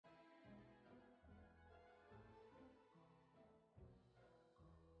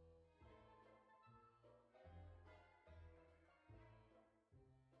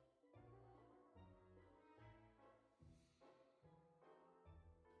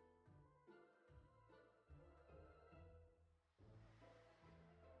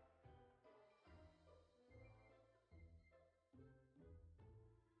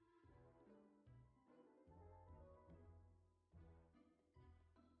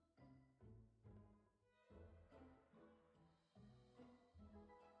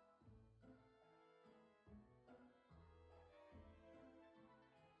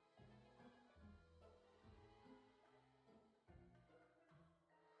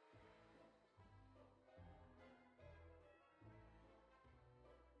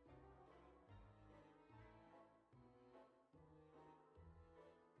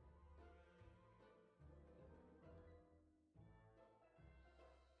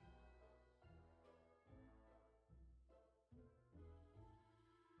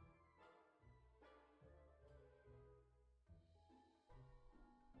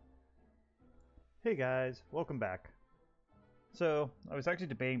Hey guys, welcome back. So, I was actually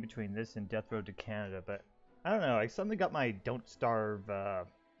debating between this and Death Road to Canada, but I don't know, I suddenly got my Don't Starve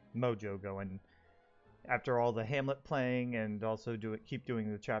mojo going after all the Hamlet playing and also keep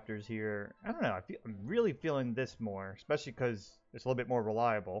doing the chapters here. I don't know, I'm really feeling this more, especially because it's a little bit more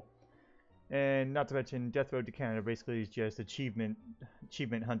reliable. And not to mention, Death Road to Canada basically is just achievement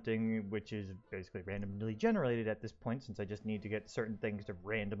hunting, which is basically randomly generated at this point, since I just need to get certain things to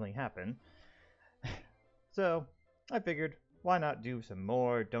randomly happen. So, I figured, why not do some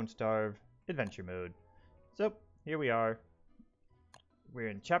more Don't Starve adventure mode? So, here we are. We're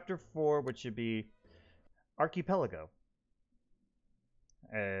in Chapter 4, which should be Archipelago,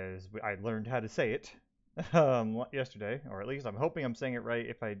 as I learned how to say it yesterday, or at least I'm hoping I'm saying it right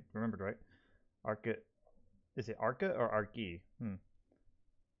if I remembered right. Is it Arca or Archi?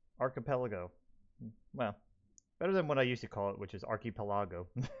 Archipelago. Well, better than what I used to call it, which is Archipelago.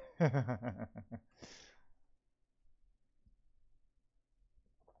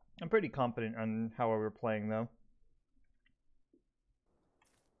 I'm pretty confident on how we were playing, though.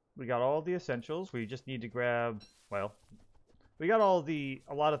 We got all the essentials. We just need to grab, well, we got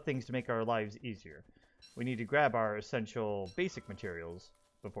a lot of things to make our lives easier. We need to grab our essential basic materials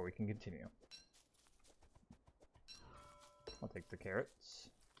before we can continue. I'll take the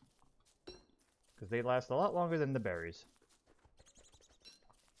carrots, because they last a lot longer than the berries.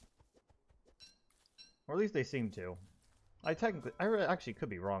 Or at least they seem to. I actually could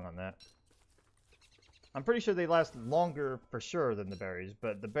be wrong on that. I'm pretty sure they last longer for sure than the berries,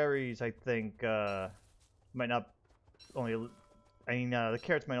 but the berries I think might not only. I mean, the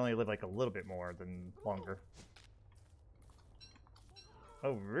carrots might only live like a little bit more than longer.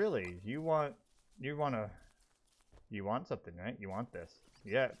 Oh, really? You want something, right? You want this?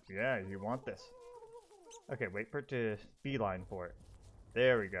 Yeah, you want this. Okay, wait for it to beeline for it.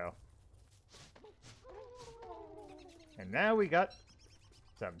 There we go. And now we got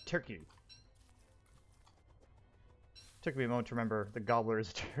some turkey. Took me a moment to remember the gobbler is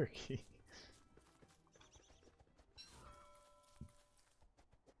a turkey.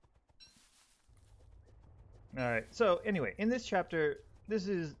 Alright, so anyway, in this chapter, this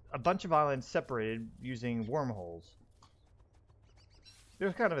is a bunch of islands separated using wormholes.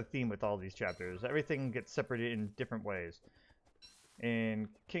 There's kind of a theme with all these chapters. Everything gets separated in different ways. In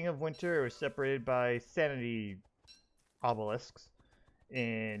King of Winter, it was separated by sanity obelisks.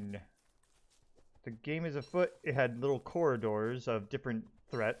 In The Game is Afoot, it had little corridors of different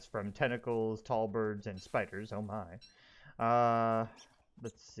threats, from tentacles, tall birds, and spiders. Oh my.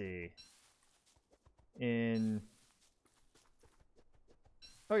 Let's see.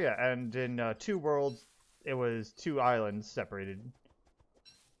 Oh yeah, and in Two Worlds, it was two islands separated.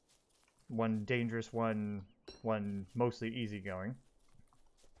 One dangerous, one mostly easygoing.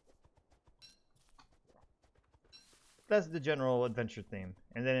 That's the general adventure theme.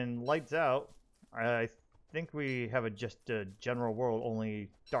 And then in Lights Out, I think we have just a general world, only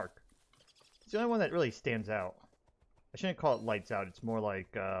dark. It's the only one that really stands out. I shouldn't call it Lights Out, it's more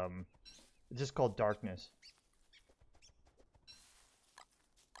like, it's just called Darkness.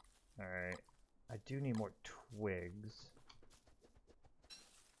 Alright. I do need more twigs.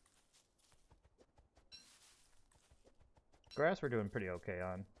 Grass we're doing pretty okay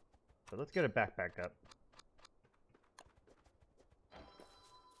on. But let's get a backpack up.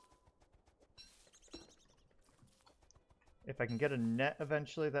 If I can get a net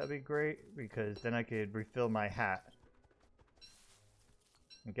eventually, that'd be great, because then I could refill my hat.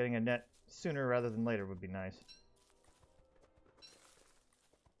 And getting a net sooner rather than later would be nice.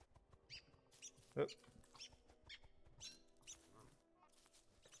 Oh.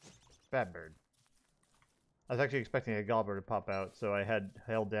 Bad bird. I was actually expecting a gobbler to pop out, so I had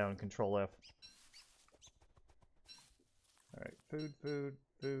held down Control F. Alright, food.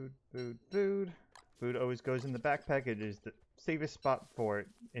 Food always goes in the backpack. It is the safest spot for it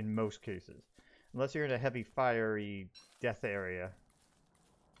in most cases. Unless you're in a heavy, fiery death area.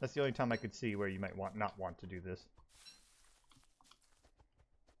 That's the only time I could see where you might not want to do this.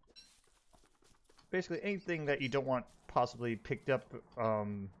 Basically, anything that you don't want possibly picked up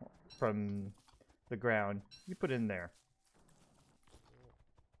from the ground, you put in there.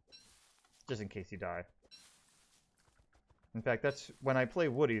 Just in case you die. In fact, that's when I play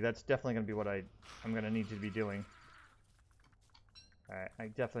Woody, that's definitely going to be what I'm going to need to be doing. Alright, I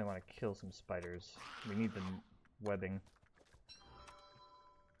definitely want to kill some spiders. We need the webbing.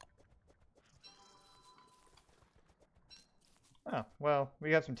 Oh, well,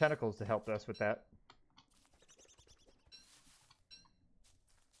 we have some tentacles to help us with that.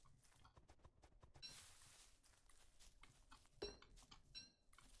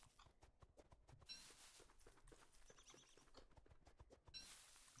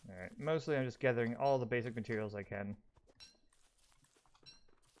 Mostly I'm just gathering all the basic materials I can.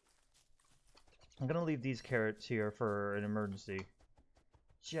 I'm gonna leave these carrots here for an emergency.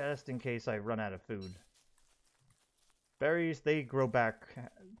 Just in case I run out of food. Berries, they grow back,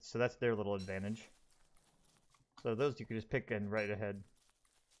 so that's their little advantage. So those you can just pick and right ahead.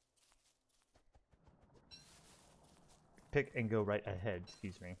 Pick and go right ahead,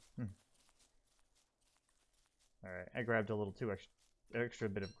 excuse me. Alright, I grabbed a little too extra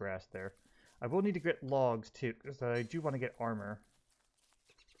bit of grass there. I will need to get logs too, because I do want to get armor.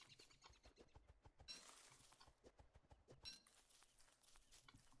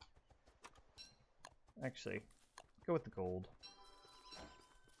 Actually, go with the gold.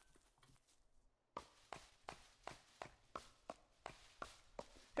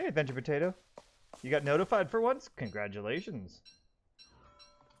 Hey, Adventure Potato. You got notified for once? Congratulations.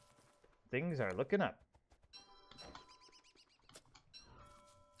 Things are looking up.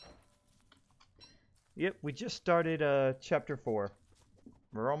 Yep, we just started Chapter 4.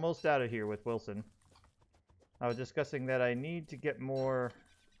 We're almost out of here with Wilson. I was discussing that I need to get more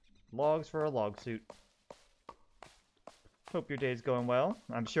logs for a log suit. Hope your day's going well.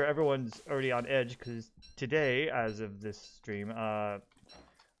 I'm sure everyone's already on edge because today, as of this stream,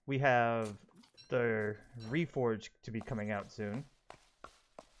 we have the Reforge to be coming out soon.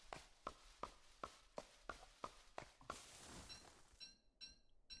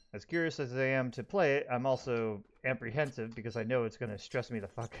 As curious as I am to play it, I'm also apprehensive because I know it's going to stress me the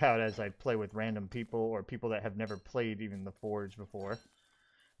fuck out as I play with random people or people that have never played even the Forge before.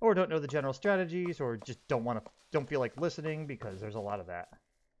 Or don't know the general strategies, or just don't feel like listening, because there's a lot of that.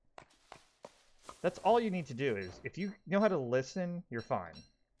 That's all you need to do is, if you know how to listen, you're fine.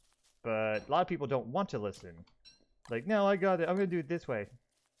 But a lot of people don't want to listen. Like, no, I got it, I'm gonna do it this way.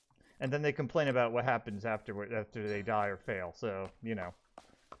 And then they complain about what happens after they die or fail, so, you know.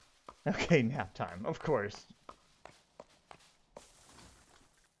 Okay, nap time, of course.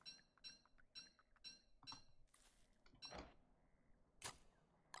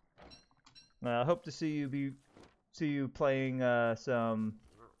 I hope to see you playing some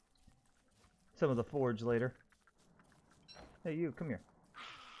of the Forge later. Hey, you, come here.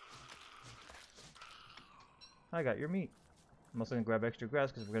 I got your meat. I'm also gonna grab extra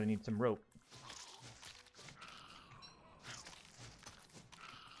grass because we're gonna need some rope.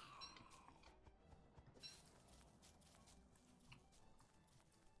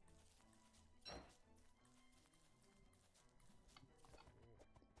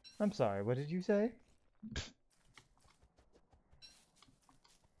 I'm sorry, what did you say?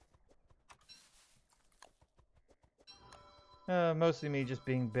 Mostly me just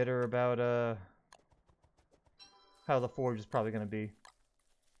being bitter about, how the Forge is probably gonna be.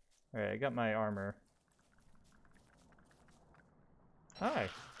 Alright, I got my armor. Hi!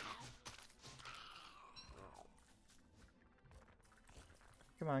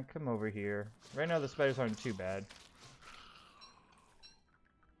 Come on, come over here. Right now the spiders aren't too bad.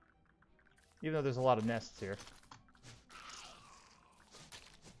 Even though there's a lot of nests here.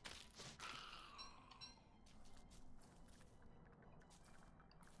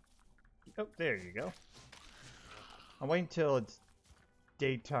 Oh, there you go. I'm waiting until it's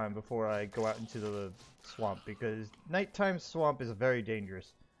daytime before I go out into the swamp, because nighttime swamp is very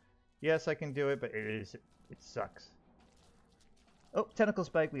dangerous. Yes, I can do it, but it sucks. Oh, tentacle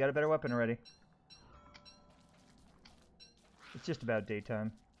spike, we got a better weapon already. It's just about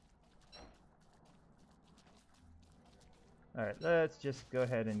daytime. Alright, let's just go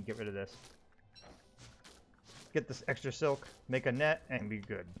ahead and get rid of this. Get this extra silk, make a net, and be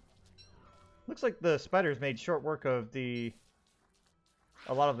good. Looks like the spiders made short work of a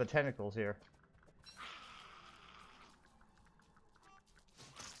lot of the tentacles here.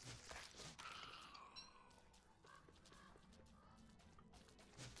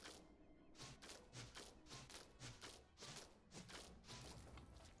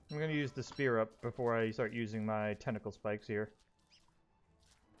 I'm going to use the spear up before I start using my tentacle spikes here.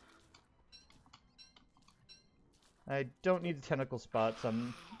 I don't need the tentacle spots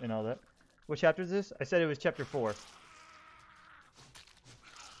and all that. What chapter is this? I said it was chapter 4.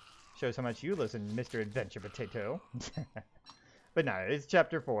 Shows how much you listen, Mr. Adventure Potato. But no, it's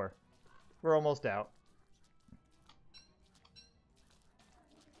chapter 4. We're almost out.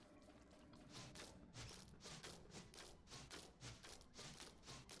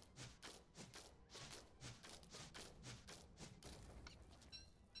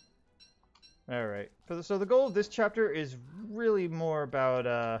 Alright, so the goal of this chapter is really more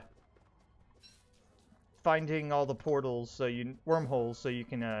about finding all the portals, wormholes, so you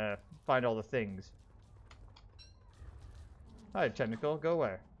can find all the things. Hi, Tentacle, go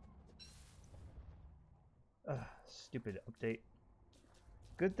away. Stupid update.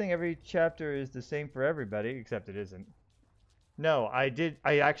 Good thing every chapter is the same for everybody, except it isn't. No, I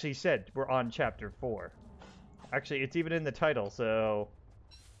actually said we're on chapter 4. Actually, it's even in the title, so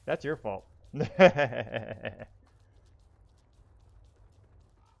that's your fault.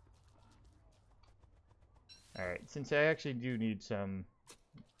 Alright, since I actually do need some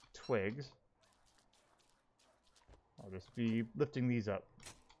twigs, I'll just be lifting these up.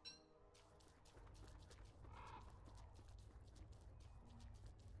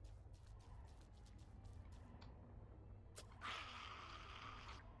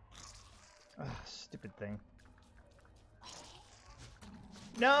 Stupid thing.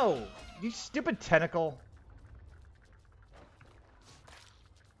 No! You stupid tentacle!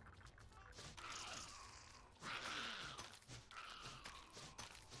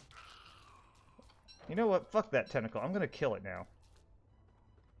 You know what? Fuck that tentacle. I'm gonna kill it now.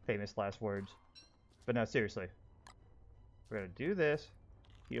 Famous last words. But no, seriously. We're gonna do this.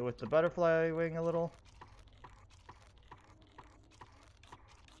 Heal with the butterfly wing a little.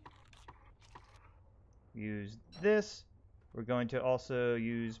 Use this. We're going to also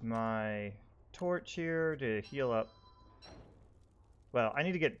use my torch here to heal up. Well, I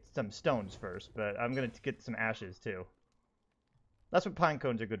need to get some stones first, but I'm going to get some ashes too. That's what pine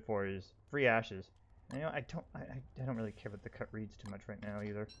cones are good for, is free ashes. And, you know, I don't really care about the cut reeds too much right now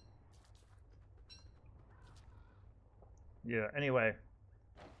either. Yeah, anyway.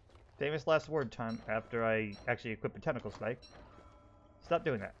 Famous last word time after I actually equip a tentacle spike. Stop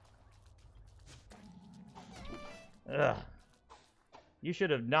doing that. Ugh. You should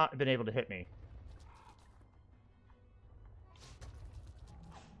have not been able to hit me.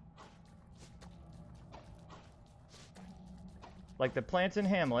 Like the plants in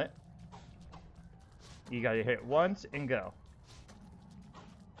Hamlet, you gotta hit once and go.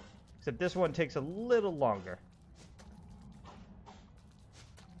 Except this one takes a little longer.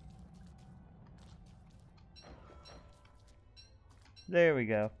 There we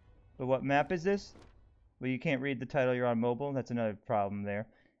go. But what map is this? Well, you can't read the title. You're on mobile. That's another problem there.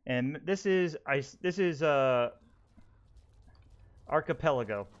 And this is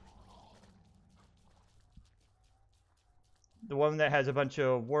Archipelago. The one that has a bunch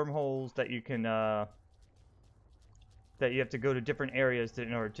of wormholes that you can that you have to go to different areas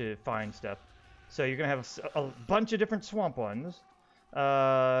in order to find stuff. So you're gonna have a bunch of different swamp ones.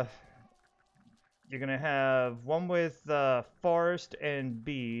 You're gonna have one with forest and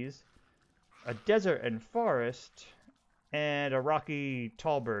bees, a desert and forest, and a rocky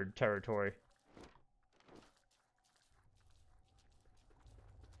tallbird territory.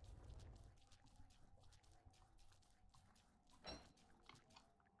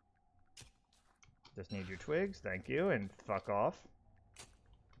 Just need your twigs, thank you, and fuck off.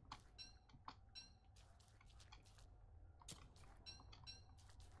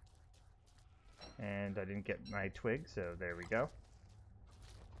 And I didn't get my twig, so there we go.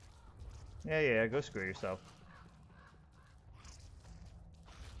 Yeah, go screw yourself.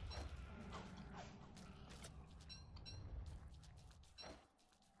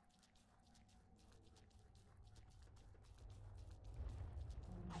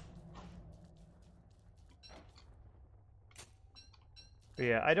 But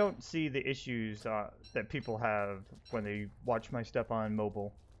yeah, I don't see the issues that people have when they watch my stuff on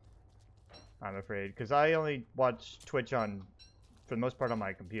mobile, I'm afraid. Because I only watch Twitch on, for the most part, on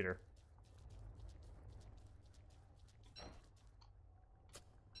my computer.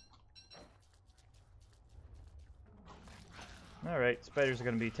 Alright, spiders are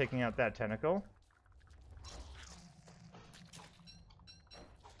going to be taking out that tentacle.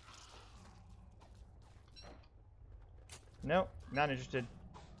 Nope, not interested.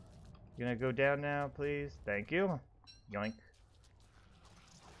 You gonna go down now, please? Thank you. Yoink.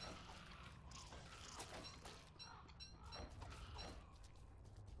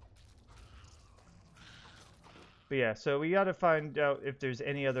 But yeah, so we gotta find out if there's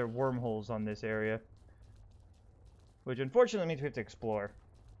any other wormholes on this area. Which unfortunately means we have to explore.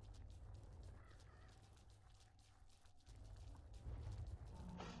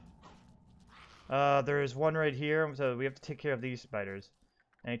 There is one right here, so we have to take care of these spiders.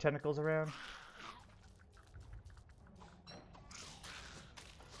 Any tentacles around?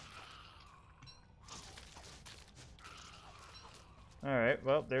 Alright,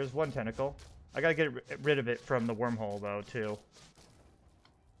 well, there's one tentacle. I gotta get rid of it from the wormhole, though, too.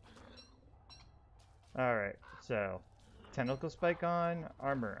 Alright, so... tentacle spike on,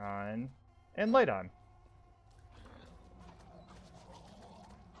 armor on, and light on.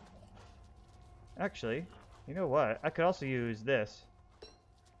 Actually, you know what? I could also use this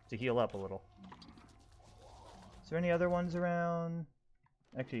to heal up a little. there any other ones around?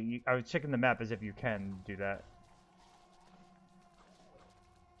 Actually, I was checking the map as if you can do that.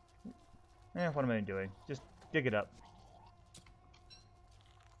 What am I doing? Just dig it up.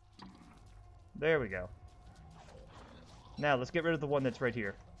 There we go. Now, let's get rid of the one that's right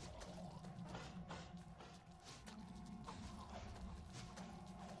here.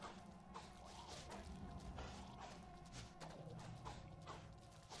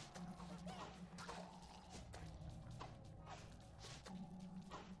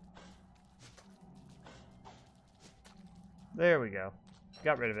 There we go.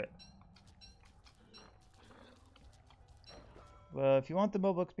 Got rid of it. Well, if you want the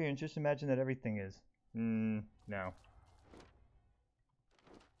mobile experience, just imagine that everything is. No.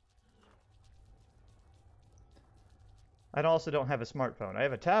 I also don't have a smartphone. I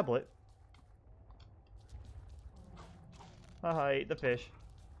have a tablet. Haha, I ate the fish.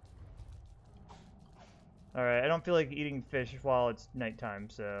 Alright, I don't feel like eating fish while it's nighttime,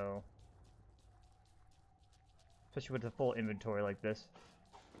 so... Especially with a full inventory like this.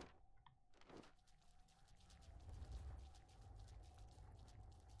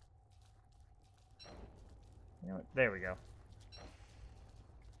 You know what? There we go.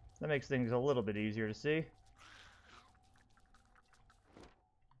 That makes things a little bit easier to see.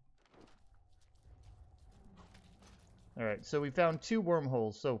 Alright, so we found 2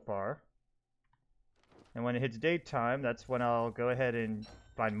 wormholes so far. And when it hits daytime, that's when I'll go ahead and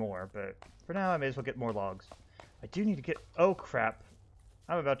find more. But for now, I may as well get more logs. I do need to get... Oh, crap.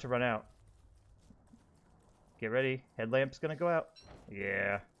 I'm about to run out. Get ready. Headlamp's gonna go out.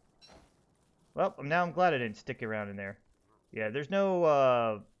 Yeah. Well, now I'm glad I didn't stick around in there. Yeah, there's no...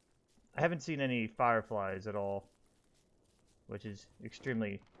 I haven't seen any fireflies at all. Which is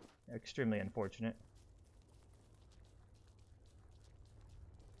extremely unfortunate.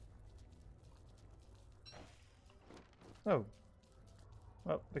 Oh.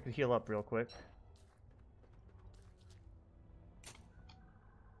 Well, we could heal up real quick.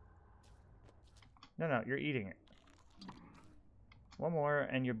 No, you're eating it. One more,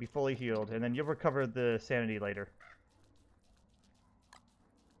 and you'll be fully healed, and then you'll recover the sanity later.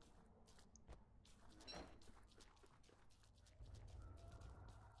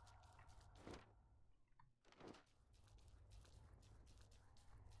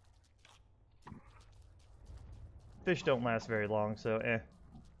 Fish don't last very long, so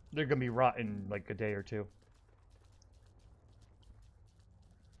they're gonna be rotten like a day or two.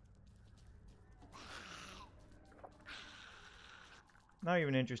 Not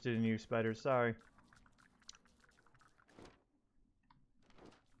even interested in you, spiders. Sorry.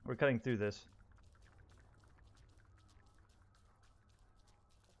 We're cutting through this.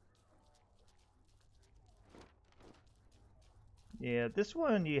 Yeah, this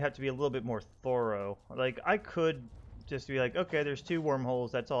one you have to be a little bit more thorough. Like, I could just be like, okay, there's 2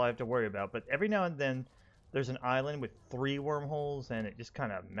 wormholes, that's all I have to worry about. But every now and then, there's an island with 3 wormholes, and it just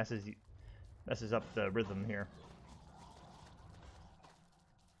kind of messes up the rhythm here.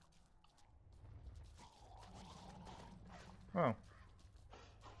 Oh.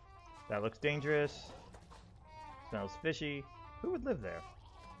 That looks dangerous. Smells fishy. Who would live there?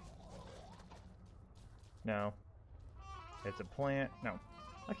 No. It's a plant. No.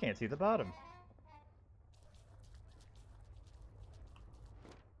 I can't see the bottom.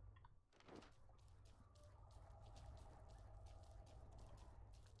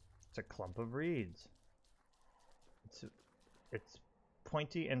 It's a clump of reeds. It's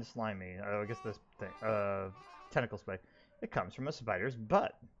pointy and slimy. Oh, I guess this thing. Tentacle spray. It comes from a spider's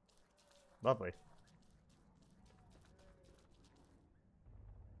butt. Lovely.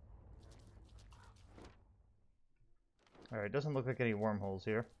 Alright, doesn't look like any wormholes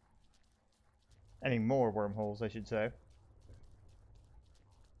here. Any more wormholes, I should say.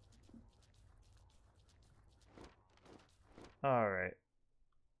 Alright.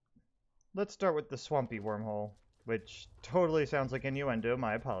 Let's start with the swampy wormhole, which totally sounds like innuendo.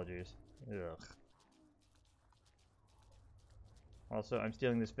 My apologies. Ugh. Also, I'm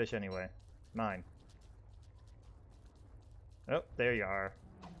stealing this fish anyway. Mine. Oh, there you are.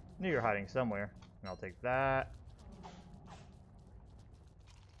 Knew you were hiding somewhere. And I'll take that.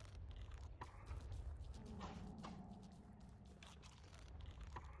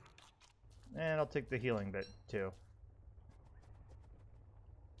 And I'll take the healing bit, too.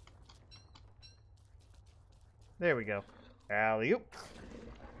 There we go. Alley-oop.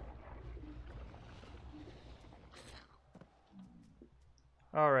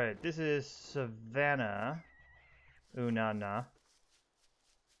 Alright, this is Savannah. Unana.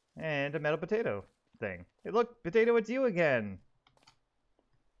 And a metal potato thing. Hey, look, Potato, it's you again!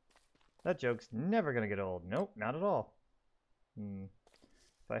 That joke's never gonna get old. Nope, not at all.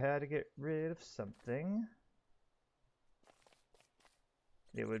 If I had to get rid of something,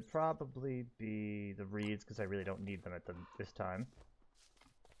 it would probably be the reeds, because I really don't need them at this time.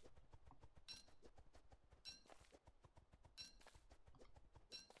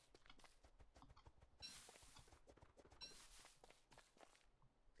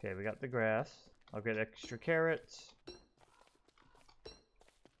 Okay, we got the grass. I'll get extra carrots.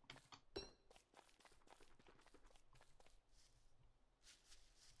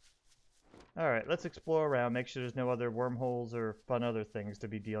 Alright, let's explore around, make sure there's no other wormholes or fun other things to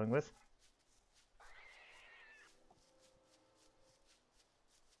be dealing with.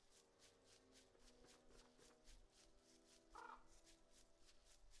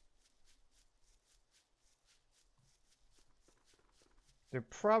 There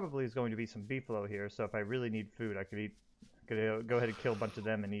probably is going to be some beefalo here, so if I really need food, I could go ahead and kill a bunch of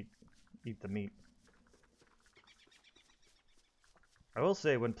them and eat the meat. I will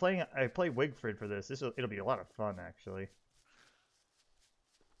say, when I play Wigfrid for this, it'll be a lot of fun, actually.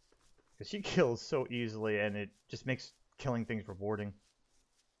 Because she kills so easily, and it just makes killing things rewarding.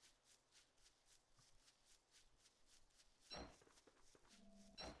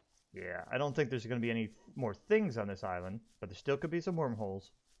 Yeah, I don't think there's going to be any more things on this island, but there still could be some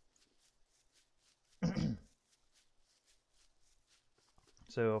wormholes.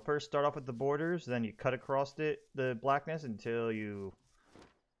 So first start off with the borders, then you cut across the blackness until you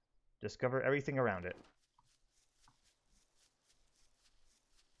discover everything around it.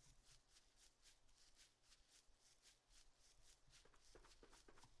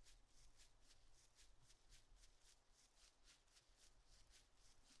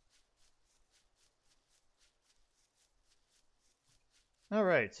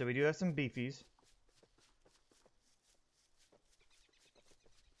 Alright, so we do have some beefies.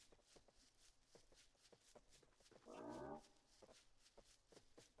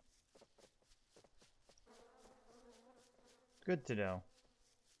 Good to know.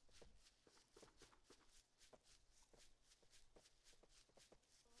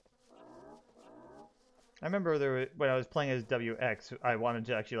 I remember when I was playing as WX, I wanted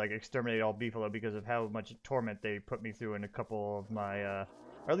to actually like exterminate all beefalo because of how much torment they put me through in a couple of my, or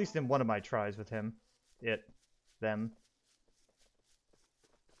at least in one of my tries with him. Them.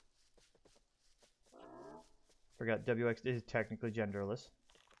 Forgot WX is technically genderless.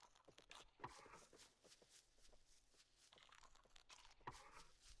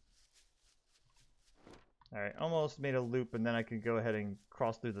 Alright, almost made a loop, and then I can go ahead and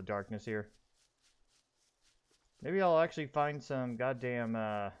cross through the darkness here. Maybe I'll actually find some goddamn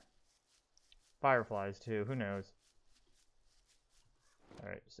fireflies too, who knows.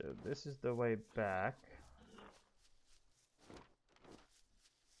 Alright, so this is the way back.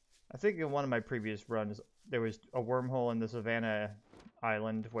 I think in one of my previous runs, there was a wormhole in the Savannah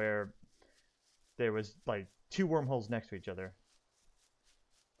Island where there was like 2 wormholes next to each other.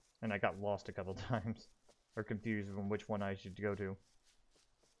 And I got lost a couple times. Or confused on which one I should go to.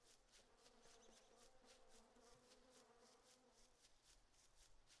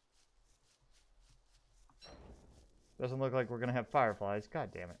 Doesn't look like we're gonna have fireflies.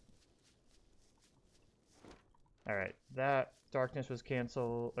 God damn it. Alright, that darkness was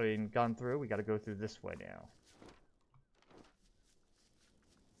canceled. Gone through. We gotta go through this way now.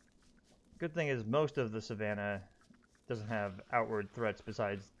 Good thing is most of the savannah doesn't have outward threats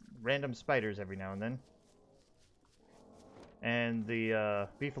besides random spiders every now and then. And the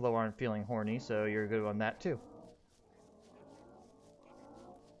beefalo aren't feeling horny, so you're good on that too.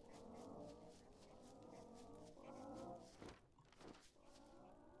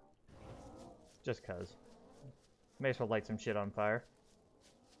 Just cuz. May as well light some shit on fire.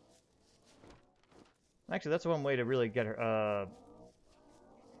 Actually, that's one way to really get her,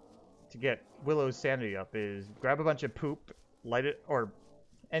 to get Willow's sanity up is grab a bunch of poop, light it, or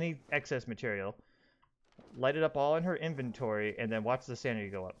any excess material, light it up all in her inventory, and then watch the sanity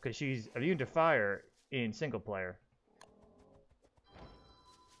go up, because she's immune to fire in single player.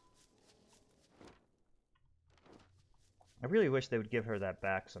 I really wish they would give her that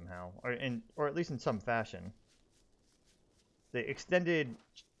back somehow, or at least in some fashion. The extended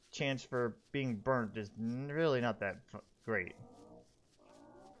chance for being burnt is really not that great.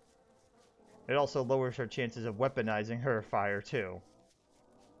 It also lowers her chances of weaponizing her fire too.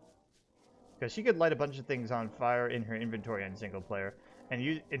 Because she could light a bunch of things on fire in her inventory in single player,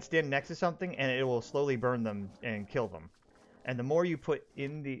 and stand next to something, and it will slowly burn them and kill them. And the more you put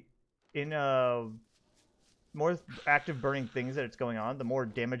more active burning things that it's going on, the more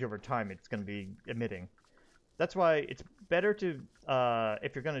damage over time it's going to be emitting. That's why it's better to,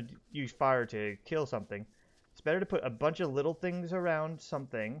 if you're going to use fire to kill something, it's better to put a bunch of little things around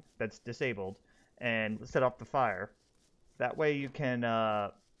something that's disabled and set off the fire. That way you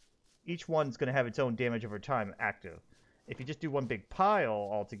can, each one's going to have its own damage over time active. If you just do one big pile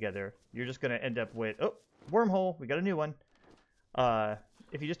altogether, you're just going to end up with, oh, wormhole, we got a new one.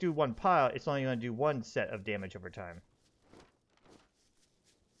 If you just do one pile, it's only going to do one set of damage over time.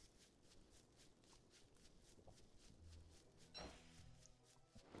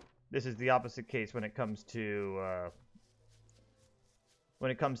 This is the opposite case when it comes to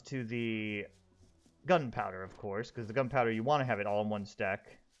the gunpowder, of course, because the gunpowder you want to have it all in one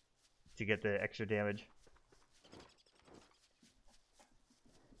stack to get the extra damage.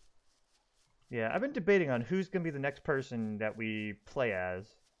 Yeah, I've been debating on who's going to be the next person that we play as.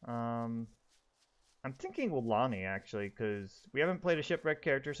 I'm thinking Wilani, actually, because we haven't played a shipwreck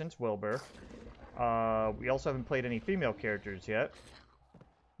character since Wilbur. We also haven't played any female characters yet.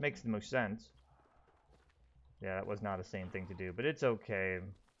 Makes the most sense. Yeah, that was not a sane thing to do, but it's okay.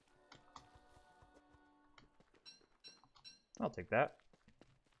 I'll take that.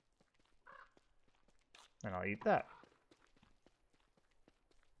 And I'll eat that.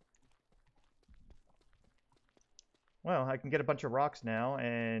 Well, I can get a bunch of rocks now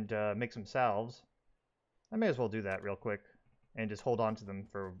and make some salves. I may as well do that real quick and just hold on to them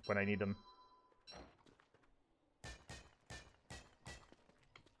for when I need them.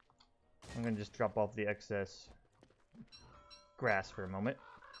 I'm going to just drop off the excess grass for a moment.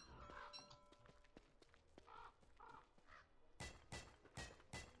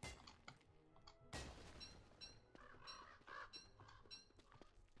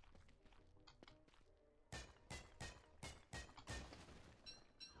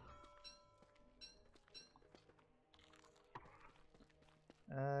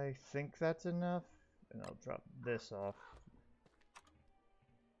 I think that's enough, and I'll drop this off.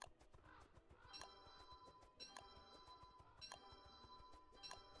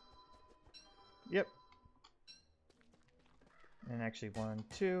 Yep. And actually 1,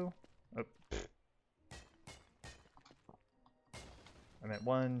 2. Oh. I meant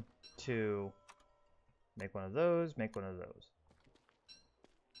 1, 2. Make one of those, make one of those.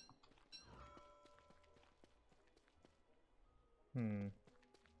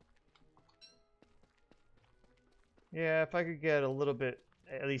 Yeah, if I could get a little bit,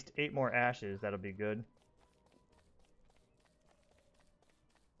 at least 8 more ashes, that'll be good.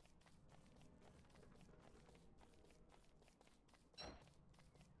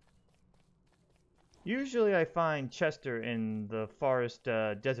 Usually I find Chester in the forest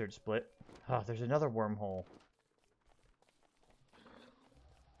desert split. Oh, there's another wormhole.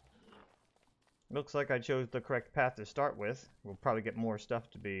 Looks like I chose the correct path to start with. We'll probably get more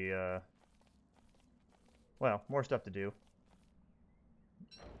stuff to be, well, more stuff to do.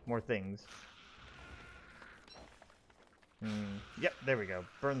 More things. Yep, there we go.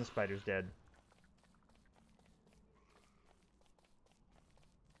 Burn the spiders dead.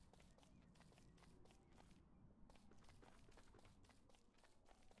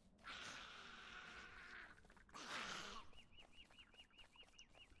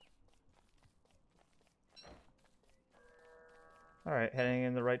 Alright, heading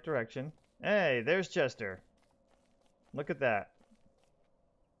in the right direction. Hey, there's Chester. Look at that.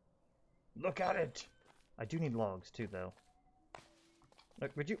 Look at it! I do need logs too, though.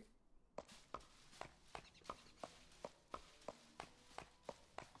 Look, would you...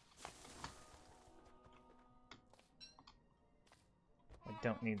 I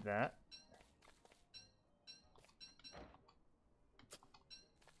don't need that.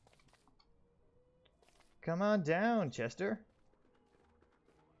 Come on down, Chester.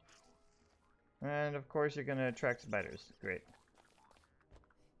 And of course you're gonna attract spiders. Great.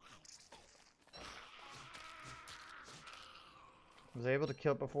 Was I able to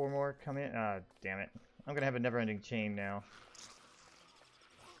kill it before more come in? Ah, damn it. I'm gonna have a never-ending chain now.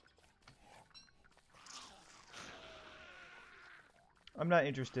 I'm not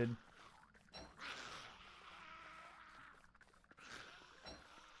interested.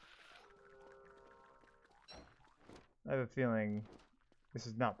 I have a feeling this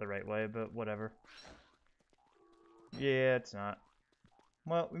is not the right way, but whatever. Yeah, it's not.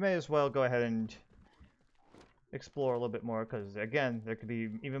 Well, we may as well go ahead and explore a little bit more, because, again, there could be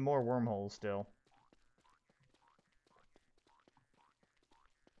even more wormholes still.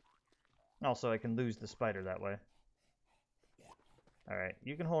 Also, I can lose the spider that way. Alright,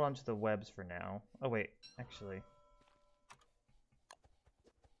 you can hold on to the webs for now. Oh, wait, actually.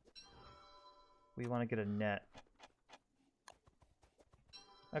 We want to get a net.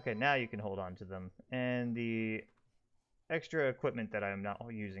 Okay, now you can hold on to them. And the extra equipment that I'm not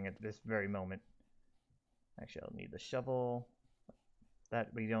using at this very moment. Actually, I'll need the shovel.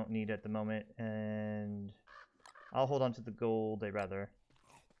 That we don't need at the moment, and I'll hold on to the gold, I'd rather.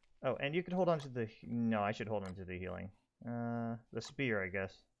 Oh, and you can hold on to the... No, I should hold on to the healing. The spear, I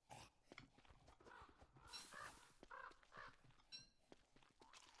guess.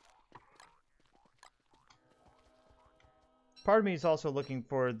 Part of me is also looking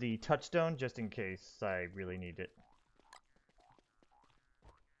for the touchstone, just in case I really need it.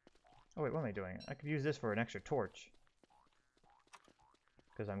 Oh wait, what am I doing? I could use this for an extra torch.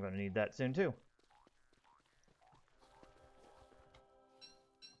 Because I'm going to need that soon too.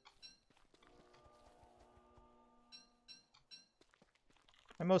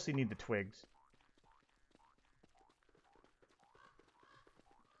 I mostly need the twigs.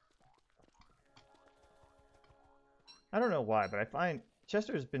 I don't know why, but I find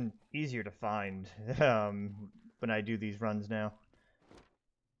Chester's been easier to find when I do these runs now.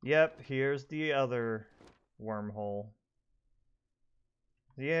 Yep, here's the other wormhole.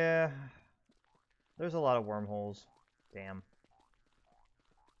 Yeah, there's a lot of wormholes. Damn.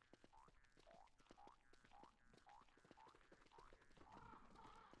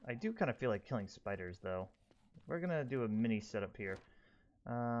 I do kind of feel like killing spiders, though. We're gonna do a mini setup here.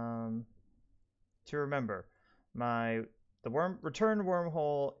 To remember, the return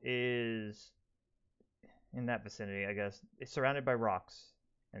wormhole is in that vicinity, I guess. It's surrounded by rocks,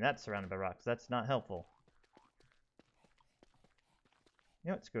 and that's surrounded by rocks. That's not helpful. You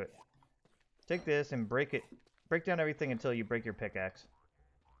know what? Screw it. Take this and break it. Break down everything until you break your pickaxe.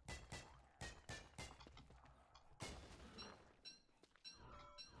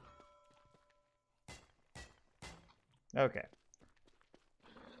 Okay.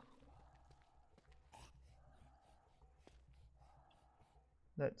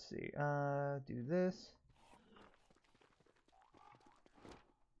 Let's see. Do this.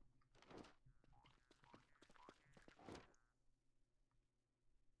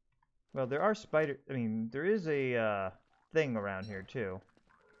 Well, there are I mean, there is a thing around here too.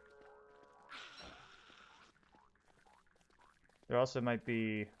 There also might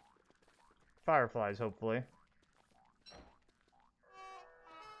be fireflies, hopefully.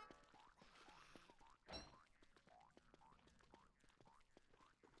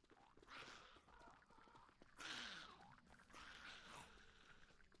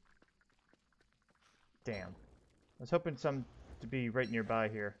 Damn. I was hoping some to be right nearby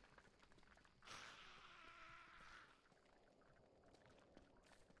here.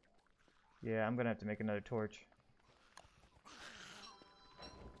 Yeah, I'm gonna have to make another torch.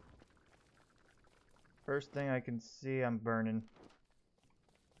 First thing I can see, I'm burning.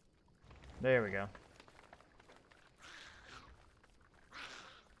 There we go.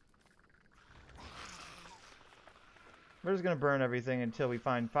 We're just gonna burn everything until we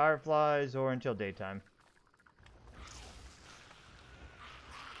find fireflies or until daytime.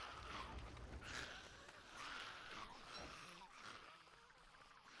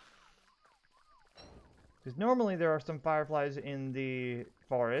 Because normally there are some fireflies in the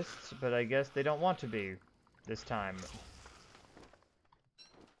forests, but I guess they don't want to be this time.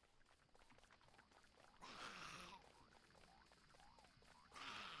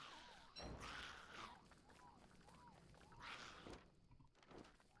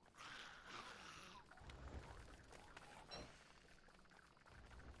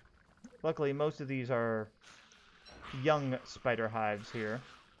 Luckily, most of these are young spider hives here.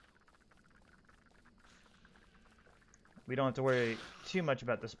 We don't have to worry too much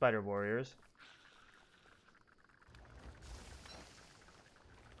about the spider warriors.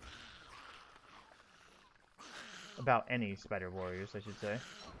 About any spider warriors, I should say.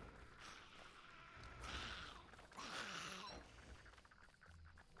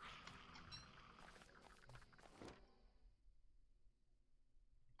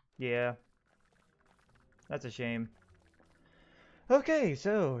 Yeah. That's a shame. Okay,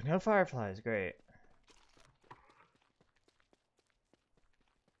 so no fireflies, great.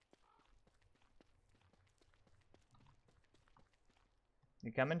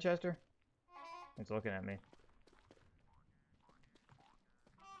 You coming, Chester? It's looking at me.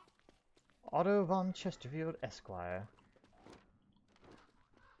 Otto von Chesterfield, Esquire.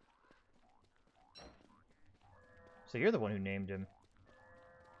 So you're the one who named him.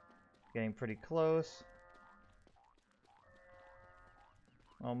 Getting pretty close.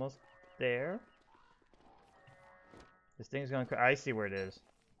 Almost there. This thing's going to... I see where it is.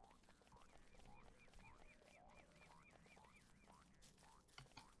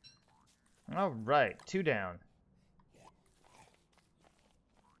 Alright, 2 down.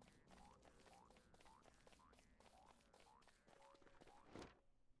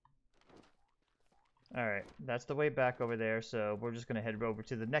 Alright, that's the way back over there, so we're just gonna head over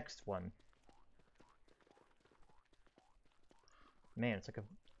to the next one. Man, it's like a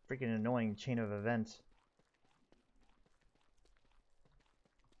freaking annoying chain of events.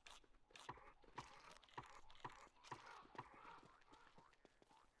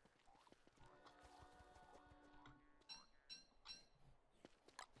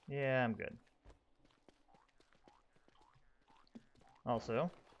 Yeah, I'm good. Also,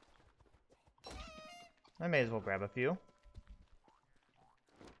 I may as well grab a few.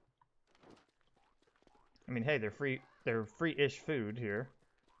 I mean, hey, they're free-ish food here.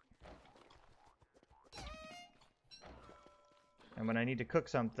 And when I need to cook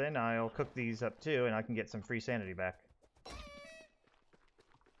something, I'll cook these up too, and I can get some free sanity back.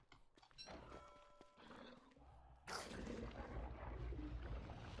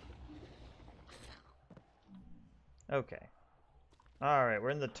 Okay. Alright, we're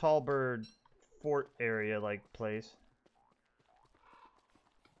in the Tallbird Fort area, like, place.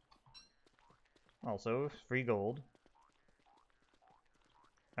 Also, free gold.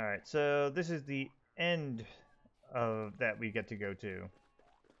 Alright, so this is the end of that we get to go to.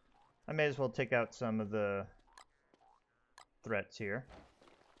 I may as well take out some of the threats here.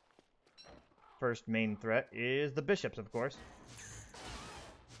 First main threat is the bishops, of course.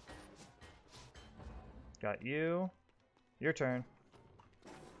 Got you. Your turn.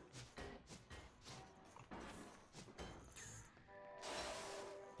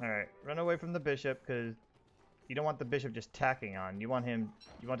 Alright, run away from the bishop, because you don't want the bishop just tacking on. You want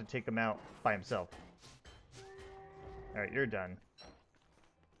to take him out by himself. Alright, you're done.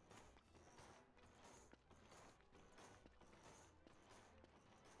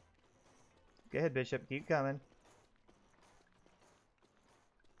 Go ahead, bishop. Keep coming.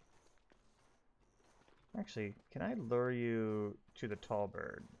 Actually, can I lure you to the tall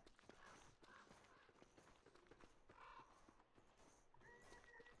bird?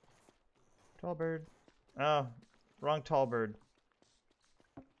 Tall bird? Oh, wrong tall bird.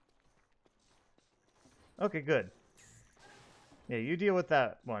 Okay, good. Yeah, you deal with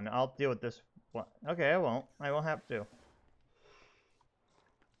that one. I'll deal with this one. Okay, I won't. I won't have to.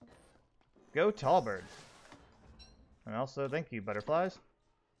 Go tall bird. And also, thank you, butterflies.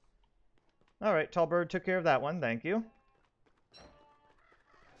 Alright, tall bird took care of that one. Thank you.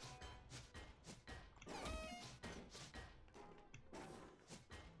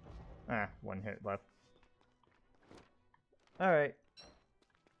 Ah, one hit left. Alright.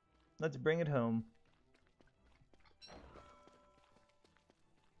 Let's bring it home.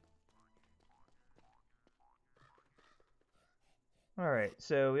 Alright,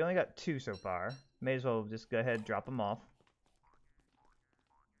 so we only got 2 so far. May as well just go ahead and drop them off.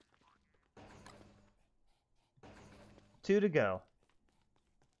 Two to go.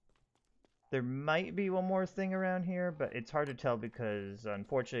 There might be one more thing around here, but it's hard to tell because,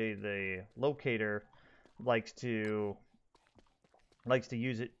 unfortunately, the locator likes to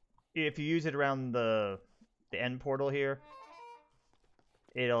use it. If you use it around the end portal here,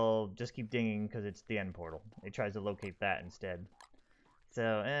 it'll just keep dinging because it's the end portal. It tries to locate that instead.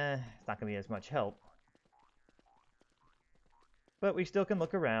 So, it's not going to be as much help. But we still can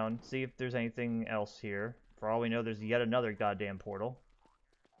look around, see if there's anything else here. For all we know, there's yet another goddamn portal.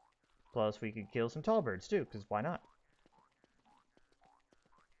 Plus, we could kill some tall birds too, because why not?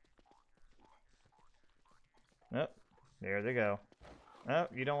 Oh, there they go. Oh,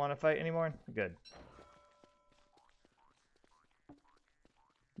 you don't want to fight anymore? Good.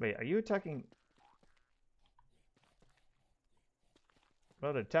 Wait, are you attacking?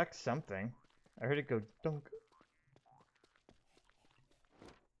 Well, it attacked something. I heard it go dunk.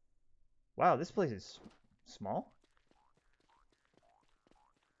 Wow, this place is small.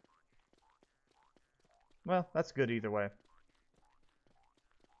 Well, that's good either way.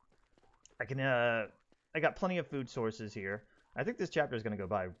 I got plenty of food sources here. I think this chapter is going to go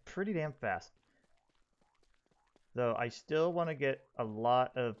by pretty damn fast. Though I still want to get a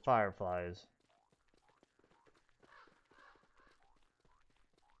lot of fireflies.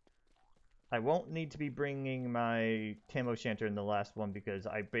 I won't need to be bringing my Tam O'Shanter in the last one because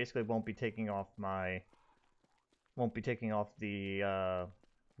I basically won't be taking off the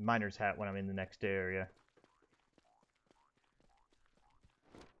miner's hat when I'm in the next area.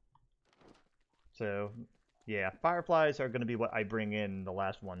 So, yeah, fireflies are going to be what I bring in the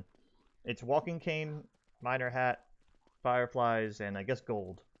last one. It's walking cane, miner hat, fireflies, and I guess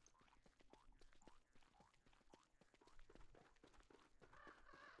gold.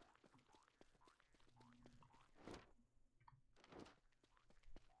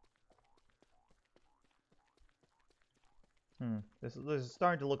 This is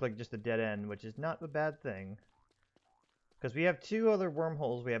starting to look like just a dead end, which is not a bad thing. Because we have 2 other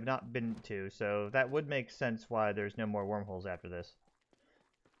wormholes we have not been to, so that would make sense why there's no more wormholes after this.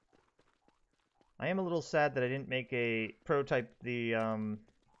 I am a little sad that I didn't make a prototype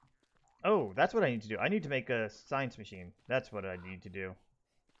Oh, that's what I need to do. I need to make a science machine. That's what I need to do.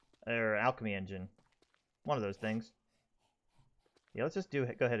 Or alchemy engine. One of those things. Yeah, let's just go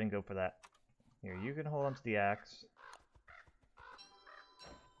ahead and go for that. Here, you can hold on to the axe.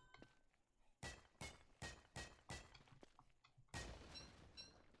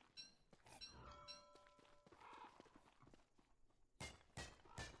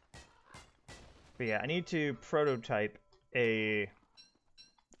 But yeah, I need to prototype a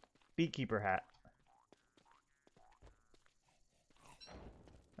beekeeper hat.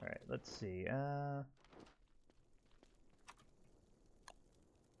 Alright, let's see.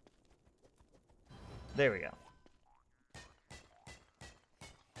 There we go.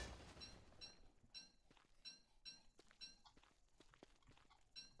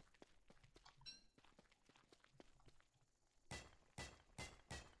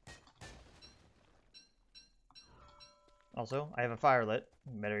 Also, I have a fire lit.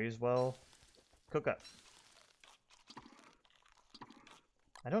 Better as well cook up.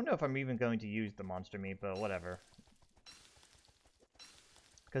 I don't know if I'm even going to use the monster meat, but whatever.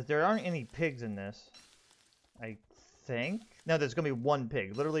 Because there aren't any pigs in this, I think. No, there's going to be 1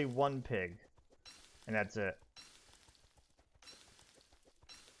 pig. Literally 1 pig. And that's it.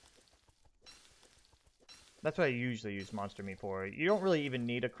 That's what I usually use monster meat for. You don't really even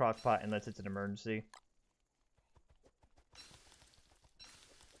need a crock pot unless it's an emergency.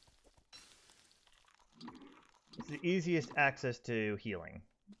 It's the easiest access to healing.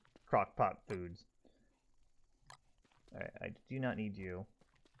 Crock pot foods. Alright, I do not need you.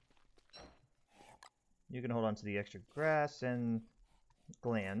 You can hold on to the extra grass and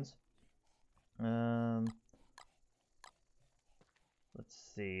glands. Let's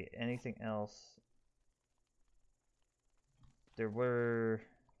see. Anything else? There were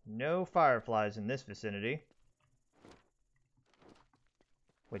no fireflies in this vicinity.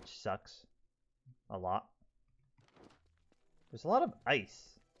 Which sucks. A lot. There's a lot of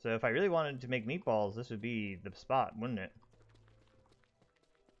ice. So if I really wanted to make meatballs, this would be the spot, wouldn't it?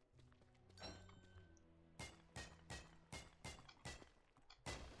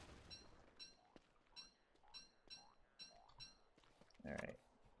 Alright.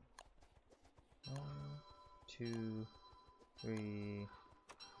 1, 2, 3,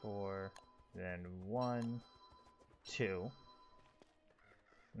 4, then 1, 2.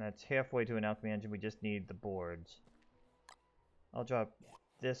 And that's halfway to an alchemy engine. We just need the boards. I'll drop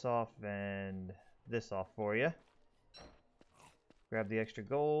this off and this off for you. Grab the extra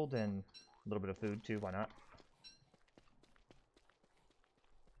gold and a little bit of food too, why not?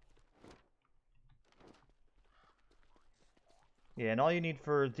 Yeah, and all you need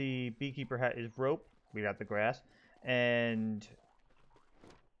for the beekeeper hat is rope. We got the grass. And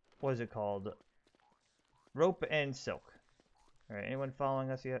what is it called? Rope and silk. Alright, anyone following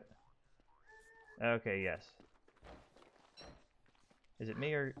us yet? Okay, yes. Is it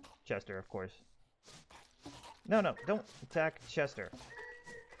me or Chester, of course? No, no, don't attack Chester.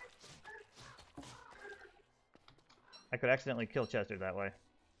 I could accidentally kill Chester that way.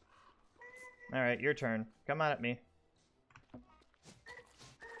 Alright, your turn. Come on at me.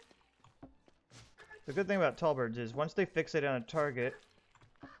 The good thing about tall birds is once they fixate on a target,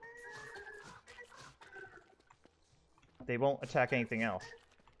 they won't attack anything else.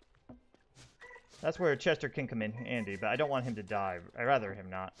 That's where Chester can come in handy, but I don't want him to die. I'd rather him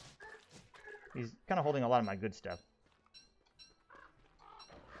not. He's kind of holding a lot of my good stuff.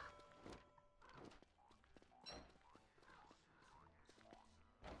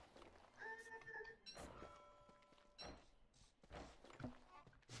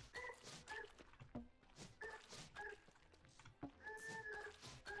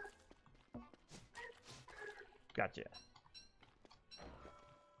 Gotcha.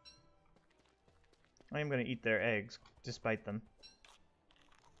 I am going to eat their eggs, despite them.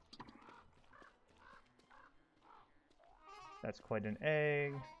 That's quite an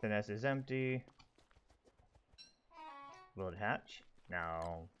egg. The nest is empty. Will it hatch?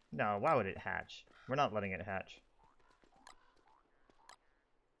 No. No, why would it hatch? We're not letting it hatch.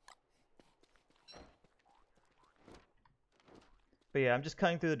 But yeah, I'm just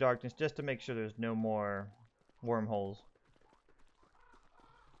cutting through the darkness just to make sure there's no more wormholes.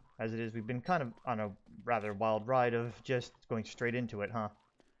 As it is, we've been kind of on a rather wild ride of just going straight into it, huh?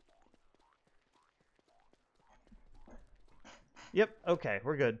 Yep, okay,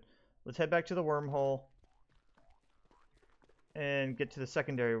 we're good. Let's head back to the wormhole. and get to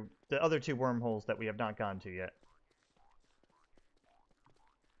the other two wormholes that we have not gone to yet.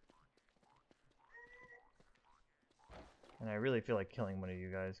 And I really feel like killing one of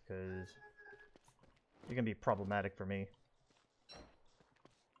you guys, because you're going to be problematic for me.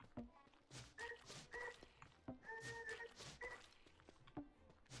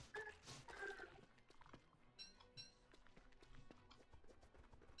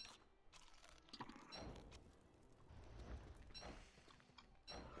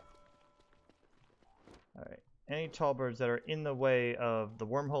 Alright, any tall birds that are in the way of the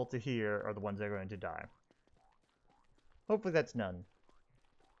wormhole to here are the ones that are going to die. Hopefully that's none.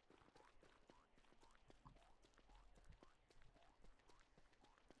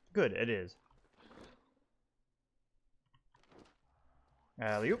 Good, it is.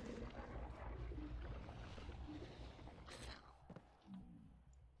 Alley-oop.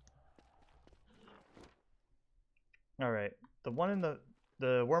 Alright, the one in the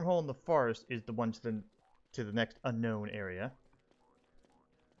wormhole in the forest is the one to the next unknown area.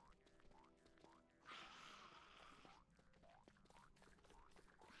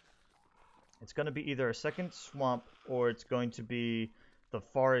 It's going to be either a second swamp or it's going to be the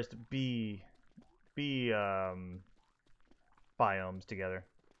forest bee biomes together.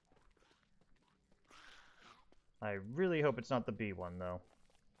 I really hope it's not the bee one though.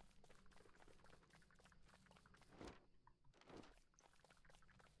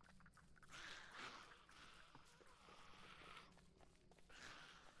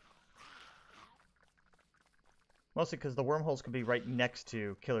 Mostly because the wormholes could be right next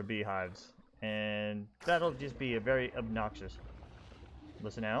to killer beehives. And that'll just be a very obnoxious.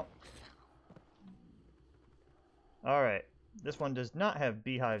 Listen out. Alright. This one does not have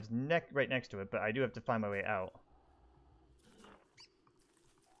beehives right next to it, but I do have to find my way out.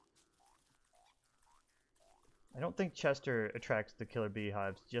 I don't think Chester attracts the killer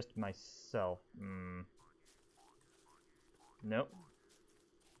beehives, just myself. Nope.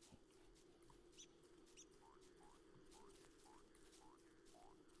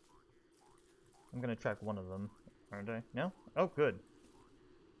 I'm gonna track one of them, aren't I? No? Oh, good.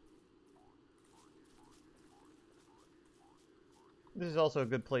 This is also a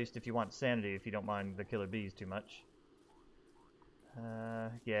good place if you want sanity, if you don't mind the killer bees too much.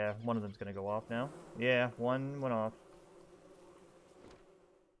 Yeah, one of them's gonna go off now. Yeah, one went off.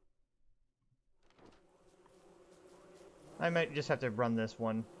 I might just have to run this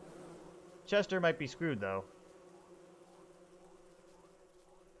one. Chester might be screwed, though.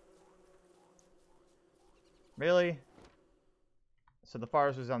 Really? So the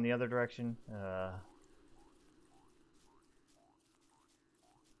forest was on the other direction?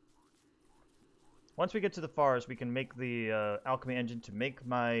 Once we get to the forest, we can make the alchemy engine to make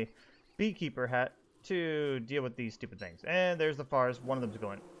my beekeeper hat to deal with these stupid things. And there's the forest. One of them's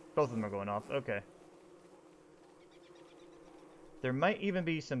going. Both of them are going off. Okay. There might even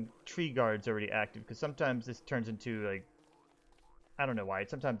be some tree guards already active, because sometimes this turns into, like... I don't know why.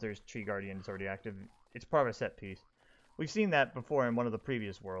 Sometimes there's tree guardians already active. It's part of a set piece. We've seen that before in one of the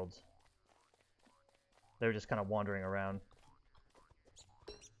previous worlds. They're just kind of wandering around.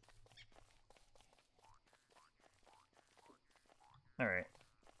 Alright.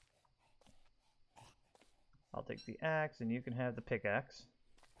 I'll take the axe, and you can have the pickaxe.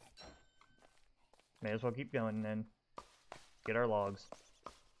 May as well keep going, then. Get our logs.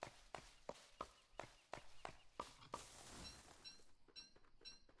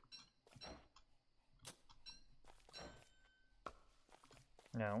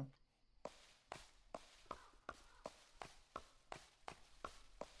 No.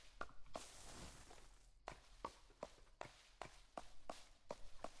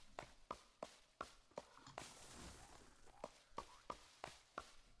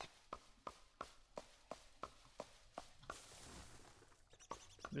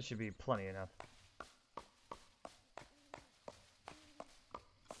 This should be plenty enough.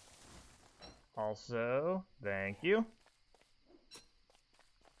 Also, thank you.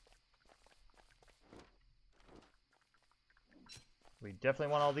 We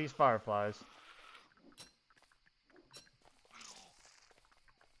definitely want all these fireflies.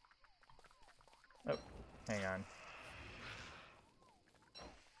 Oh, hang on.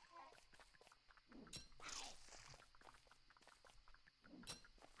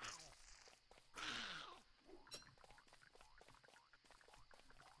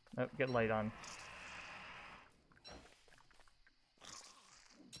 Oh, get light on.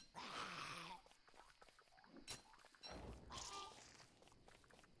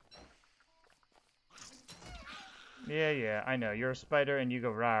 Yeah, I know. You're a spider and you go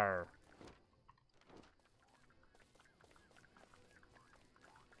rawr.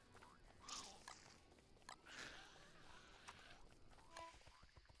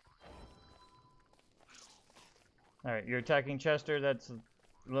 Alright, you're attacking Chester. That's a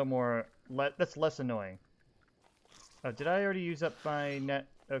little more... that's less annoying. Oh, did I already use up my net?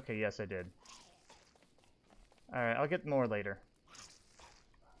 Okay, yes, I did. Alright, I'll get more later.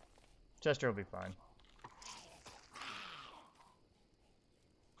 Chester will be fine.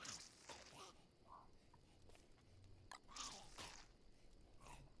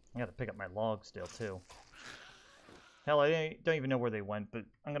 I gotta pick up my logs still, too. Hell, I don't even know where they went, but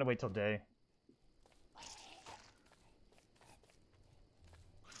I'm gonna wait till day.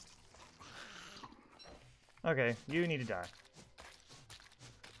 Okay, you need to die.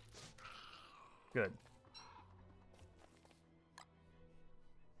 Good.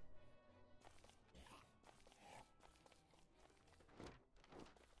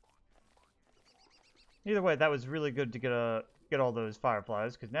 Either way, that was really good to get all those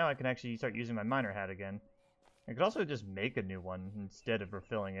fireflies, because now I can actually start using my miner hat again. I could also just make a new one instead of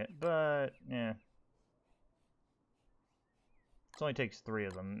refilling it, but yeah. It only takes 3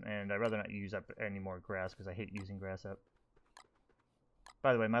 of them, and I'd rather not use up any more grass because I hate using grass up.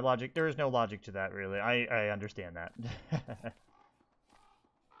 By the way, my logic, there is no logic to that, really. I understand that.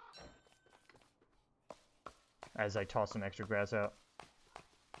 As I toss some extra grass out.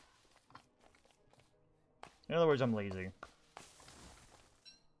 In other words, I'm lazy.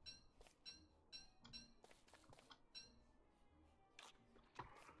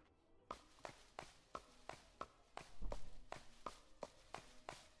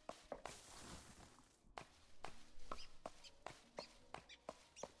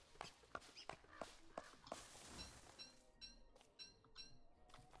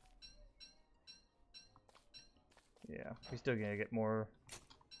 Yeah, we're still gonna get more.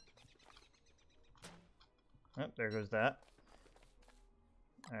 Oh, there goes that.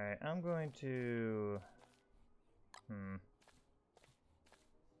 Alright, I'm going to...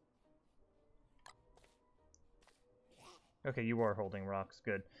 Okay, you are holding rocks.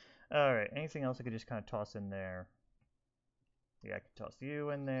 Good. Alright, anything else I could just kind of toss in there? Yeah, I could toss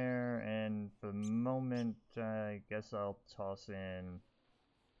you in there, and for the moment, I guess I'll toss in...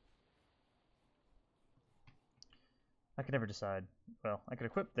 I can never decide. Well, I could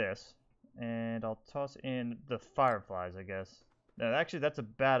equip this, and I'll toss in the fireflies, I guess. No, actually, that's a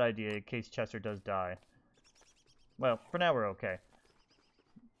bad idea in case Chester does die. Well, for now, we're okay.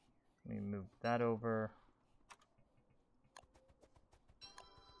 Let me move that over.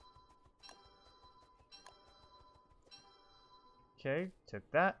 Okay, took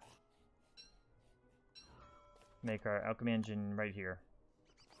that. Make our alchemy engine right here.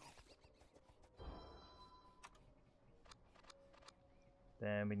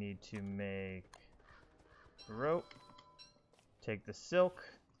 Then we need to make rope. Take the silk.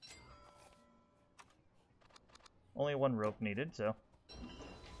 Only 1 rope needed, so.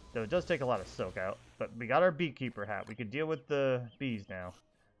 Though it does take a lot of silk out. But we got our beekeeper hat. We can deal with the bees now.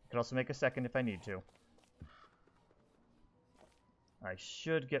 Could also make a second if I need to. I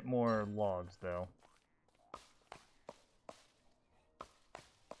should get more logs, though.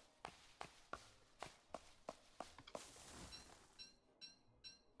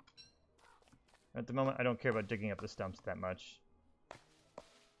 At the moment, I don't care about digging up the stumps that much.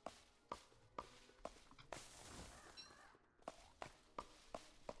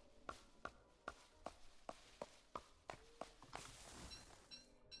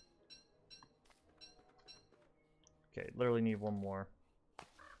 Okay, literally need 1 more.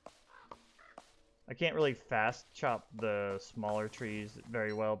 I can't really fast chop the smaller trees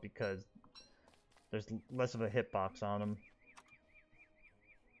very well because there's less of a hitbox on them.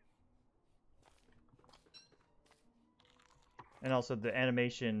 And also the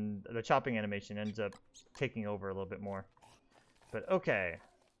animation, the chopping animation ends up taking over a little bit more. But okay,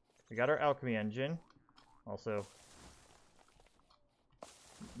 we got our alchemy engine. Also,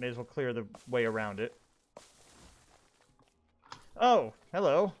 may as well clear the way around it. Oh,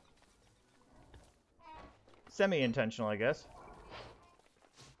 hello. Semi-intentional, I guess.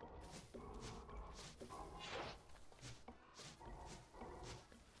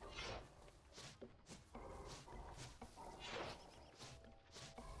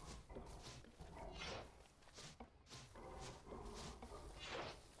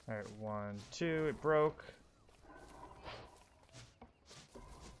 Alright, 1, 2, it broke.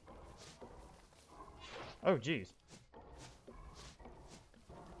 Oh, geez.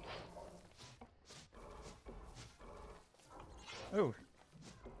 Oh,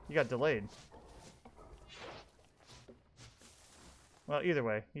 you got delayed. Well, either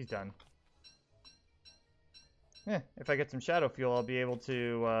way, he's done. If I get some shadow fuel, I'll be able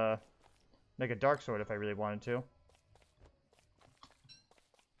to make a dark sword if I really wanted to.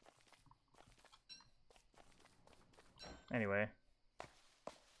 Anyway.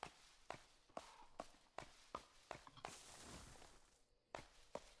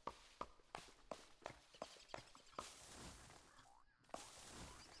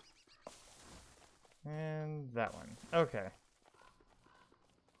 And that one. Okay.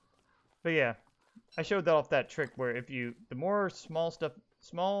 But yeah, I showed that off that trick where if you, the more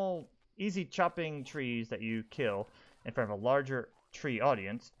small, easy chopping trees that you kill in front of a larger tree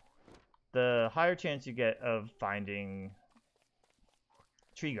audience, the higher chance you get of finding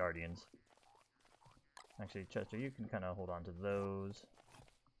tree guardians. Actually, Chester, you can kind of hold on to those.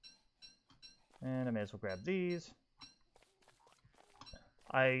 And I may as well grab these.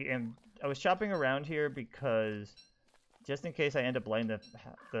 I was shopping around here because just in case I end up lighting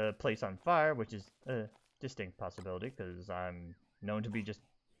the place on fire, which is a distinct possibility because I'm known to be just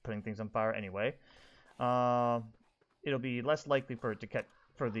putting things on fire anyway, it'll be less likely for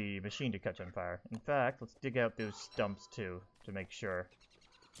the machine to catch on fire. In fact, let's dig out those stumps too to make sure.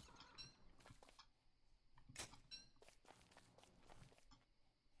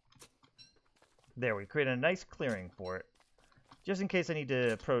 There, we created a nice clearing for it. Just in case I need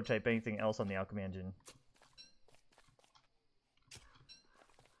to prototype anything else on the alchemy engine.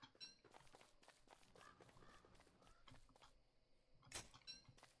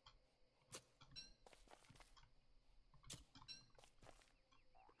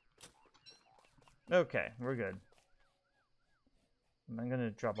 Okay, we're good. I'm gonna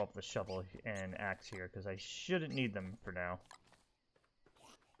drop off the shovel and axe here because I shouldn't need them for now.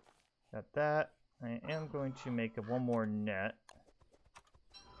 Got that. I am going to make one more net.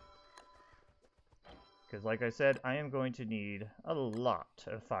 Because like I said, I am going to need a lot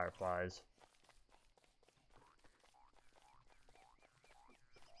of fireflies.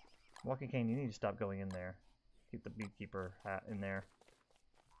 Walking cane, you need to stop going in there. Keep the beekeeper hat in there.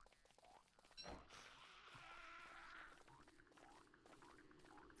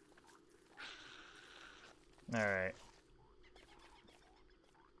 Alright.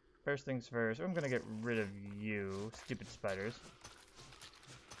 First things first, I'm gonna get rid of you, stupid spiders.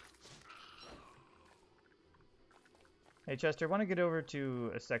 Hey Chester, wanna get over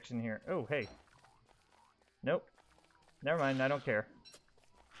to a section here? Oh, hey. Nope. Never mind, I don't care.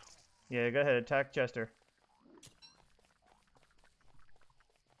 Yeah, go ahead, attack Chester.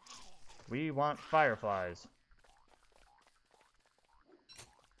 We want fireflies.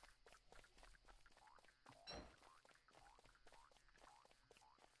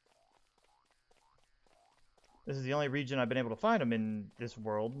 This is the only region I've been able to find them in this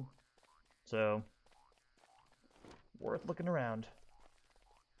world, so worth looking around.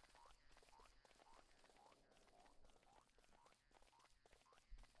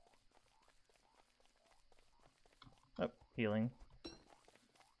 Oh, healing.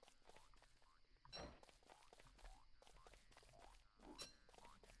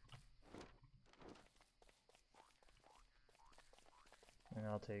 And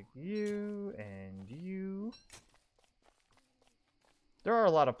I'll take you and you. There are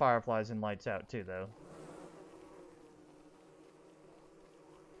a lot of fireflies in Lights Out too, though.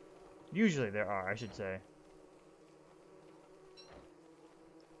 Usually there are, I should say.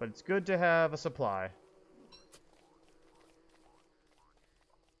 But it's good to have a supply.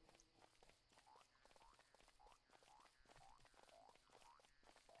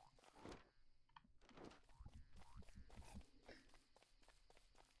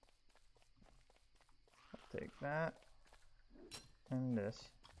 I'll take that. And this.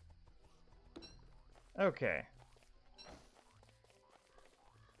 Okay.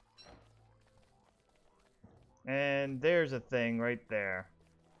 And there's a thing right there.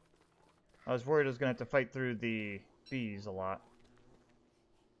 I was worried I was going to have to fight through the bees a lot.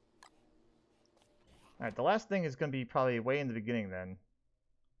 Alright, the last thing is going to be probably way in the beginning then.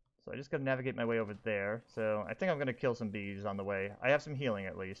 So I just got to navigate my way over there. So I think I'm going to kill some bees on the way. I have some healing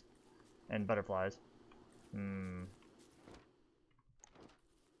at least. And butterflies.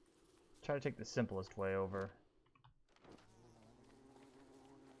 Try to take the simplest way over.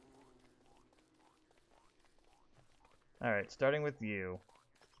 Alright, starting with you.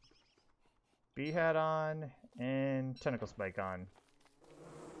 Bee hat on, and tentacle spike on.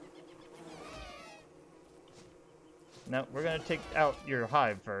 No, we're gonna take out your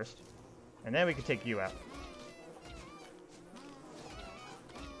hive first. And then we can take you out.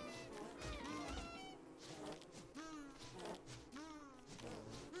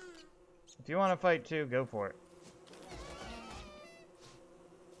 If you want to fight too, go for it.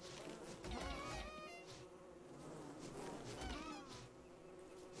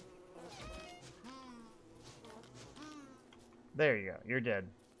 There you go. You're dead.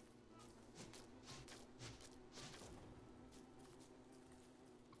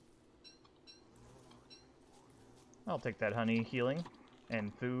 I'll take that honey healing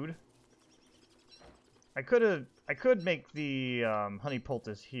and food. I could make the honey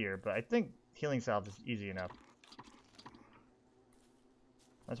poultice here, but I think healing salve is easy enough.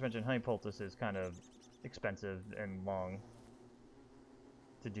 Not to mention honey poultice is kind of expensive and long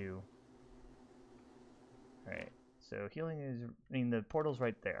to do. Alright, so healing is, I mean, the portal's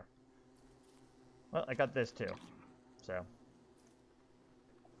right there. Well, I got this too, so.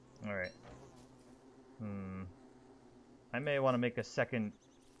 Alright. I may want to make a second,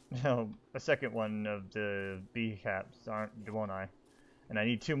 a second one of the bee caps, won't I? And I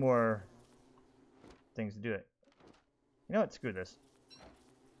need 2 more things to do it. You know what? Screw this.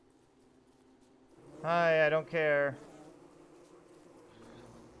 Hi, I don't care.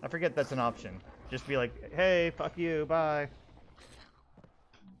 I forget that's an option. Just be like, hey, fuck you, bye.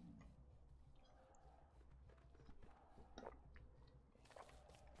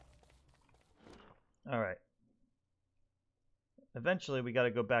 Alright. Eventually, we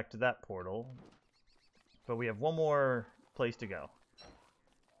gotta go back to that portal. But we have one more place to go.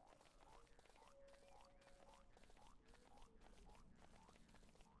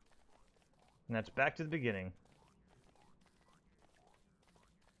 And that's back to the beginning.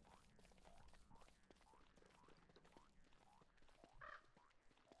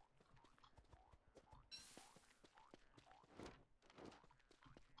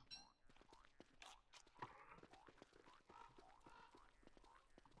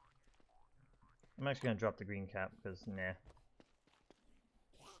 I'm actually going to drop the green cap, because nah.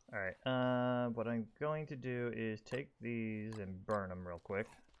 Alright, what I'm going to do is take these and burn them real quick.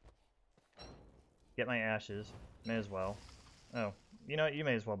 Get my ashes. May as well. Oh, you know what? You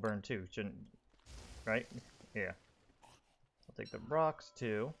may as well burn too, shouldn't... Right? Yeah. I'll take the rocks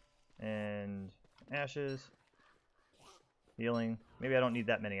too. And ashes. Healing. Maybe I don't need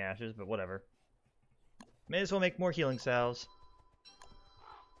that many ashes, but whatever. May as well make more healing salves.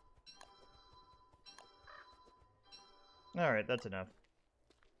 Alright, that's enough.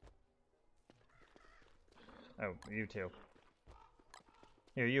 Oh, you too.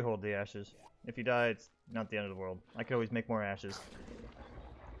 Here, you hold the ashes. If you die, it's not the end of the world. I could always make more ashes.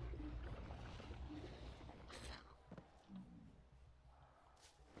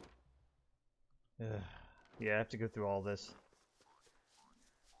 Ugh. Yeah, I have to go through all this.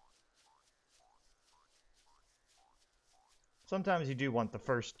 Sometimes you do want the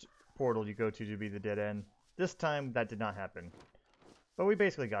first portal you go to be the dead end. This time, that did not happen. But we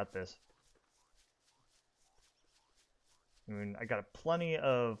basically got this. I mean, I got plenty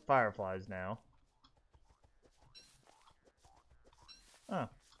of fireflies now. Oh.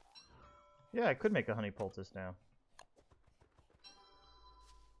 Yeah, I could make a honey poultice now.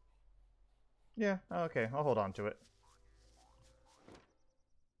 Yeah, okay, I'll hold on to it.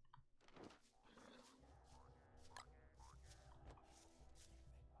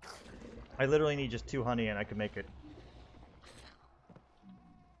 I literally need just 2 honey and I can make it.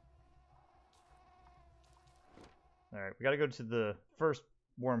 Alright, we gotta go to the first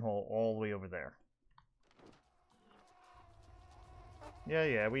wormhole all the way over there.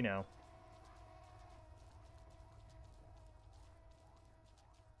 Yeah, we know.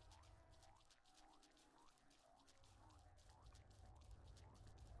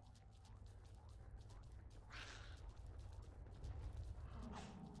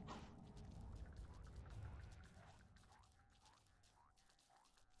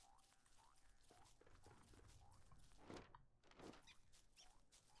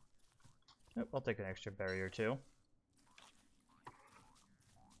 Yep, I'll take an extra berry or 2.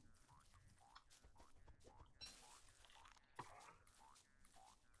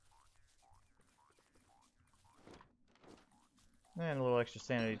 And a little extra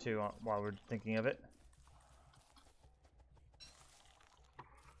sanity too while we're thinking of it.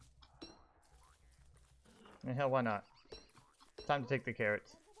 And hell, why not? Time to take the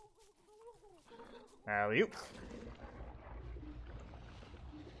carrots. Alley-oop.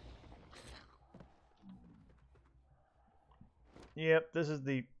 Yep, this is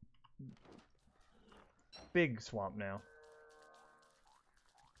the big swamp now.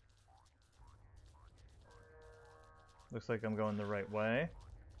 Looks like I'm going the right way.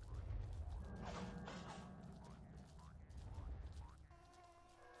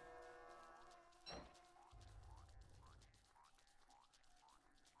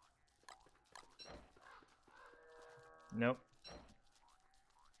 Nope.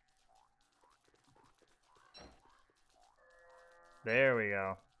 There we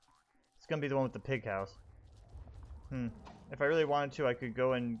go. It's gonna be the one with the pig house. If I really wanted to, I could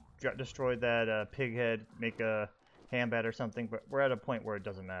go and destroy that pig head, make a ham bat or something, but we're at a point where it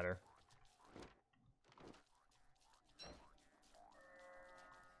doesn't matter.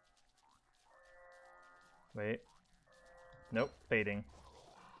 Wait. Nope, fading.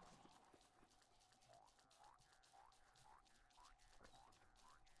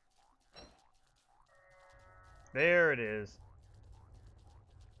 There it is.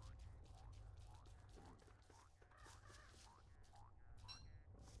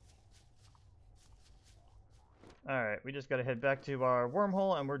 Alright, we just gotta head back to our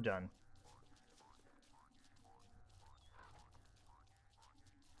wormhole and we're done.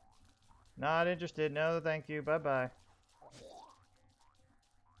 Not interested. No, thank you. Bye-bye.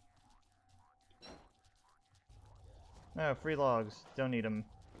 Oh, free logs. Don't need them.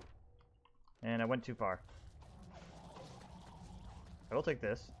 And I went too far. I will take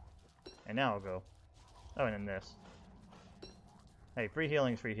this. And now I'll go. Oh, and then this. Hey, free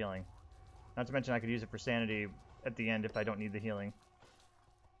healing's free healing. Not to mention I could use it for sanity at the end if I don't need the healing.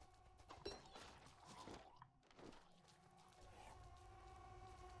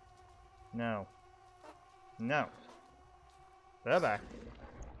 No. No. Bye-bye.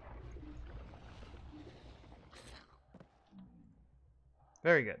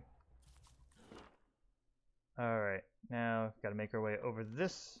 Very good. Alright, now gotta make our way over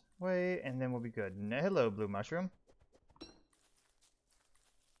this way, and then we'll be good. Hello, blue mushroom.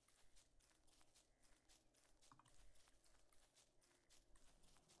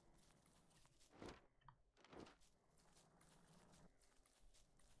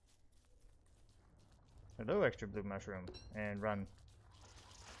 Hello, extra blue mushroom. And run.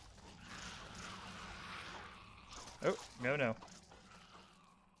 Oh, no, no.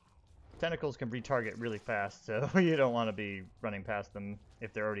 Tentacles can retarget really fast, so you don't want to be running past them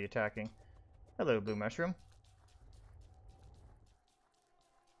if they're already attacking. Hello, blue mushroom.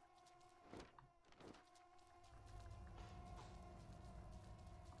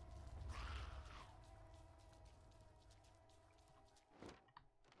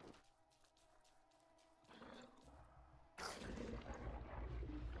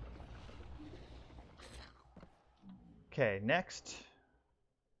 Okay, next.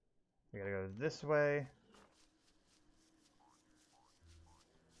 We gotta go this way.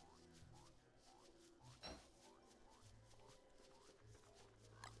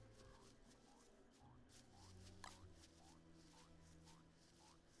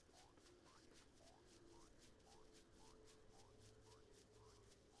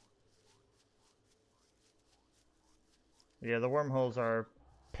 Yeah, the wormholes are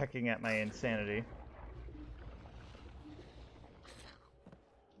pecking at my insanity.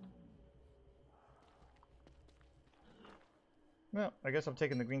 Well, I guess I'm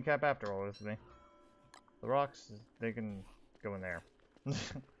taking the green cap after all with me. The rocks, they can go in there.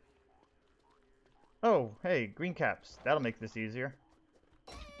 Oh, hey, green caps. That'll make this easier.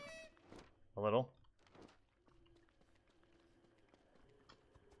 A little.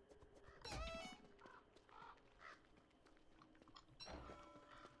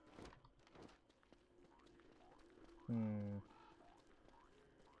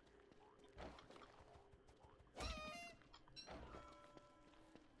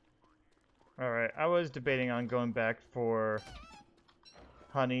 Alright, I was debating on going back for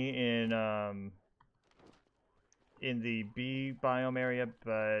honey in the bee biome area,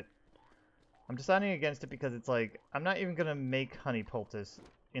 but I'm deciding against it because it's like, I'm not even gonna make honey poultice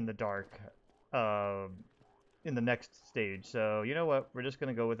in the dark in the next stage, so you know what, we're just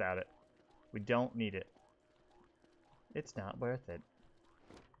gonna go without it. We don't need it. It's not worth it.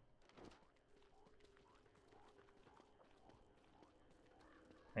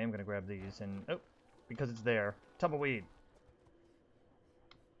 I am gonna grab these and, oh, because it's there. Tumbleweed!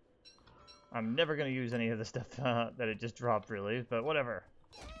 I'm never gonna use any of the stuff that it just dropped, really, but whatever.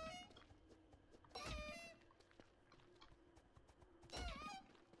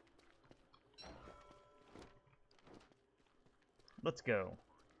 Let's go.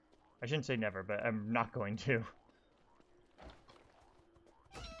 I shouldn't say never, but I'm not going to.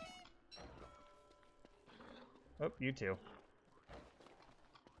 Oh, you too.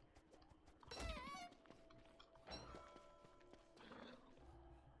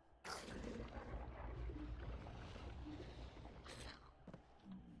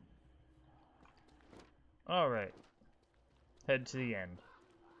 Alright. Head to the end.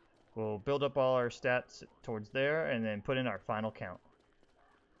 We'll build up all our stats towards there and then put in our final count.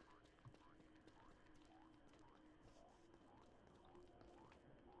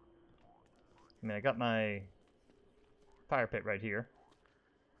 I mean, I got my fire pit right here.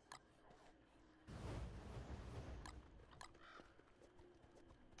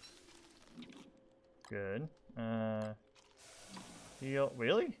 Good. Heal.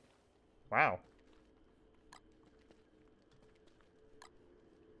 Really? Wow.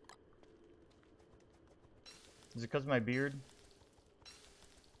 Is it because of my beard?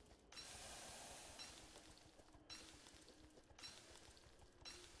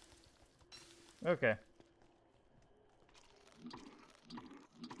 Okay.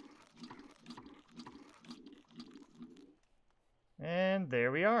 And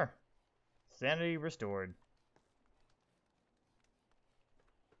there we are. Sanity restored.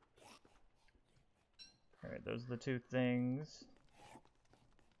 Alright, those are the two things.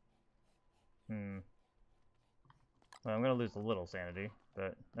 Well, I'm gonna lose a little sanity,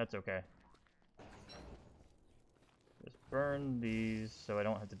 but that's okay. Just burn these so I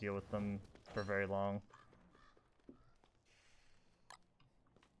don't have to deal with them for very long.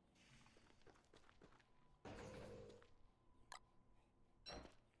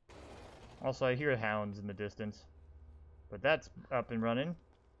 Also, I hear hounds in the distance, but that's up and running.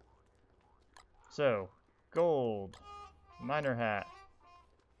 So, gold, miner hat,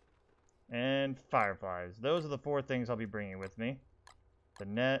 and fireflies. Those are the 4 things I'll be bringing with me. The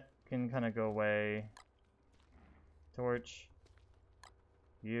net can kind of go away. Torch.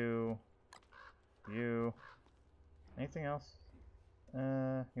 You. Anything else? You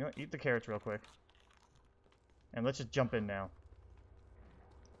know what? Eat the carrots real quick. And let's just jump in now.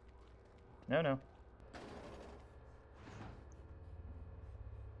 No.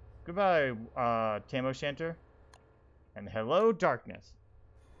 Goodbye, Tam O'Shanter. And hello, darkness.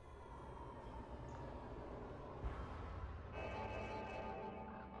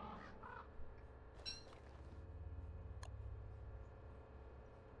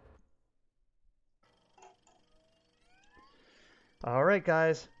 Alright,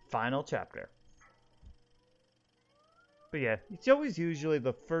 guys. Final chapter. But yeah, it's always usually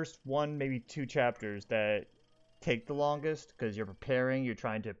the first 1, maybe 2 chapters that take the longest because you're preparing, you're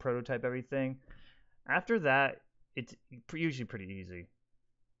trying to prototype everything. After that, it's usually pretty easy.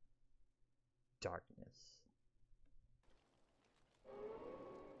 Darkness.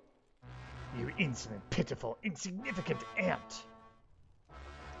 You insolent, pitiful, insignificant ant!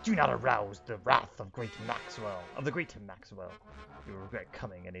 Do not arouse the wrath of the great Maxwell. You will regret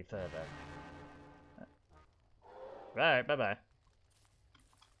coming any further. Right, bye-bye.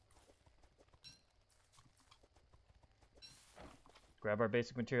 Grab our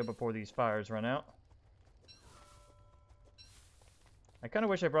basic material before these fires run out. I kind of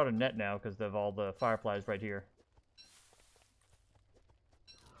wish I brought a net now because of all the fireflies right here.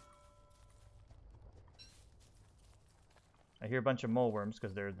 I hear a bunch of mole worms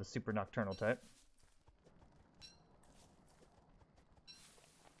because they're the super nocturnal type.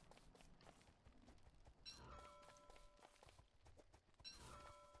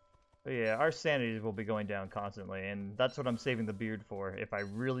 But yeah, our sanities will be going down constantly, and that's what I'm saving the beard for. If I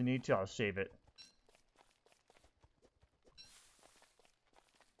really need to, I'll shave it.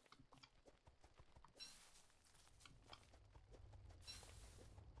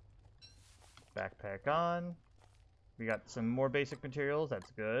 Backpack on. We got some more basic materials, that's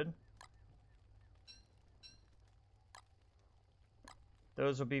good.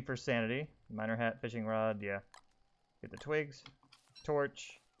 Those will be for sanity. Miner hat, fishing rod, yeah. Get the twigs.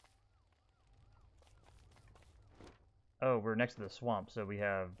 Torch. Oh, we're next to the swamp, so we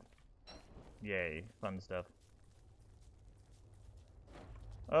have... Yay, fun stuff.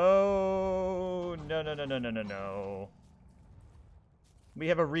 Oh, no. We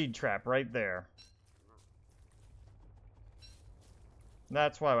have a reed trap right there.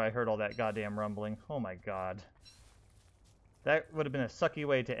 That's why I heard all that goddamn rumbling. Oh my god. That would have been a sucky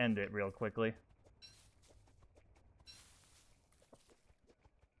way to end it real quickly.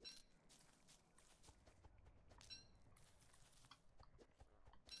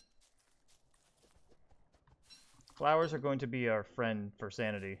 Flowers are going to be our friend for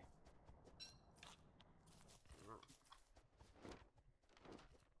sanity.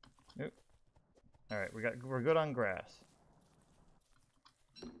 Oop. Alright, we're good on grass.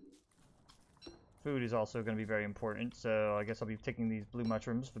 Food is also going to be very important, so I guess I'll be taking these blue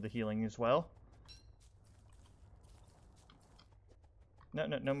mushrooms for the healing as well.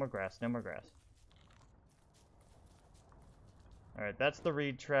 No more grass, no more grass. Alright, that's the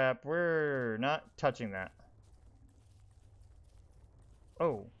reed trap. We're not touching that.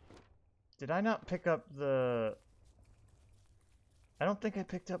 Oh. Did I not pick up the... I don't think I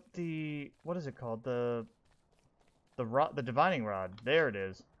picked up the... What is it called? The divining rod. There it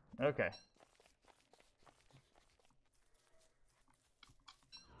is. Okay.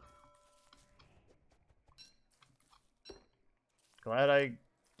 Glad I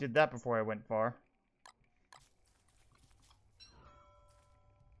did that before I went far.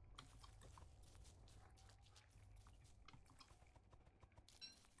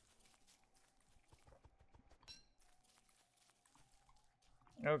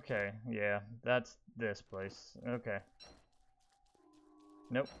 Okay, yeah, that's this place. Okay.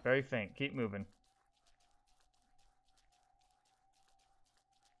 Nope, very faint. Keep moving.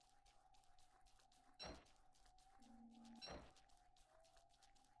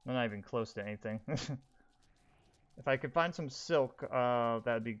 I'm not even close to anything. If I could find some silk,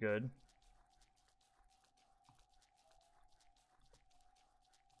 that'd be good.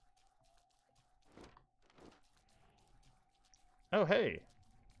 Oh, hey.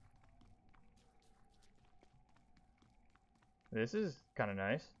 This is kind of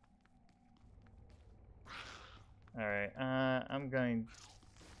nice. Alright, I'm going...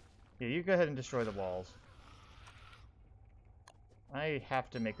 Yeah, you go ahead and destroy the walls. I have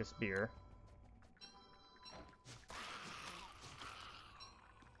to make a spear.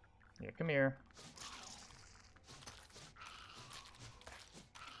 Yeah, come here.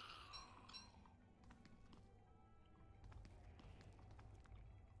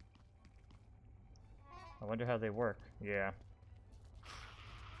 I wonder how they work. Yeah.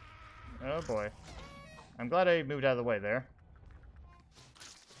 Oh boy. I'm glad I moved out of the way there.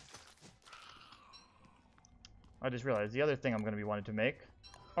 I just realized the other thing I'm going to be wanting to make.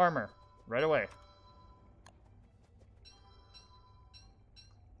 Armor. Right away.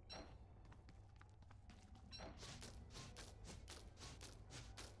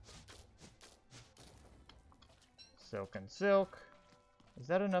 Silk and silk. Is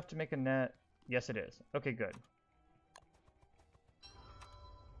that enough to make a net? Yes, it is. Okay, good.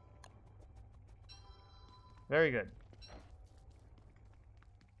 Very good.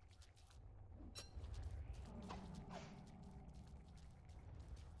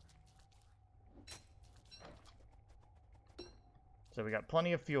 So we got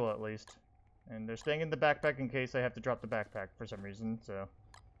plenty of fuel at least. And they're staying in the backpack in case I have to drop the backpack for some reason, so...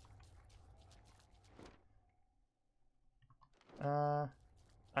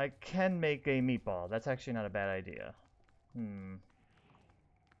 I can make a meatball. That's actually not a bad idea.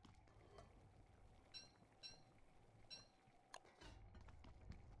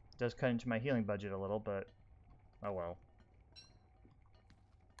 Does cut into my healing budget a little, but... oh well.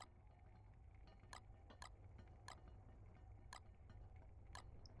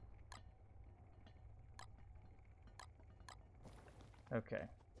 Okay.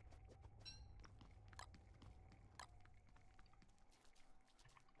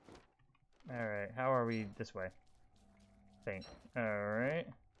 Alright, how are we this way? Faint. Alright.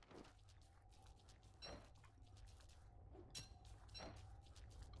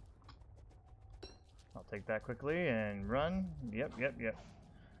 I'll take that quickly and run. Yep.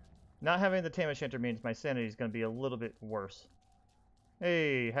 Not having the Tame Enchanter means my sanity is going to be a little bit worse.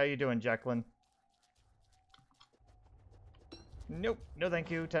 Hey, how you doing, Jacqueline? Nope, no thank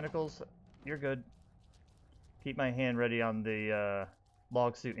you, tentacles. You're good. Keep my hand ready on the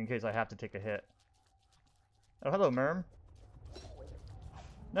log suit in case I have to take a hit. Oh, hello, Merm.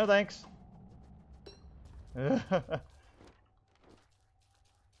 No thanks.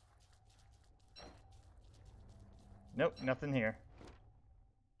 Nope, nothing here.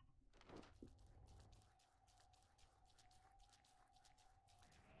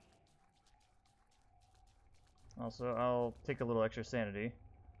 Also, I'll take a little extra sanity.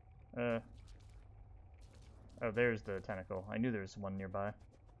 Oh, there's the tentacle. I knew there was one nearby.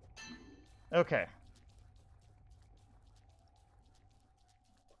 Okay.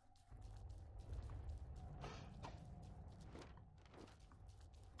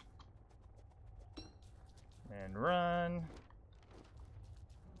 And run.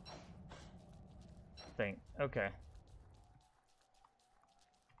 Faint. Okay.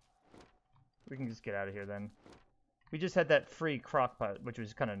 We can just get out of here then. We just had that free crockpot, which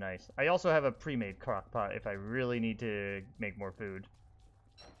was kind of nice. I also have a pre-made crockpot if I really need to make more food.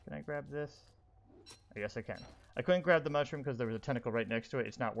 Can I grab this? I guess I can. I couldn't grab the mushroom because there was a tentacle right next to it.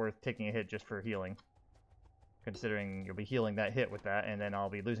 It's not worth taking a hit just for healing. Considering you'll be healing that hit with that, and then I'll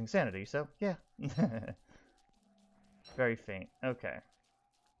be losing sanity, so yeah. Very faint. Okay.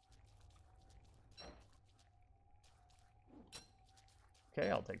 Okay,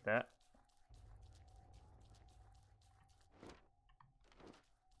 I'll take that.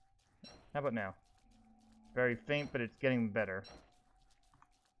 How about now? Very faint, but it's getting better.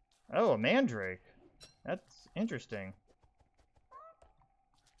 Oh, a mandrake. That's interesting.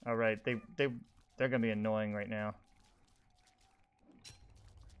 All right, they're gonna be annoying right now.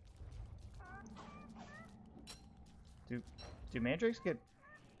 Do mandrakes get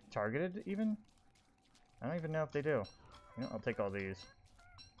targeted even? I don't even know if they do. You know, I'll take all these.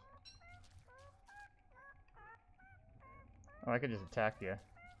 Oh, I could just attack you.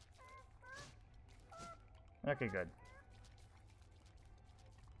 Okay, good.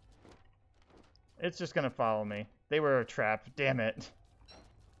 It's just gonna follow me. They were a trap. Damn it.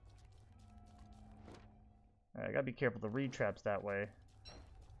 Alright, I gotta be careful to read traps that way.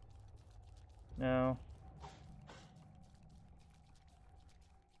 No.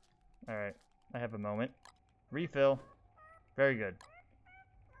 Alright, I have a moment. Refill. Very good.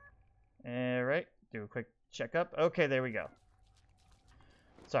 Alright, do a quick checkup. Okay, there we go.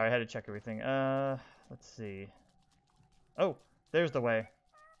 Sorry, I had to check everything. Let's see. Oh, there's the way.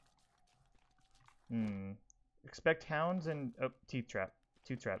 Expect hounds and... Oh, teeth trap.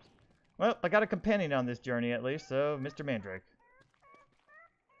 Tooth traps. Well, I got a companion on this journey at least, so Mr. Mandrake.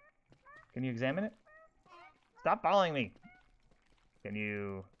 Can you examine it? Stop following me! Can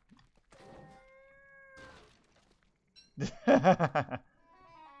you...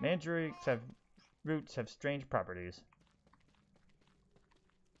 Mandrakes have... Roots have strange properties.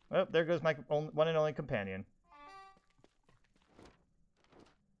 Well, there goes my one and only companion.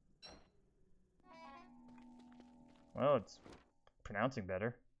 Well, it's pronouncing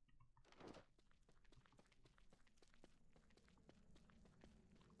better.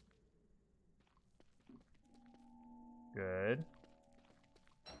 Good.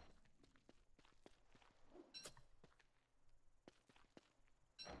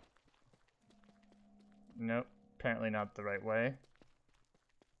 Nope, apparently not the right way.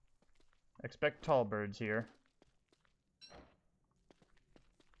 Expect tall birds here.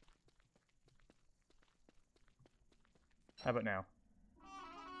 How about now?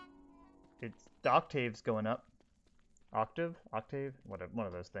 It's the octave's going up. Octave? Octave? Whatever, one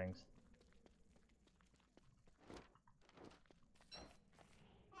of those things.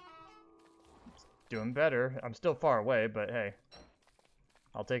 It's doing better. I'm still far away, but hey.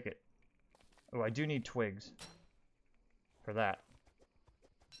 I'll take it. Oh, I do need twigs. For that.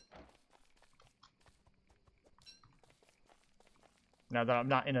 Now that I'm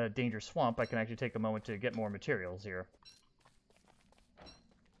not in a dangerous swamp, I can actually take a moment to get more materials here.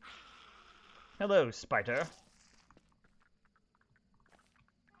 Hello, spider.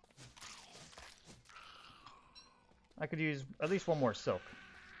 I could use at least one more silk.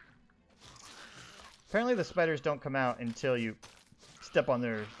 Apparently the spiders don't come out until you step on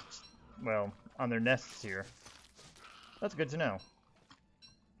their, well, on their nests here. That's good to know.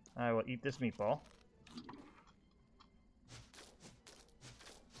 I will eat this meatball.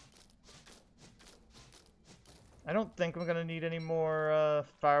 I don't think I'm going to need any more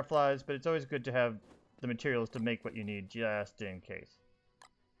fireflies, but it's always good to have the materials to make what you need, just in case.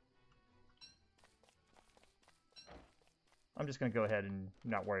 I'm just going to go ahead and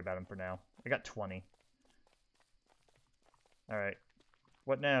not worry about them for now. I got 20. Alright.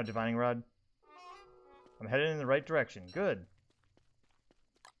 What now, Divining Rod? I'm headed in the right direction. Good.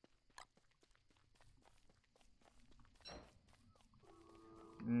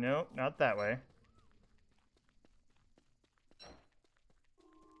 Nope, not that way.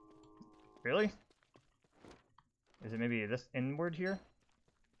 Really? Is it maybe this inward here?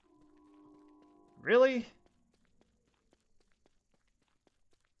 Really?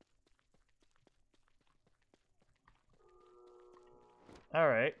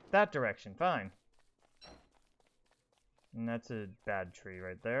 Alright, that direction, fine. And that's a bad tree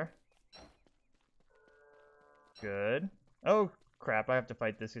right there. Good. Oh, crap, I have to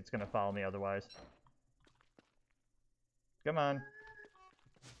fight this. It's gonna follow me otherwise. Come on.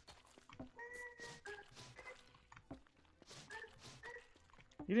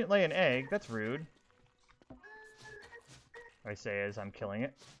 You didn't lay an egg. That's rude. I say as I'm killing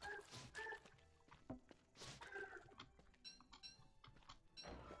it.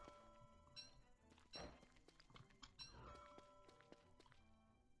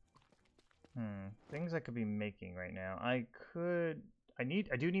 Things I could be making right now. I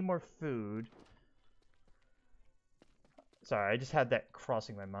do need more food. Sorry, I just had that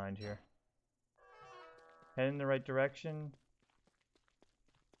crossing my mind here. Head in the right direction.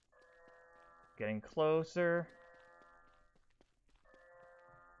 Getting closer.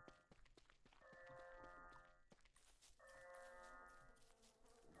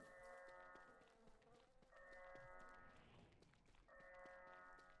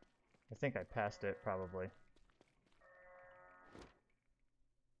 I think I passed it, probably.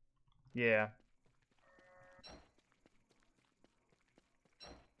 Yeah.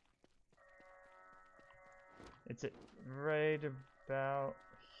 It's right about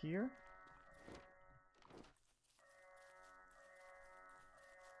here?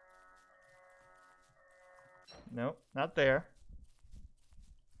 Nope, not there.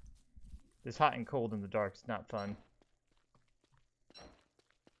 This hot and cold in the dark is not fun.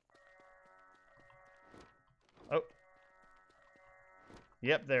 Oh.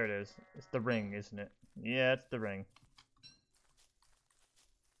 Yep, there it is. It's the ring, isn't it? Yeah, it's the ring.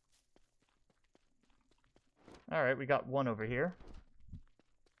 Alright, we got one over here.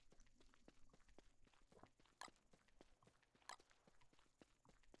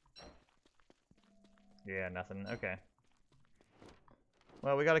 Yeah, nothing. Okay.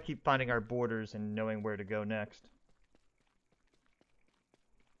 Well, we gotta keep finding our borders and knowing where to go next.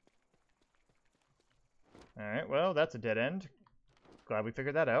 Alright, well, that's a dead end. Glad we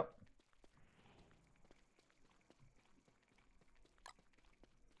figured that out.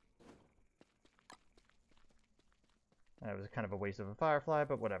 That was kind of a waste of a firefly,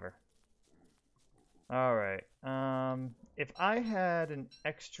 but whatever. Alright, if I had an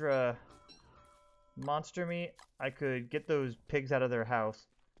extra monster meat, I could get those pigs out of their house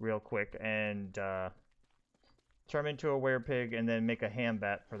real quick and turn them into a werepig and then make a ham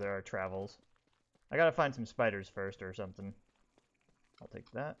bat for their travels. I gotta find some spiders first or something. I'll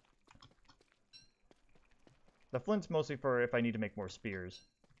take that. The flint's mostly for if I need to make more spears.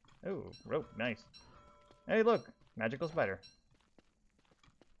 Oh, rope, nice. Hey, look, magical spider.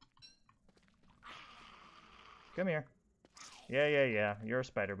 Come here. Yeah, you're a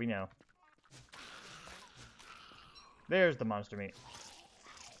spider, we know. There's the monster meat.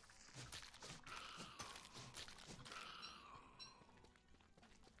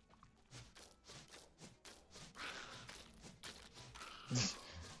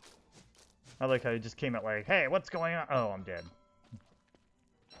 I like how he just came out like, hey, what's going on? Oh, I'm dead.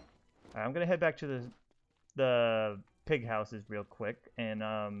 I'm gonna head back to the pig houses real quick, and,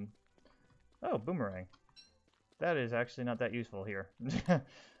 oh, boomerang. That is actually not that useful here.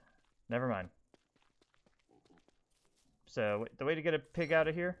 Never mind. So, the way to get a pig out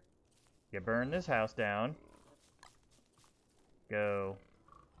of here, you burn this house down. Go.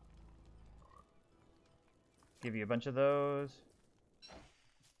 Give you a bunch of those.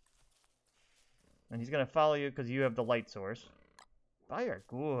 And he's gonna follow you because you have the light source. Fire,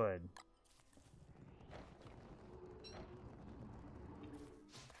 good.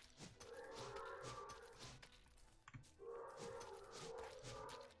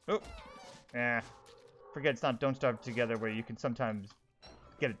 Oh, forget it's not Don't Starve Together where you can sometimes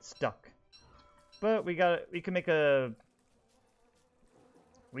get it stuck. But we can make a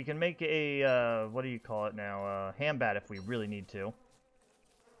what do you call it now? Ham bat if we really need to.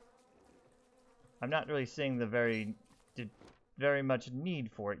 I'm not really seeing the very much need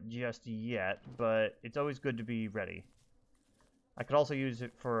for it just yet, but it's always good to be ready. I could also use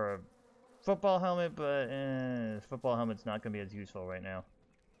it for a football helmet, but football helmet's not going to be as useful right now.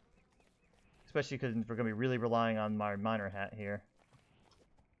 Especially because we're going to be really relying on my miner hat here.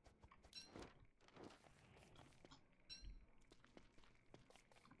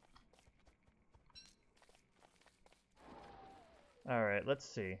 Alright, let's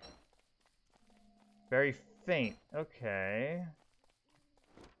see. Very faint. Okay.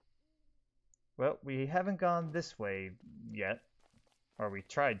 Well, we haven't gone this way yet. Or we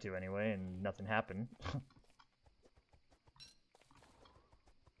tried to anyway, and nothing happened.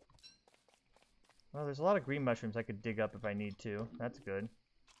 Well, there's a lot of green mushrooms I could dig up if I need to. That's good.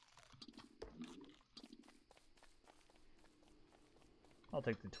 I'll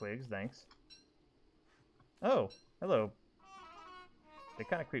take the twigs, thanks. Oh, hello. They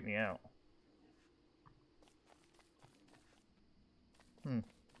kind of creep me out.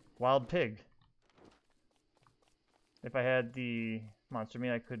 Wild pig. If I had the monster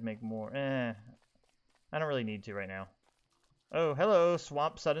meat, I could make more. I don't really need to right now. Oh, hello,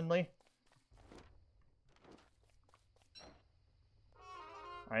 swamp suddenly.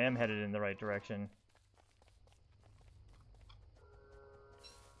 I am headed in the right direction.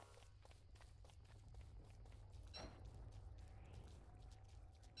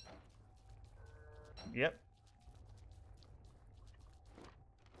 Yep.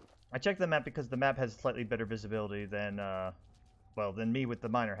 I checked the map because the map has slightly better visibility than, well, than me with the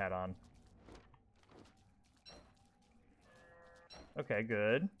miner hat on. Okay,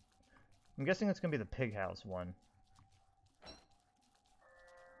 good. I'm guessing it's gonna be the pig house one.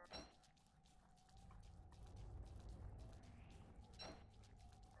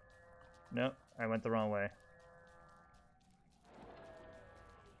 Nope, I went the wrong way.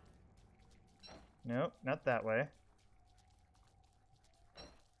 Nope, not that way.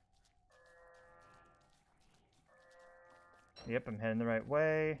 Yep, I'm heading the right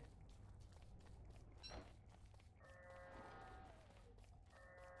way.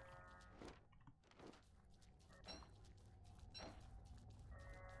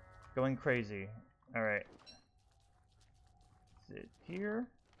 Going crazy. Alright. Is it here?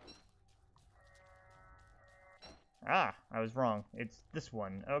 Ah, I was wrong. It's this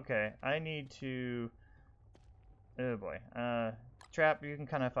one. Okay, I need to... Oh boy. Trap, you can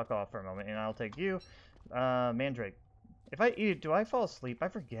kind of fuck off for a moment, and I'll take you. Mandrake. If I eat it, do I fall asleep? I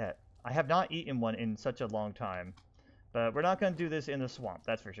forget. I have not eaten one in such a long time. But we're not going to do this in the swamp,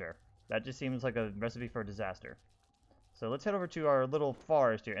 that's for sure. That just seems like a recipe for a disaster. So let's head over to our little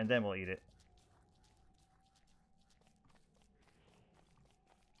forest here, and then we'll eat it.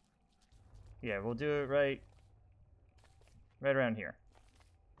 Yeah, we'll do it right around here.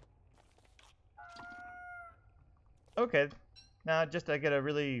 Okay. Now, just I get a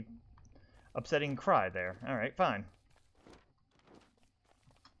really upsetting cry there. Alright, fine.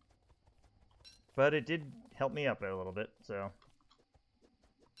 But it did help me up a little bit, so...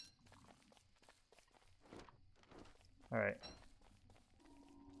 Alright.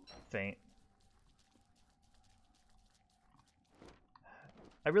 Faint.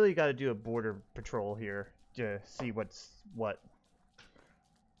 I really gotta do a border patrol here to see what's what.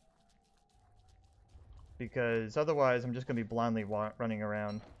 Because otherwise I'm just gonna be blindly running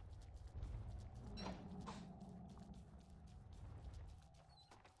around.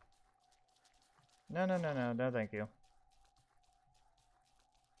 No, no, no, no, no, thank you.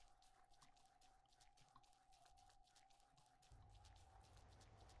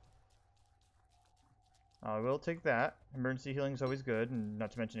 I will take that. Emergency healing is always good, and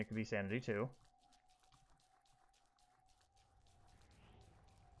not to mention it could be sanity too.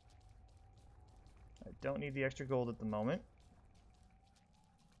 I don't need the extra gold at the moment.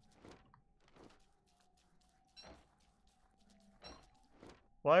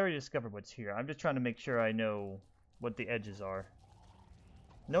 Well, I already discovered what's here. I'm just trying to make sure I know what the edges are.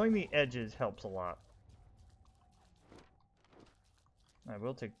 Knowing the edges helps a lot. I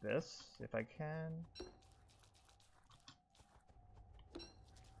will take this, if I can.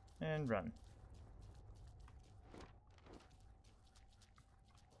 And run.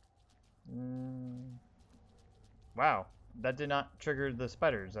 Wow, that did not trigger the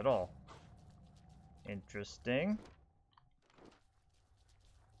spiders at all. Interesting.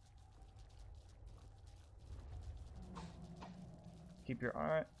 Keep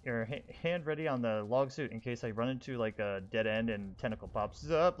your hand ready on the log suit in case I run into like a dead end and tentacle pops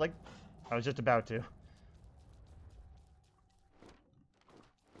up. Like I was just about to.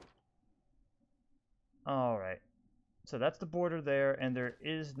 All right. So that's the border there, and there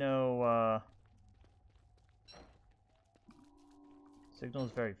is no signal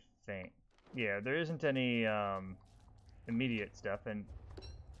is very faint. Yeah, there isn't any immediate stuff, and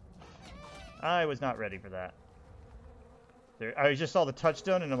I was not ready for that. There, I just saw the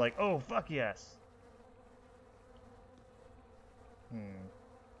touchstone, and I'm like, oh fuck yes. All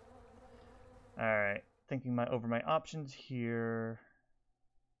right, thinking over my options here.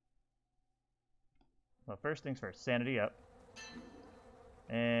 Well, first things first, sanity up.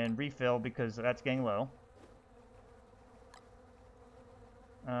 And refill because that's getting low.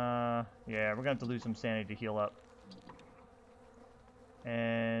 Yeah, we're gonna have to lose some sanity to heal up.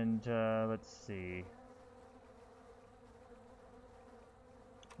 And, let's see.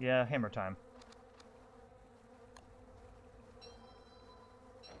 Yeah, hammer time.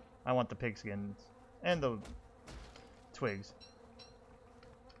 I want the pigskins. And the twigs.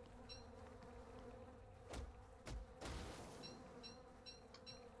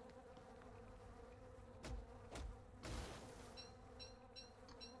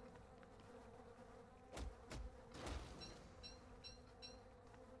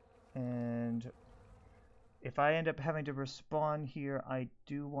 And if I end up having to respawn here, I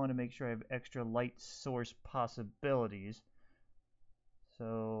do want to make sure I have extra light source possibilities.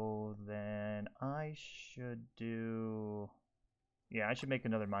 So then I should do... Yeah, I should make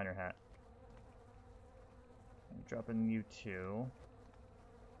another miner hat. I'm dropping you two.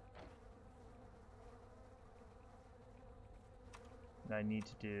 I need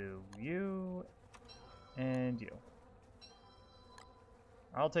to do you and you.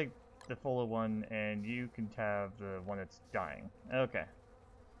 I'll take the fuller one, and you can have the one that's dying. Okay.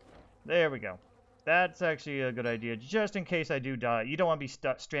 There we go. That's actually a good idea, just in case I do die. You don't want to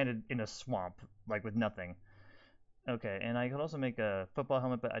be stranded in a swamp, like with nothing. Okay, and I could also make a football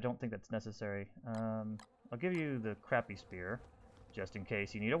helmet, but I don't think that's necessary. I'll give you the crappy spear, just in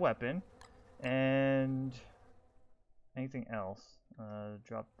case you need a weapon. And anything else?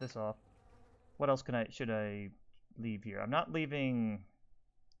 Drop this off. What else should I leave here? I'm not leaving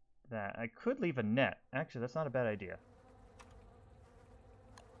that. I could leave a net. Actually, that's not a bad idea.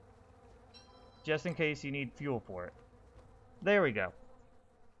 Just in case you need fuel for it. There we go.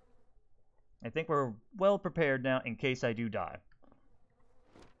 I think we're well prepared now in case I do die.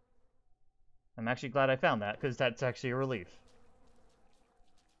 I'm actually glad I found that, because that's actually a relief.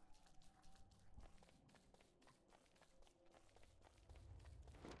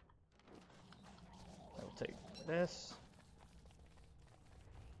 I'll take this.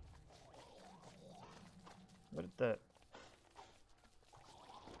 What did the...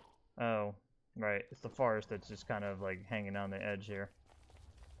 Oh, right. It's the forest that's just kind of like hanging on the edge here.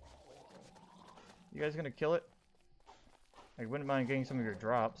 You guys gonna kill it? I wouldn't mind getting some of your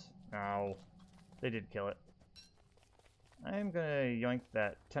drops. No. They did kill it. I'm gonna yoink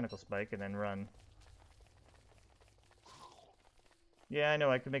that tentacle spike and then run. Yeah, I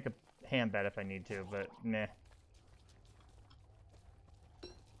know I could make a hand bat if I need to, but meh.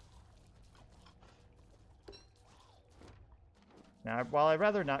 Now, while I'd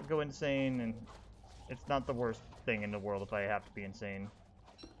rather not go insane, and it's not the worst thing in the world if I have to be insane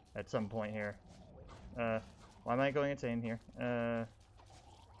at some point here. Why am I going insane here?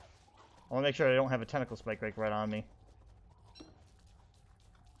 I want to make sure I don't have a tentacle spike like right on me.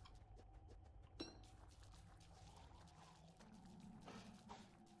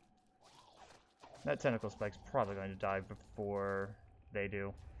 That tentacle spike's probably going to die before they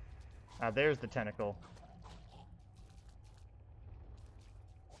do. Ah, there's the tentacle.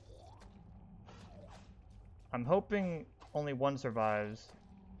 I'm hoping only one survives.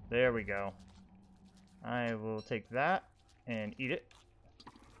 There we go. I will take that and eat it.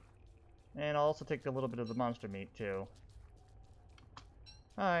 And I'll also take a little bit of the monster meat, too.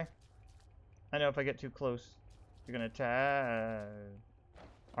 Hi. I know if I get too close, you're gonna attack.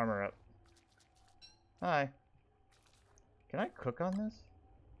 Armor up. Hi. Can I cook on this?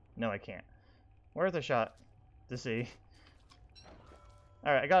 No, I can't. Worth a shot to see.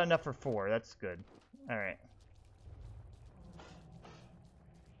 Alright, I got enough for 4. That's good. Alright.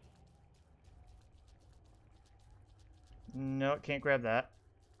 No, can't grab that.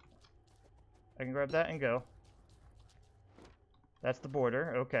 I can grab that and go. That's the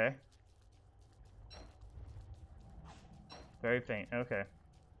border. Okay. Very faint. Okay.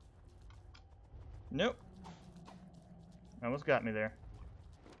 Nope. Almost got me there.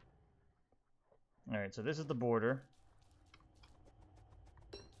 Alright, so this is the border.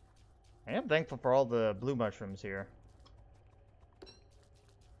 I am thankful for all the blue mushrooms here.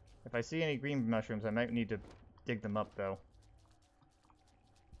 If I see any green mushrooms, I might need to dig them up, though.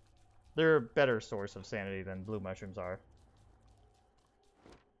 They're a better source of sanity than blue mushrooms are.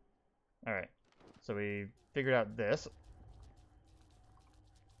 Alright, so we figured out this.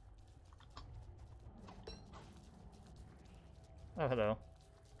 Oh, hello.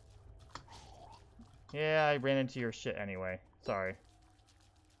 Yeah, I ran into your shit anyway. Sorry.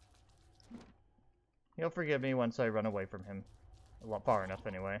 He'll forgive me once I run away from him. A lot far enough,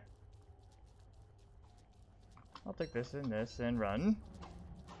 anyway. I'll take this and run.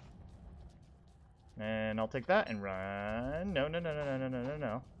 And I'll take that and run. No, no, no, no, no, no, no, no,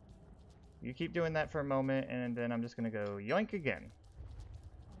 no. You keep doing that for a moment, and then I'm just gonna go yoink again.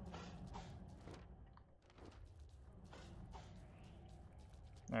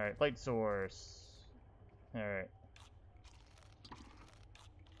 Alright, light source. Alright.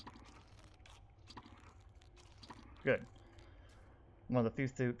 Good. One of the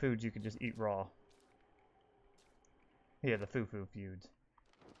few foods you could just eat raw. Yeah, the foo-foo feuds.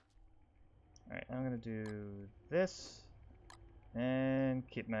 Alright, I'm gonna do this. And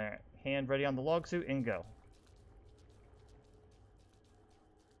keep my hand ready on the log suit and go.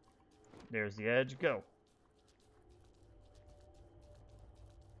 There's the edge, go.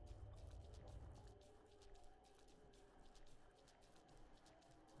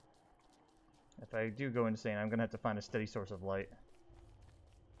 If I do go insane, I'm gonna have to find a steady source of light.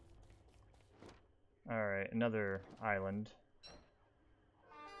 Alright, another island.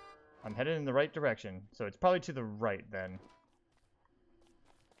 I'm headed in the right direction, so it's probably to the right then.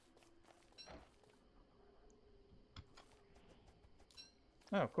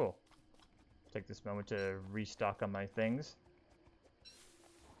 Oh, cool. Take this moment to restock on my things.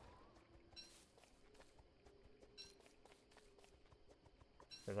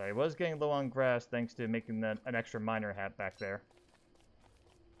 Because I was getting low on grass thanks to making an extra miner hat back there.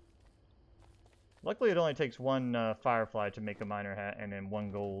 Luckily, it only takes one firefly to make a miner hat and then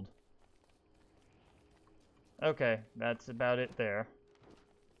 1 gold. Okay, that's about it there.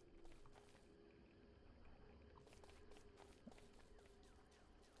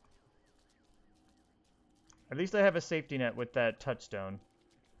 At least I have a safety net with that touchstone.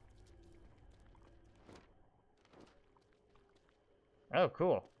 Oh,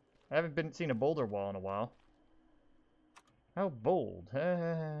 cool. I haven't seen a boulder wall in a while. How bold.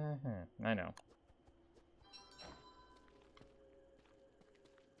 I know.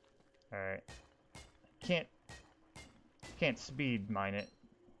 Alright. can't speed mine it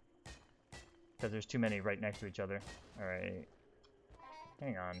because there's too many right next to each other. All right,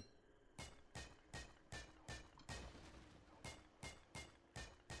 hang on.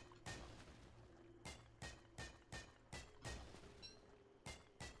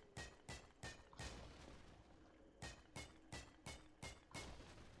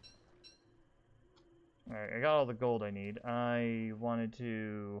 Alright, I got all the gold I need. I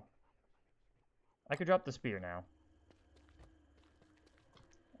could drop the spear now.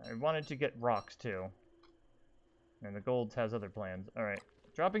 I wanted to get rocks too. And the gold has other plans. Alright,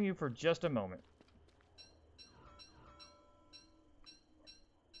 dropping you for just a moment.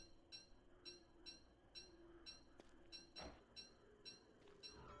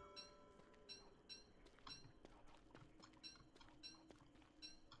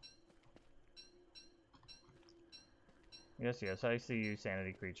 Yes, I see you,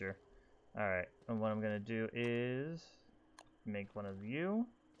 sanity creature. Alright, and what I'm gonna do is make one of you.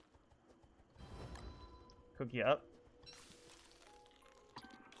 Cook you up.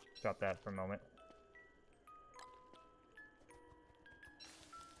 Drop that for a moment.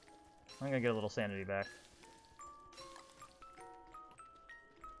 I'm gonna get a little sanity back.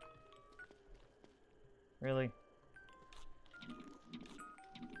 Really?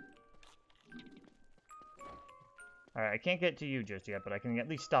 Alright, I can't get to you just yet, but I can at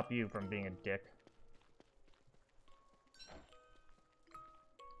least stop you from being a dick.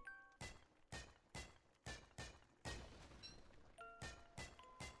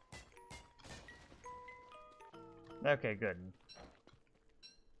 Okay, good.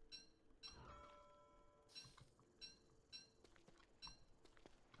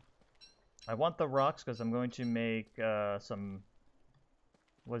 I want the rocks because I'm going to make some...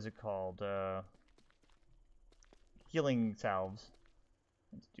 what is it called? Healing salves.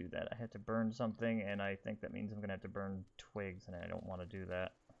 Let's do that. I had to burn something, and I think that means I'm going to have to burn twigs, and I don't want to do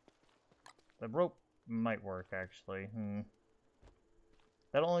that. The rope might work, actually.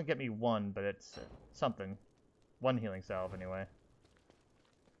 That'll only get me one, but it's something. One healing salve, anyway.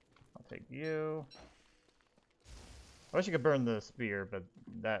 I'll take you. I wish I could burn the spear, but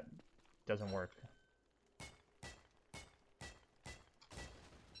that doesn't work.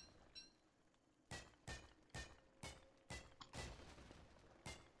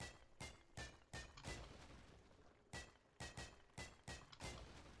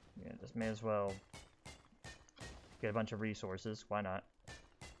 Yeah, just may as well get a bunch of resources. Why not?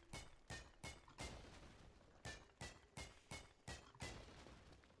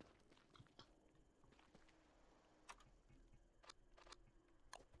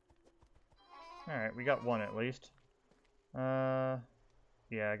 Alright, we got one at least. Yeah,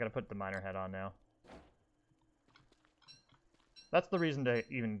 I gotta put the miner head on now. That's the reason to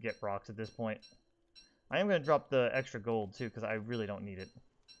even get rocks at this point. I am gonna drop the extra gold too, because I really don't need it.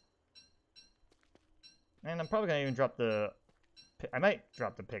 And I'm probably gonna even drop the... I might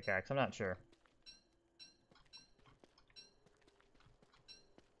drop the pickaxe, I'm not sure.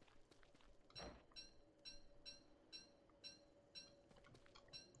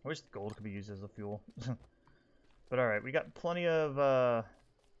 I wish the gold could be used as a fuel. But alright, we got plenty of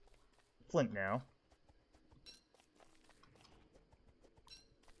flint now.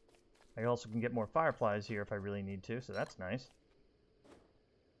 I also can get more fireflies here if I really need to, so that's nice.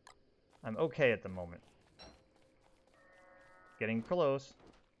 I'm okay at the moment. Getting close.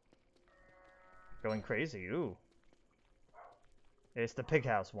 Going crazy, ooh. It's the pig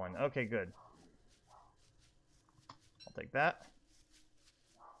house one. Okay, good. I'll take that.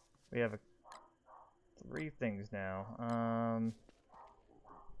 We have 3 things now.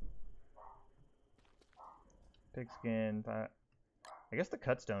 Pigskin. I guess the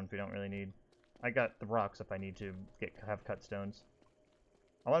cut stones we don't really need. I got the rocks if I need to have cut stones.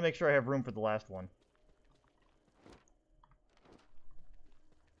 I want to make sure I have room for the last one.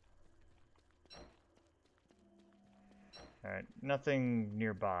 Alright, nothing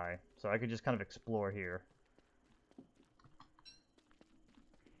nearby, so I could just kind of explore here.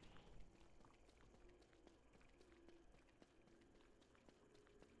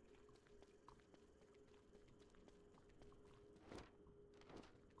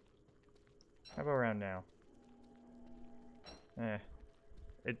 How about around now?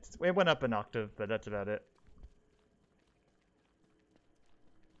 It went up an octave, but that's about it.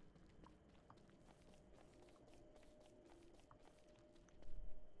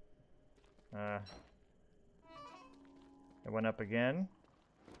 It went up again.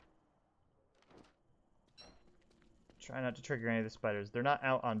 Try not to trigger any of the spiders. They're not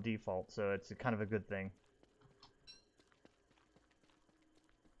out on default, so it's kind of a good thing.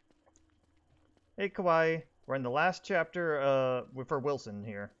 Hey, Kawaii. We're in the last chapter for Wilson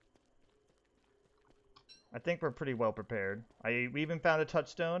here. I think we're pretty well prepared. We even found a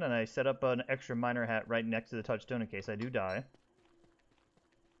touchstone, and I set up an extra miner hat right next to the touchstone in case I do die.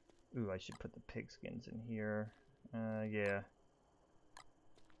 Ooh, I should put the pigskins in here. Yeah.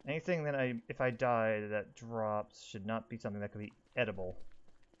 Anything that if I die that drops should not be something that could be edible.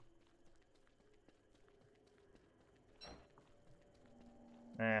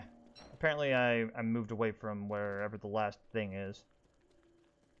 Apparently I moved away from wherever the last thing is.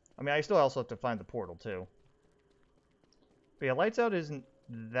 I mean, I still also have to find the portal, too. But yeah, lights out isn't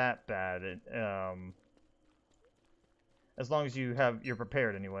that bad. As long as you're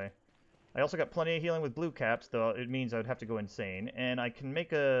prepared anyway. I also got plenty of healing with blue caps, though it means I would have to go insane. And I can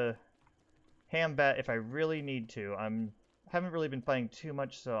make a ham bat if I really need to. Haven't really been fighting too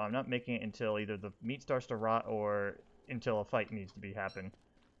much, so I'm not making it until either the meat starts to rot or until a fight needs to be happening.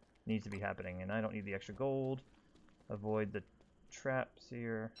 And I don't need the extra gold. Avoid the traps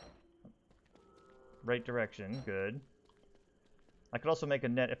here. Right direction, good. I could also make a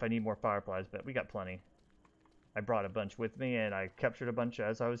net if I need more fireflies, but we got plenty. I brought a bunch with me, and I captured a bunch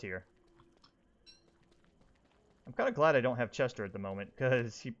as I was here. I'm kind of glad I don't have Chester at the moment,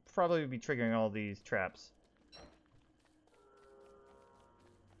 because he'd probably be triggering all these traps.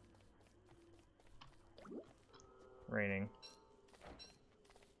 Raining.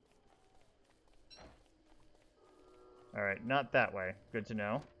 Alright, not that way. Good to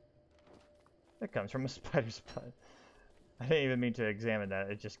know. That comes from a spider spot. I didn't even mean to examine that.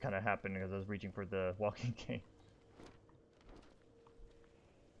 It just kind of happened because I was reaching for the walking cane.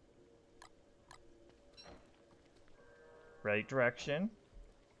 Right direction.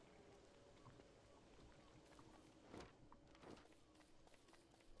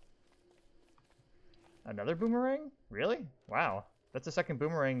 Another boomerang? Really? Wow. That's the second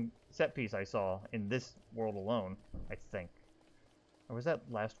boomerang set piece I saw in this world alone, I think. Or was that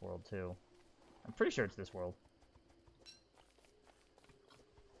last world, too? I'm pretty sure it's this world.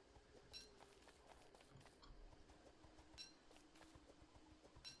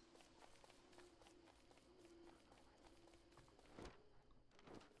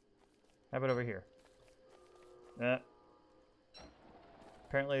 How about over here?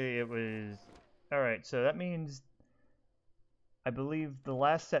 Apparently it was... Alright, so that means... I believe the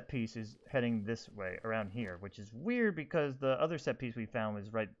last set piece is heading this way, around here, which is weird because the other set piece we found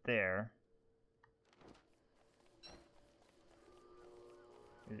was right there.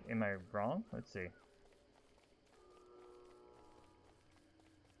 Am I wrong? Let's see.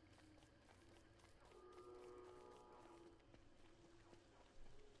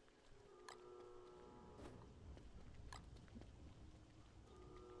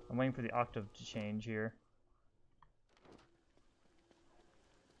 I'm waiting for the octave to change here.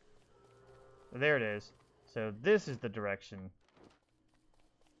 There it is. So this is the direction.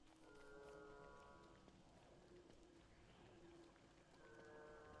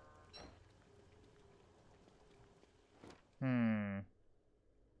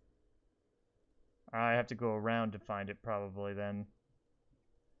 I have to go around to find it probably then.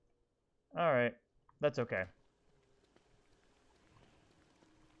 Alright. That's okay.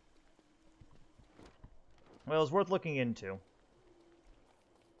 Well, it's worth looking into.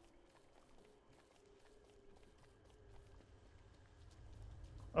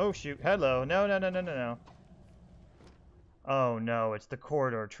 Oh shoot, hello. No, no, no, no, no, no. Oh no, it's the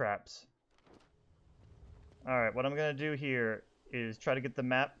corridor traps. Alright, what I'm gonna do here is try to get the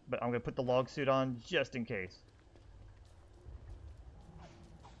map, but I'm gonna put the log suit on just in case.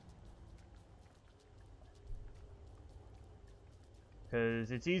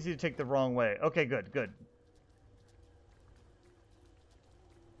 Because it's easy to take the wrong way. Okay, good, good.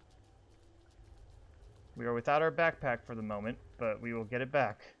 We are without our backpack for the moment, but we will get it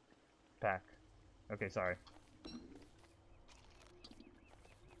back. Pack. Okay, sorry.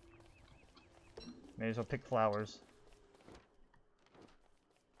 May as well pick flowers.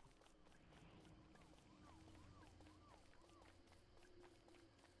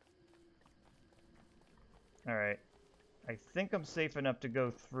 Alright. I think I'm safe enough to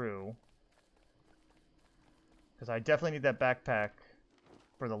go through. Because I definitely need that backpack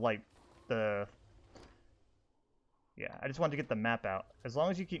for the light. Yeah, I just wanted to get the map out. As long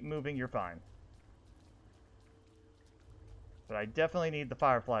as you keep moving, you're fine. But I definitely need the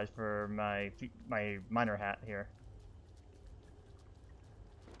fireflies for my miner hat here.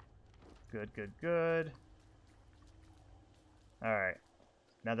 Good, good, good. Alright.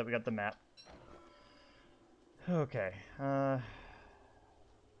 Now that we got the map. Okay.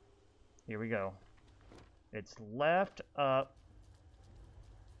 Here we go. It's left, up.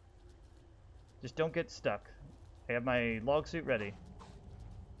 Just don't get stuck. I have my log suit ready.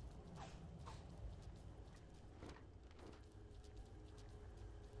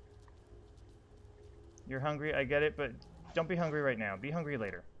 You're hungry, I get it, but don't be hungry right now. Be hungry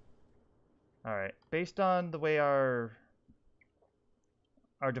later. Alright, based on the way our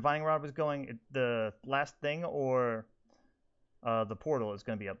divining rod was going, the last thing or the portal is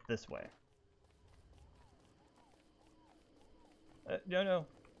going to be up this way. No.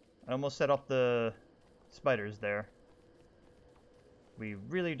 I almost set off the spiders there. We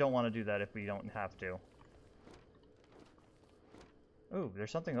really don't want to do that if we don't have to. Ooh,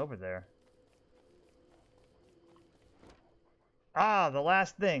 there's something over there. Ah, the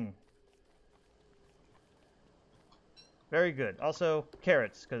last thing. Very good. Also,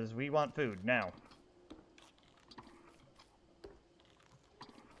 carrots, because we want food now.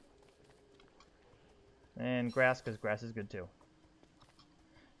 And grass, because grass is good too.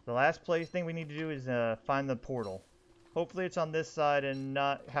 The last thing we need to do is find the portal. Hopefully it's on this side and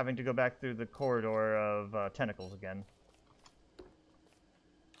not having to go back through the corridor of tentacles again.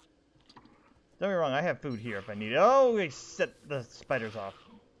 Don't get me wrong, I have food here if I need it. Oh, we set the spiders off.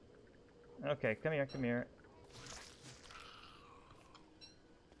 Okay, come here, come here.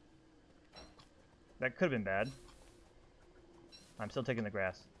 That could have been bad. I'm still taking the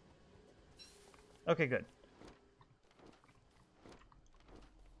grass. Okay, good.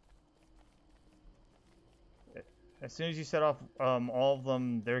 As soon as you set off all of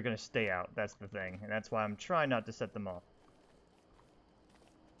them, they're going to stay out. That's the thing. And that's why I'm trying not to set them off.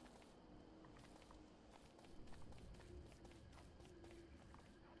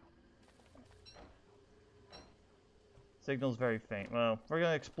 Signal's very faint. Well, we're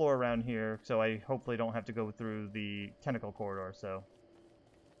going to explore around here, so I hopefully don't have to go through the tentacle corridor, so...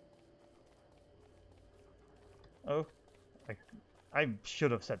 Oh. I should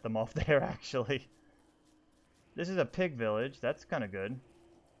have set them off there, actually. This is a pig village. That's kind of good.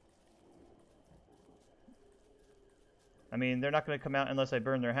 I mean, they're not going to come out unless I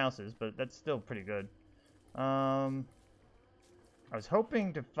burn their houses, but that's still pretty good. I was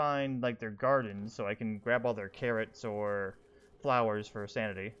hoping to find, like, their gardens so I can grab all their carrots or flowers for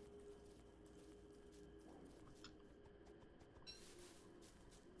sanity.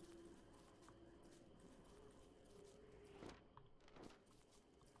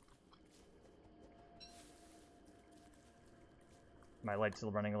 My light's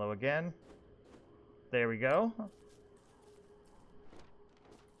still running low again. There we go.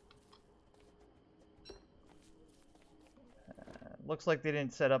 Looks like they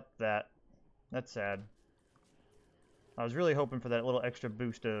didn't set up that. That's sad. I was really hoping for that little extra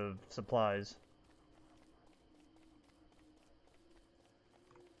boost of supplies.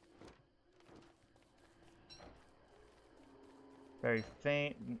 Very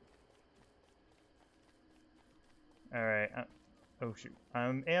faint. Alright. Oh shoot. I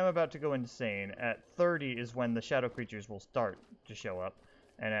am about to go insane. At 30 is when the shadow creatures will start to show up.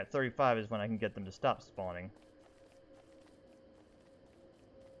 And at 35 is when I can get them to stop spawning.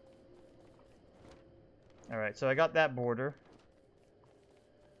 Alright, so I got that border.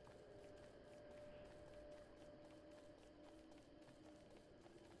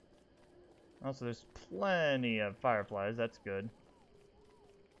 Also, there's plenty of fireflies. That's good.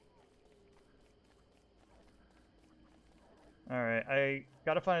 Alright, I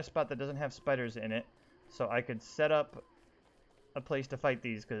gotta find a spot that doesn't have spiders in it, so I could set up a place to fight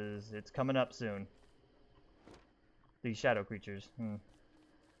these, because it's coming up soon. These shadow creatures.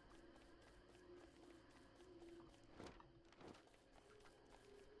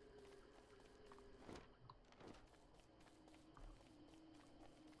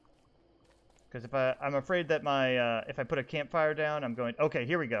 Because I'm afraid that my, if I put a campfire down, I'm going, okay,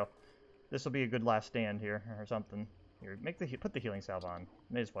 here we go. This will be a good last stand here, or something. Here, put the healing salve on.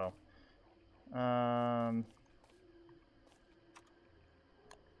 May as well.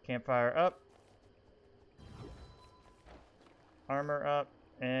 Campfire up. Armor up.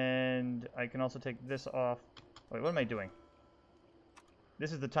 And I can also take this off. Wait, what am I doing?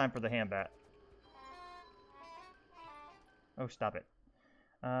 This is the time for the hand bat. Oh, stop it.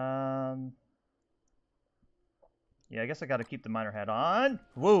 Yeah, I guess I gotta keep the miner hat on.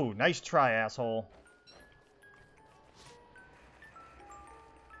 Whoa, nice try, asshole.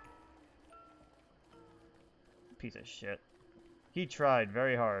 Piece of shit. He tried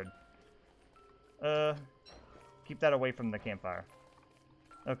very hard. Keep that away from the campfire.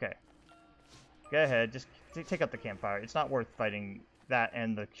 Okay. Go ahead, just take out the campfire. It's not worth fighting that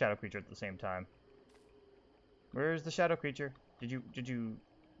and the shadow creature at the same time. Where's the shadow creature? Did you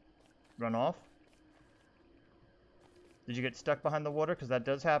run off? Did you get stuck behind the water? Because that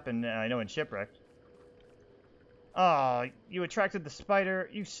does happen, I know, in Shipwreck. Oh, you attracted the spider,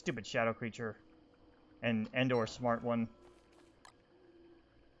 you stupid shadow creature. And or smart one.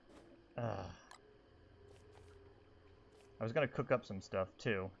 I was gonna cook up some stuff,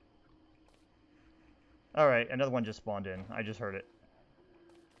 too. Alright, another one just spawned in. I just heard it.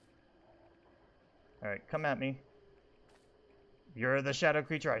 Alright, come at me. You're the shadow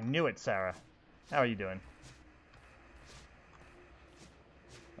creature. I knew it, Sarah. How are you doing?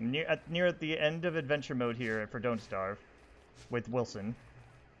 I'm near at the end of adventure mode here for Don't Starve. With Wilson.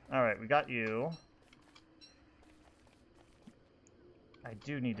 Alright, we got you. I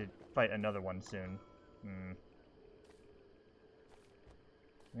do need to fight another one soon. You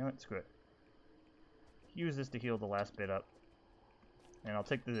know what? Screw it. Use this to heal the last bit up. And I'll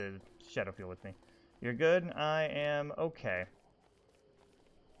take the shadow field with me. You're good? I am okay.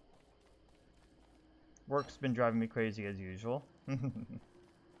 Work's been driving me crazy as usual.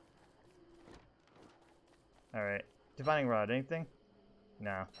 Alright. Divining Rod, anything?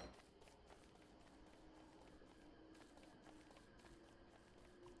 No.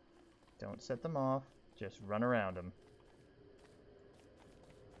 Don't set them off. Just run around them.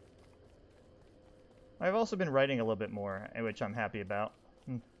 I've also been writing a little bit more, which I'm happy about.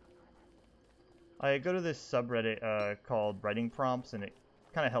 I go to this subreddit called Writing Prompts, and it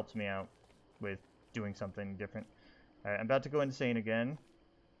kind of helps me out with doing something different. Alright, I'm about to go insane again.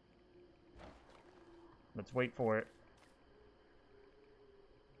 Let's wait for it.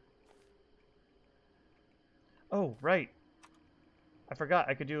 Oh, right. I forgot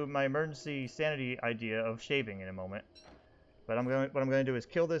I could do my emergency sanity idea of shaving in a moment. But what I'm going to do is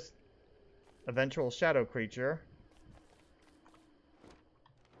kill this eventual shadow creature.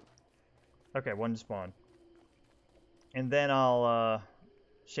 Okay, one spawn. And then I'll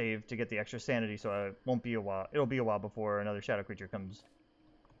shave to get the extra sanity, so it won't be a while. It'll be a while before another shadow creature comes.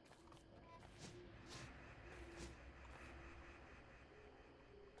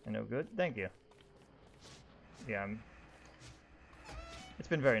 No good? Thank you. Yeah, it's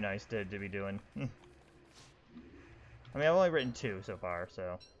been very nice to be doing. I mean, I've only written 2 so far,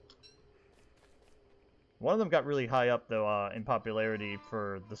 so... One of them got really high up, though, in popularity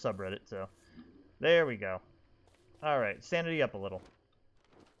for the subreddit, so... There we go. Alright, sanity up a little.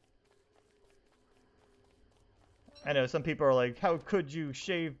 I know, some people are like, how could you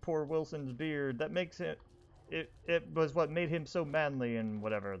shave poor Wilson's beard? That makes it... It was what made him so manly, and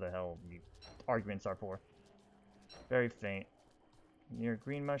whatever the hell the arguments are for. Very faint. Near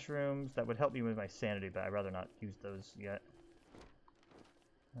green mushrooms. That would help me with my sanity, but I'd rather not use those yet.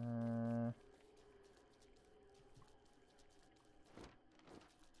 Let's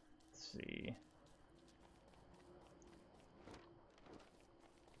see.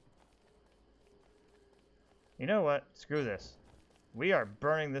 You know what? Screw this. We are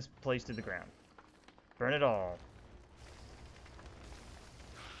burning this place to the ground. Burn it all.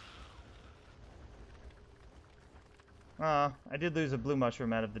 I did lose a blue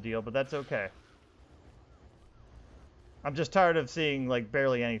mushroom out of the deal, but that's okay. I'm just tired of seeing, like,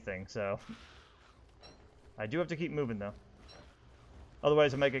 barely anything, so... I do have to keep moving, though.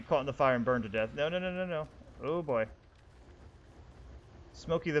 Otherwise, I might get caught in the fire and burned to death. No, no, no, no, no. Oh, boy.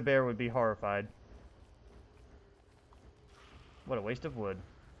 Smokey the Bear would be horrified. What a waste of wood.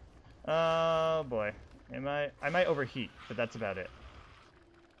 Oh, boy. I might overheat, but that's about it.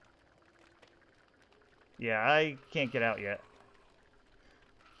 Yeah, I can't get out yet.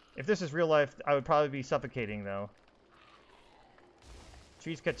 If this is real life, I would probably be suffocating, though.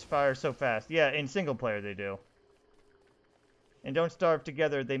 Trees catch fire so fast. Yeah, in single player they do. And Don't Starve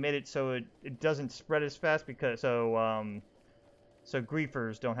Together, they made it so it doesn't spread as fast because so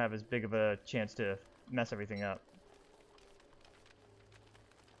griefers don't have as big of a chance to mess everything up.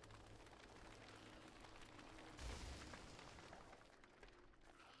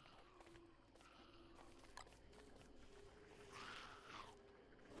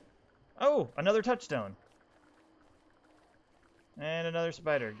 Oh, another touchstone. And another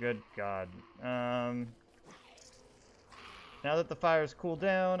spider. Good God. Now that the fire's cooled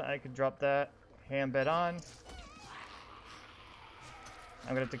down, I can drop that ham bed on. I'm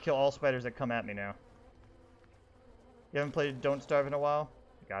gonna have to kill all spiders that come at me now. You haven't played Don't Starve in a while?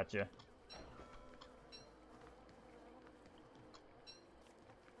 Gotcha.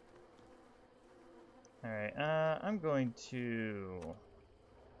 Alright, I'm going to...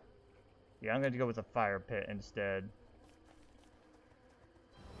 Yeah, I'm going to go with a fire pit instead.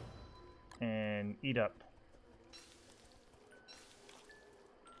 And eat up.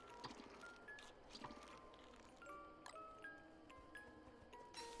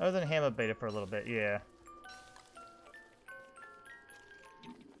 Other than ham up beta for a little bit, yeah.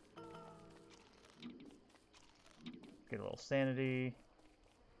 Get a little sanity.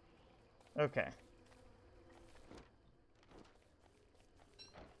 Okay.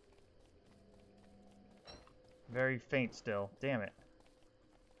 Very faint still. Damn it.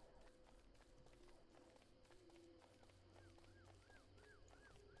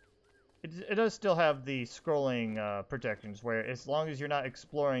 It does still have the scrolling protections where as long as you're not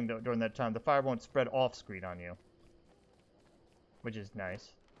exploring during that time, the fire won't spread off screen on you. Which is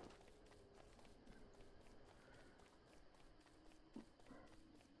nice.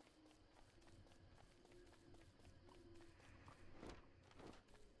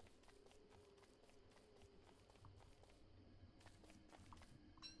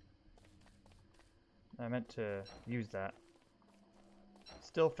 I meant to use that.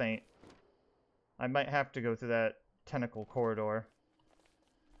 Still faint. I might have to go through that tentacle corridor.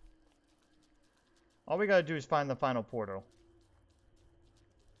 All we gotta do is find the final portal.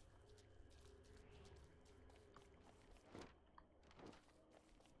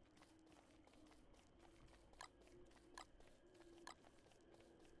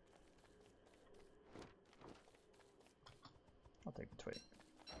 I'll take the twig.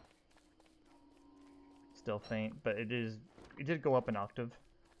 Still faint, but it did go up an octave.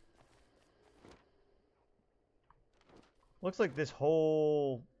 Looks like this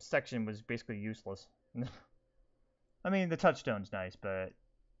whole section was basically useless. I mean, the touchstone's nice, but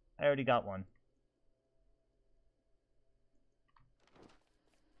I already got one.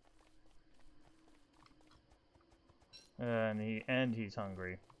 And he's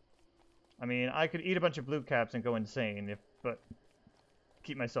hungry. I mean, I could eat a bunch of blue caps and go insane, but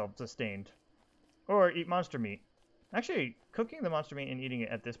keep myself sustained. Or eat monster meat. Actually, cooking the monster meat and eating it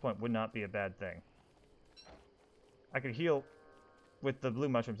at this point would not be a bad thing. I could heal with the blue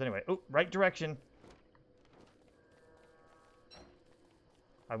mushrooms anyway. Oh, right direction.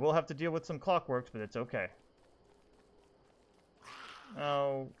 I will have to deal with some clockworks, but it's okay.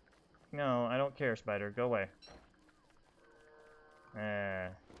 Oh, no, I don't care, spider. Go away.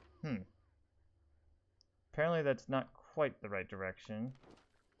 Apparently that's not quite the right direction.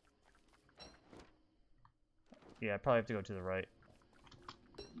 Yeah, I probably have to go to the right.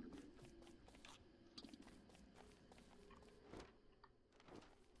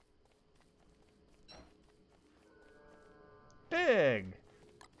 Big!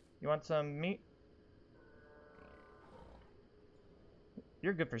 You want some meat?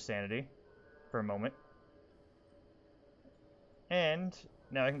 You're good for sanity. For a moment. And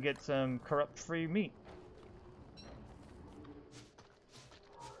now I can get some corrupt-free meat.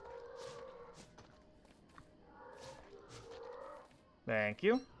 Thank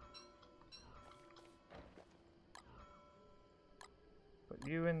you. Put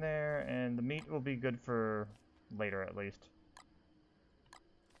you in there, and the meat will be good for later at least.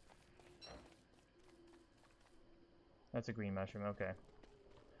 That's a green mushroom, okay.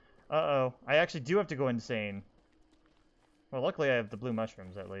 Uh-oh, I actually do have to go insane. Well, luckily I have the blue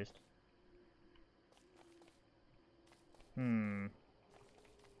mushrooms at least.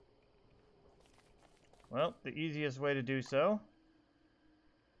 Well, the easiest way to do so.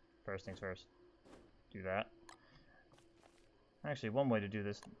 First things first. Do that. Actually, one way to do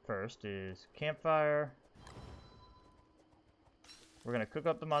this first is campfire. We're gonna cook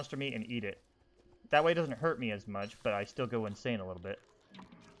up the monster meat and eat it. That way it doesn't hurt me as much, but I still go insane a little bit.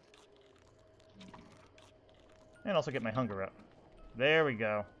 And also get my hunger up. There we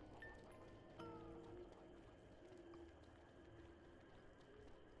go.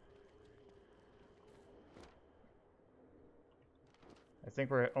 I think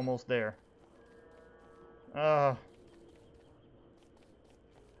we're almost there. Had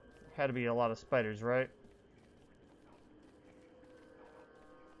to be a lot of spiders, right?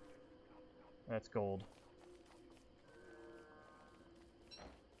 That's gold.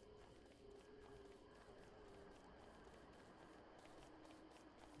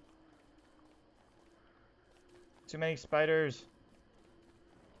 Too many spiders.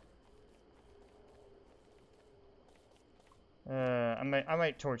 I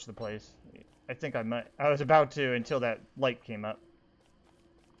might torch the place. I think I might. I was about to until that light came up.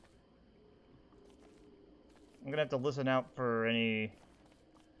 I'm gonna have to listen out for any...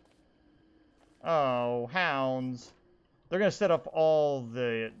 Oh, hounds. They're gonna set off all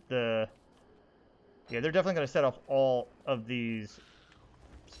the... Yeah, they're definitely gonna set off all of these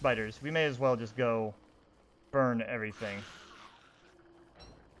spiders. We may as well just go burn everything.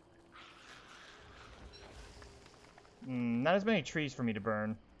 Not as many trees for me to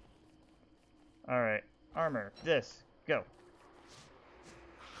burn. Alright, armor, this, go.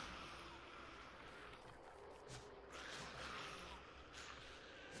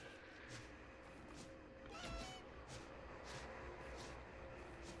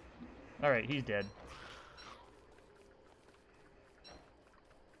 Alright, he's dead.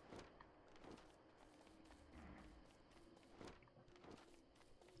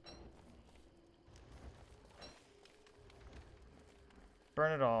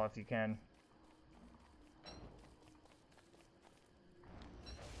 Burn it all if you can.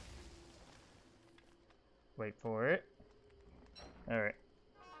 Wait for it. Alright.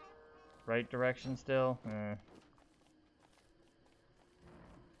 Right direction still?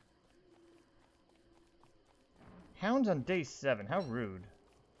 Hounds on day 7. How rude.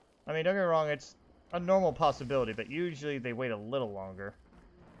 I mean, don't get me wrong, it's a normal possibility, but usually they wait a little longer.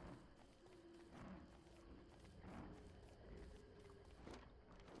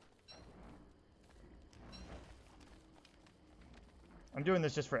 I'm doing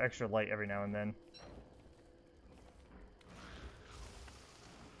this just for extra light every now and then.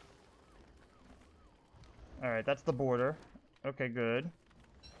 Alright, that's the border. Okay, good.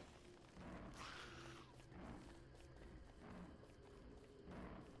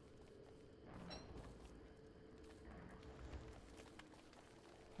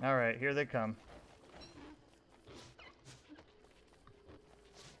 Alright, here they come.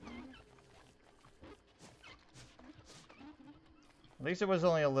 At least it was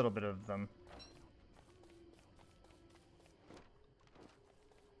only a little bit of them.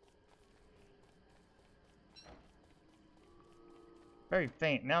 Very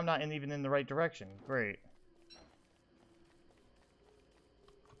faint. Now I'm not even in the right direction. Great.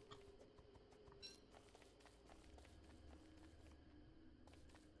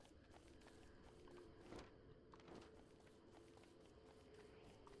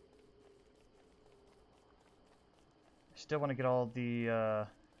 Still want to get all the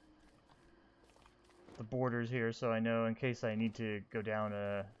borders here so I know in case I need to go down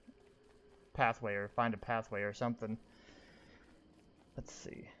a pathway or find a pathway or something. Let's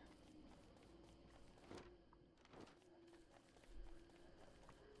see.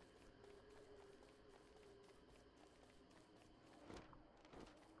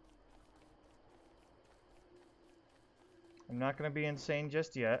 I'm not going to be insane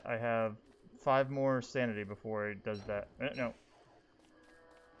just yet. I have 5 more sanity before it does that. No.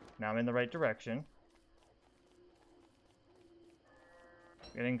 Now I'm in the right direction.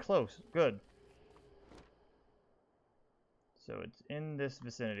 Getting close. Good. So it's in this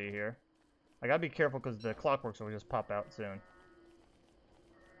vicinity here. I gotta be careful because the clockworks will just pop out soon.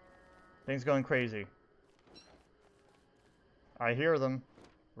 Things going crazy. I hear them.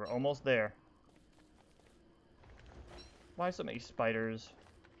 We're almost there. Why so many spiders?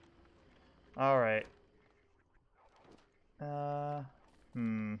 Alright.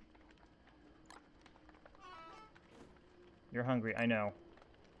 You're hungry, I know.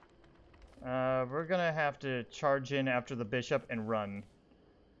 We're gonna have to charge in after the bishop and run.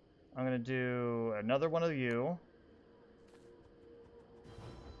 I'm gonna do another one of you.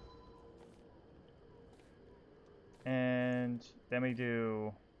 And then we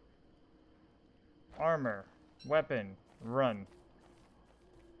do armor, weapon, run.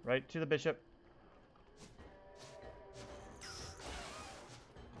 Right to the bishop.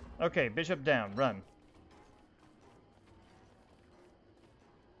 Okay, bishop down, run.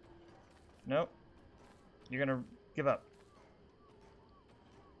 Nope. You're gonna give up.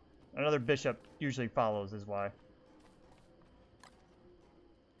 Another bishop usually follows, is why.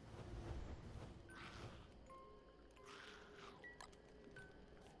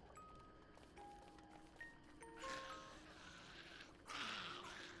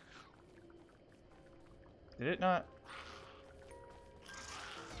 Did it not?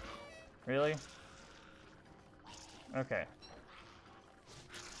 Really? Okay.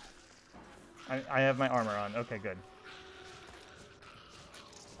 I have my armor on. Okay, good.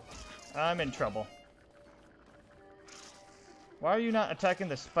 I'm in trouble. Why are you not attacking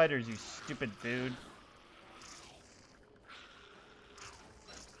the spiders, you stupid dude?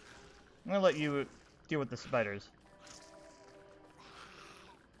 I'm gonna let you deal with the spiders.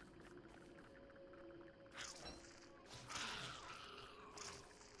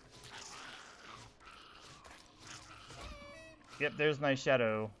 Yep, there's my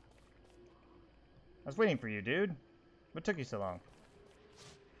shadow. I was waiting for you, dude. What took you so long?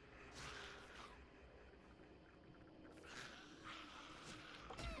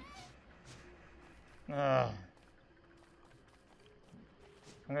 Ugh. I'm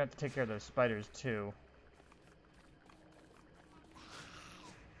gonna have to take care of those spiders, too.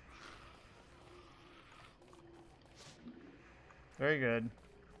 Very good.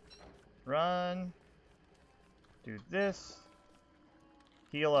 Run. Do this.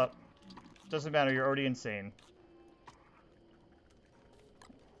 Heal up. Doesn't matter, you're already insane.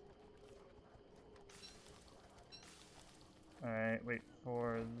 Alright, wait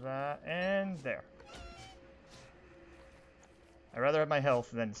for that, and there. I'd rather have my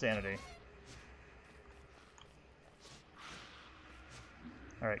health than sanity.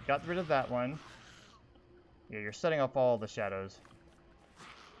 Alright, got rid of that one. Yeah, you're setting off all the shadows.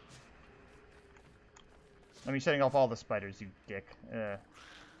 I mean, setting off all the spiders, you dick. And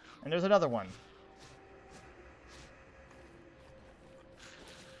there's another one.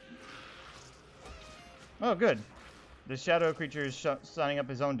 Oh, good. The shadow creature is signing up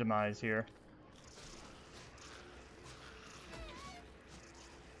his own demise here.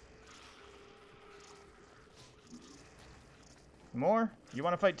 More? You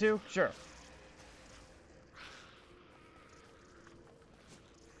want to fight too? Sure.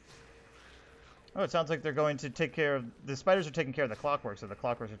 Oh, it sounds like they're going to take care of... The spiders are taking care of the clockwork, so the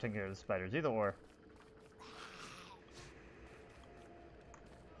clockworks are taking care of the spiders. Either or.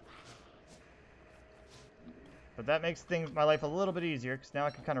 But that makes my life a little bit easier, because now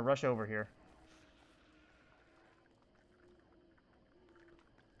I can kind of rush over here.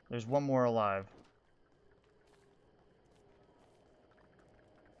 There's one more alive.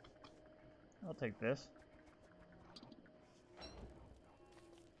 I'll take this.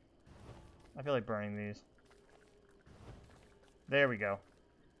 I feel like burning these. There we go.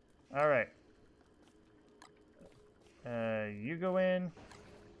 Alright. You go in.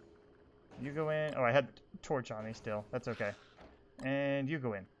 You go in. Oh, I had the torch on me still. That's okay. And you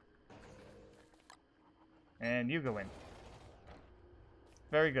go in. And you go in.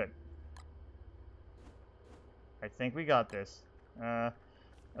 Very good. I think we got this.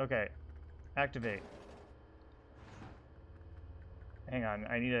 Okay. Activate. Hang on.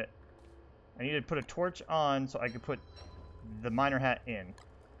 I need to put a torch on so I can put the miner hat in.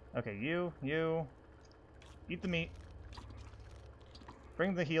 Okay, you. Eat the meat.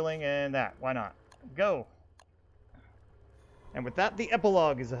 Bring the healing and that. Why not? Go! And with that, the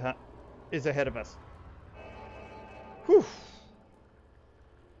epilogue is ahead of us. Whew!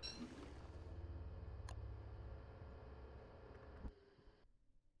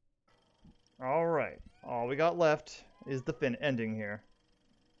 Alright. All we got left is the ending here.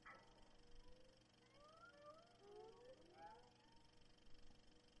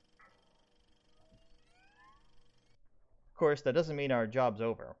 Of course, that doesn't mean our job's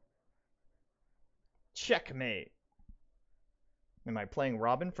over. Checkmate. Am I playing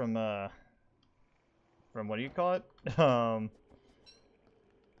Robin from what do you call it?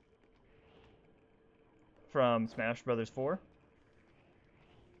 From Smash Brothers 4?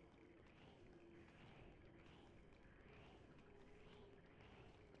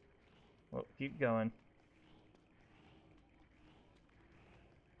 Well, keep going.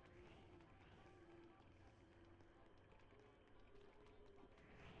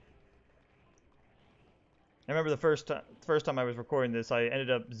 I remember the first time I was recording this, I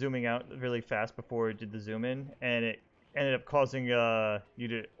ended up zooming out really fast before it did the zoom in, and it ended up causing you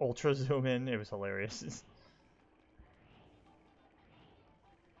to ultra zoom in. It was hilarious.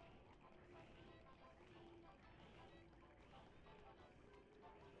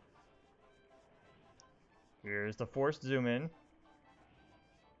 Here's the forced zoom in.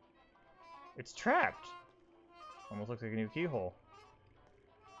 It's trapped. Almost looks like a new keyhole.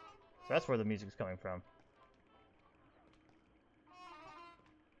 So that's where the music's coming from.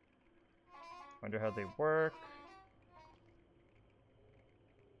 Wonder how they work.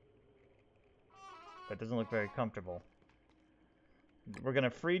 That doesn't look very comfortable. We're gonna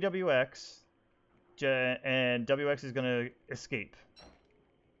free WX, and WX is gonna escape.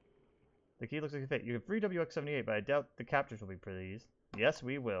 The key looks like a fit. You can free WX-78, but I doubt the captures will be pleased. Yes,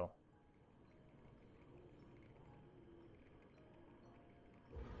 we will.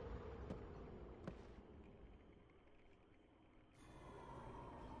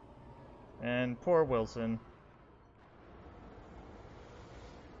 And poor Wilson.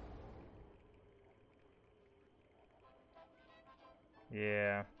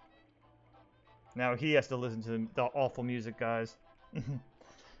 Yeah. Now he has to listen to the awful music, guys.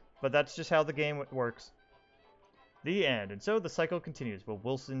 But that's just how the game works. The end. And so the cycle continues. Will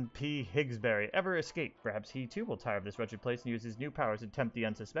Wilson P. Higgsbury ever escape? Perhaps he too will tire of this wretched place and use his new powers to tempt the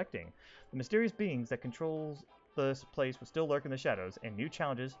unsuspecting. The mysterious beings that controls this place will still lurk in the shadows, and new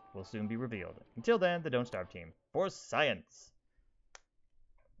challenges will soon be revealed. Until then, the Don't Starve team. For science!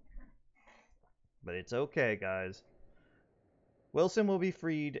 But it's okay, guys. Wilson will be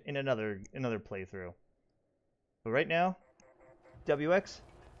freed in another playthrough. But right now, WX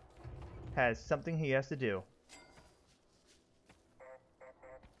has something he has to do.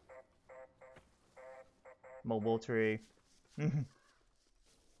 Mobile tree.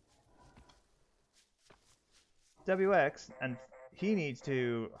 WX, and he needs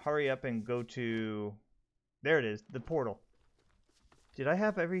to hurry up and go to... There it is, the portal. Did I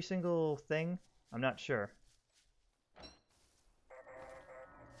have every single thing? I'm not sure.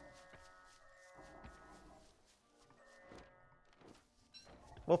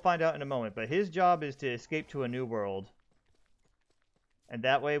 We'll find out in a moment, but his job is to escape to a new world. And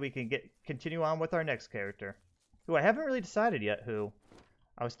that way we can continue on with our next character. Who I haven't really decided yet who.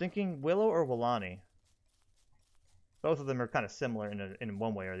 I was thinking Willow or Willani. Both of them are kind of similar in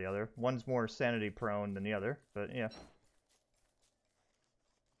one way or the other. One's more sanity prone than the other, but yeah.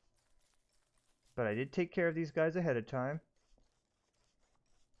 But I did take care of these guys ahead of time.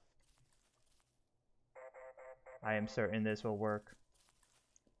 I am certain this will work.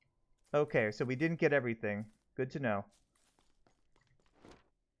 Okay, so we didn't get everything. Good to know.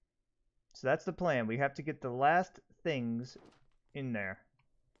 So that's the plan. We have to get the last things in there.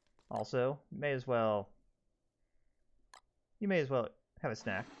 Also, you may as well have a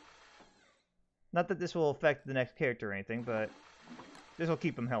snack. Not that this will affect the next character or anything, but this will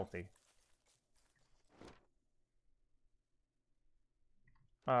keep him healthy.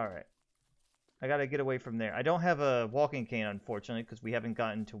 Alright. I gotta get away from there. I don't have a walking cane, unfortunately, because we haven't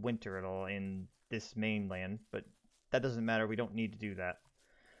gotten to winter at all in this mainland, but that doesn't matter. We don't need to do that.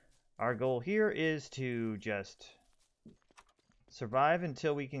 Our goal here is to just survive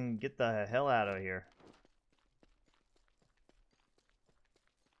until we can get the hell out of here.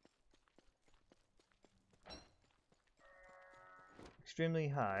 Extremely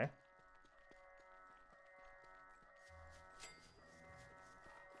high.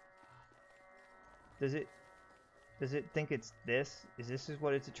 Does it think it's this? Is this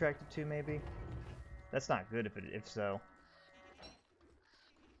what it's attracted to, maybe? That's not good if so.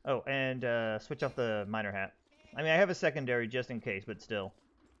 Oh, and switch off the miner hat. I mean, I have a secondary just in case, but still.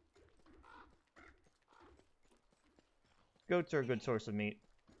 Goats are a good source of meat,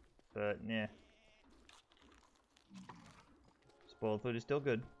 but yeah. Spoiled food is still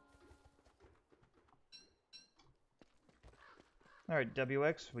good. Alright,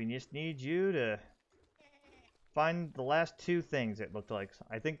 WX, we just need you to find the last two things, it looked like.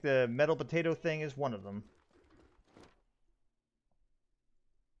 I think the metal potato thing is one of them.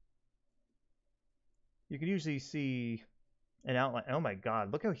 You can usually see an outline. Oh my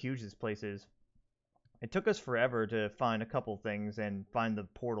god, look how huge this place is. It took us forever to find a couple things and find the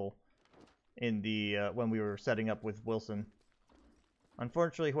portal in the when we were setting up with Wilson.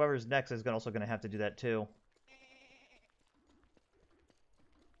 Unfortunately, whoever's next is also going to have to do that too.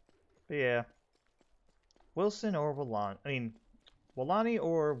 But yeah. Wilson or Willani. I mean, Willani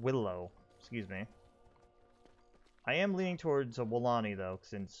or Willow. Excuse me. I am leaning towards a Willani, though,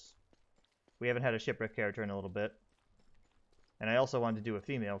 since we haven't had a shipwreck character in a little bit. And I also wanted to do a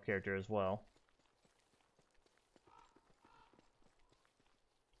female character as well.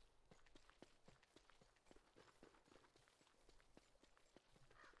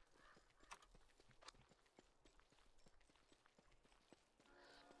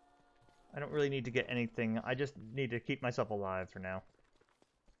 I don't really need to get anything. I just need to keep myself alive for now.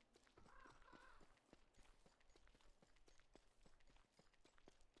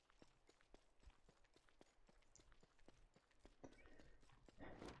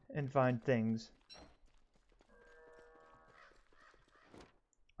 And find things.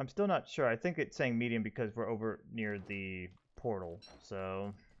 I'm still not sure. I think it's saying medium because we're over near the portal.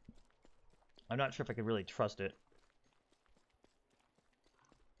 So I'm not sure if I can really trust it.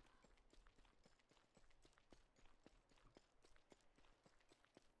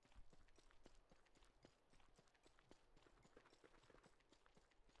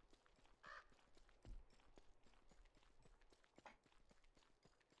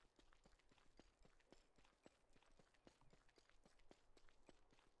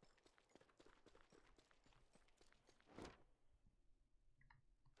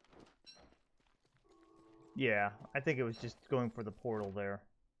 Yeah, I think it was just going for the portal there.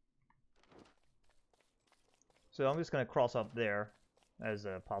 So I'm just going to cross up there as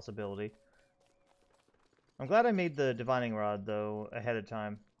a possibility. I'm glad I made the divining rod, though, ahead of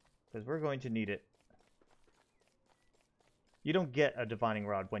time, because we're going to need it. You don't get a divining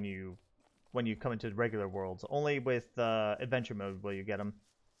rod when you come into regular worlds. Only with adventure mode will you get them.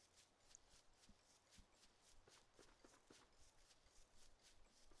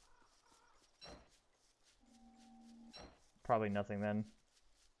 Probably nothing then.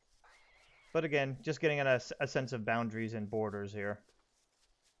 But again, just getting a sense of boundaries and borders here.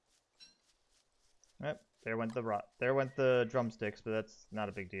 Yep, there went the rod. There went the drumsticks, but that's not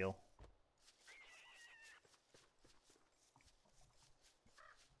a big deal.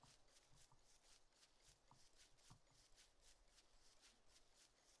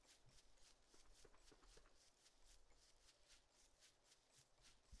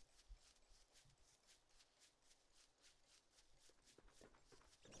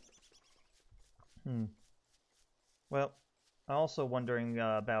 Hmm. Well, I'm also wondering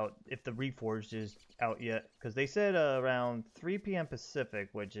about if the Reforged is out yet, because they said around 3 p.m. Pacific,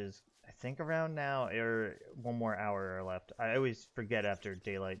 which is, I think, around now, or one more hour left. I always forget after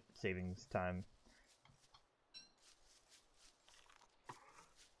daylight savings time.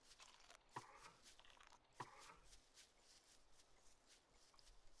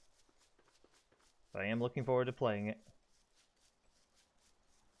 But I am looking forward to playing it.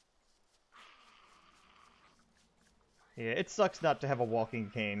 Yeah, it sucks not to have a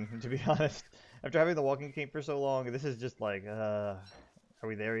walking cane, to be honest. After having the walking cane for so long, this is just like, are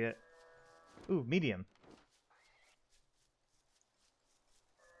we there yet? Ooh, medium.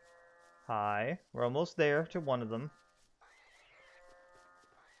 Hi. We're almost there to one of them.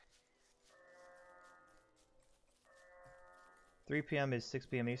 Three p.m. is 6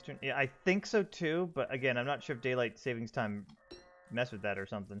 p.m. Eastern. Yeah, I think so too, but again, I'm not sure if daylight savings time mess with that or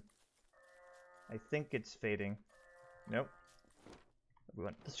something. I think it's fading. Nope.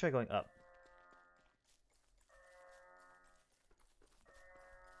 Let's try going up.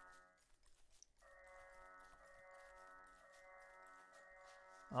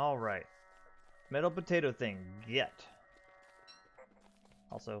 Alright. Metal potato thing. Get.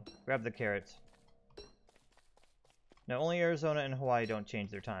 Also, grab the carrots. Now, only Arizona and Hawaii don't change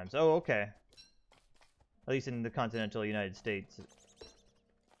their times. Oh, okay. At least in the continental United States.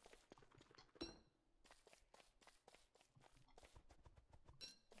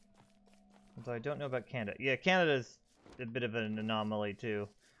 Although I don't know about Canada. Yeah, Canada's a bit of an anomaly, too.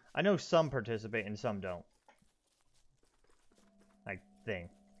 I know some participate and some don't. I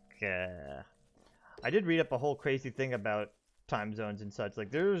think. I did read up a whole crazy thing about time zones and such. Like,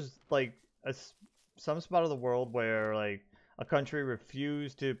 there's, like, some spot of the world where, like, a country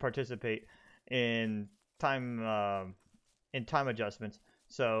refused to participate in time adjustments.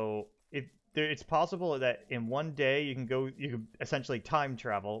 So it's possible that in one day you can essentially time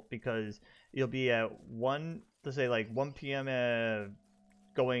travel because you'll be at let's say like 1 p.m.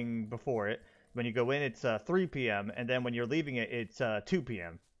 Going before it. When you go in, it's 3 p.m. and then when you're leaving it, it's 2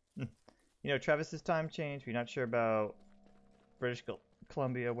 p.m. You know, Travis's time change. We're not sure about British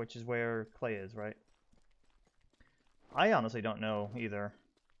Columbia, which is where Clay is, right? I honestly don't know either.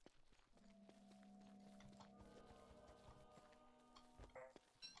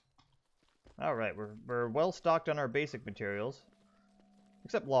 Alright, we're well stocked on our basic materials.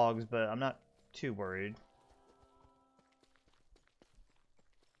 Except logs, but I'm not too worried.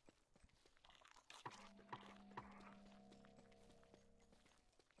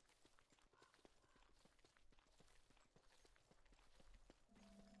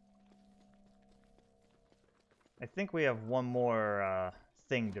 I think we have one more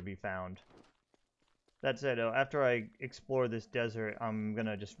thing to be found. That said, after I explore this desert, I'm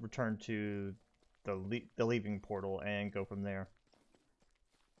gonna just return to the leaving portal and go from there.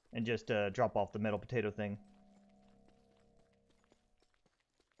 And just drop off the metal potato thing.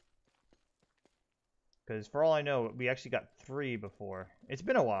 Because for all I know, we actually got 3 before. It's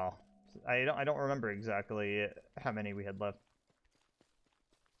been a while. I don't remember exactly how many we had left.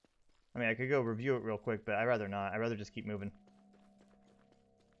 I mean, I could go review it real quick, but I'd rather not. I'd rather just keep moving.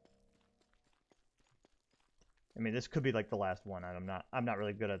 I mean, this could be like the last one. I'm not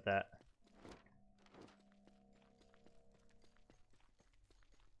really good at that.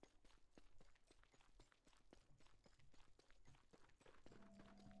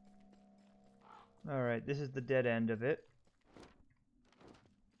 Alright, this is the dead end of it.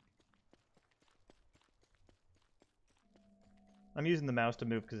 I'm using the mouse to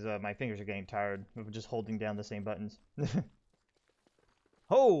move because my fingers are getting tired of just holding down the same buttons.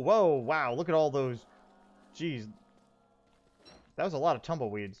 Oh, whoa, wow, look at all those. Jeez. That was a lot of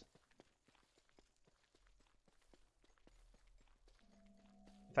tumbleweeds.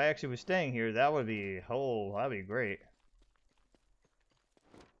 If I actually was staying here, that would be, oh, that'd be great.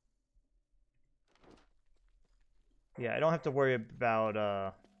 Yeah, I don't have to worry about,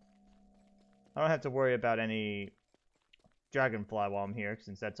 I don't have to worry about any dragonfly while I'm here,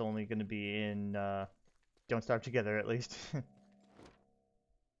 since that's only going to be in, Don't Starve Together, at least.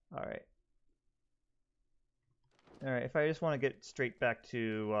 Alright. Alright, if I just want to get straight back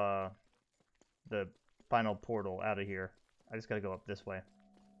to, the final portal out of here, I just gotta go up this way.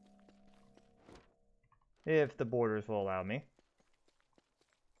 If the borders will allow me.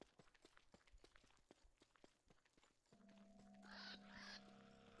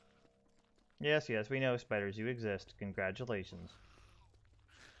 Yes, yes, we know, spiders, you exist. Congratulations.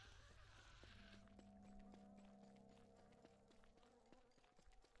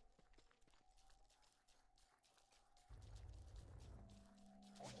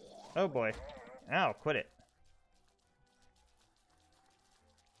 Oh boy. Ow, quit it.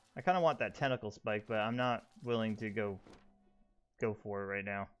 I kind of want that tentacle spike, but I'm not willing to go for it right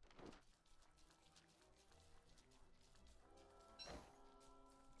now.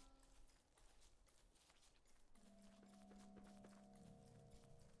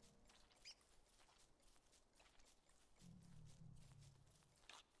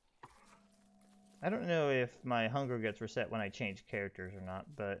 I don't know if my hunger gets reset when I change characters or not,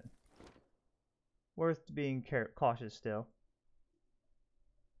 but worth being cautious still.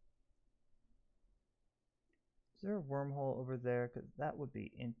 Is there a wormhole over there? Because that would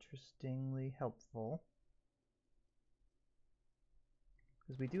be interestingly helpful.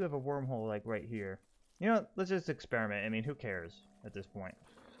 Because we do have a wormhole like right here. You know, let's just experiment. I mean, who cares at this point?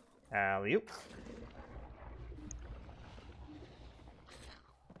 Alley-oop.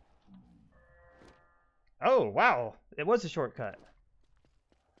 Oh, wow. It was a shortcut.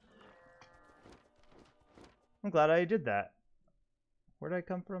 I'm glad I did that. Where did I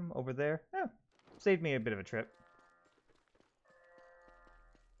come from? Over there? Oh, saved me a bit of a trip.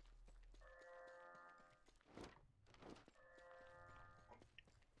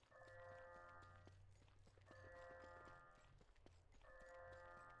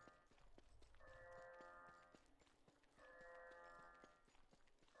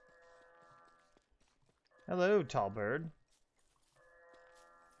 Hello, tall bird.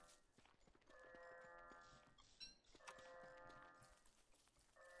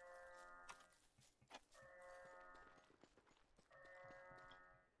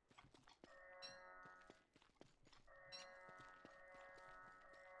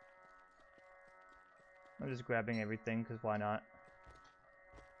 I'm just grabbing everything, because why not?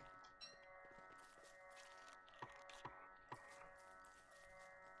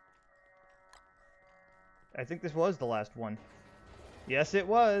 I think this was the last one. Yes, it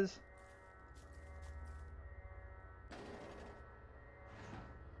was!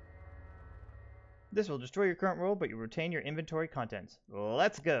 This will destroy your current world, but you retain your inventory contents.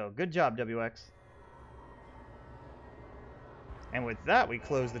 Let's go! Good job, WX. And with that, we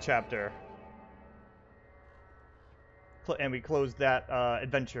close the chapter. And we close that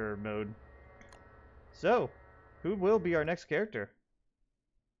adventure mode. So, who will be our next character?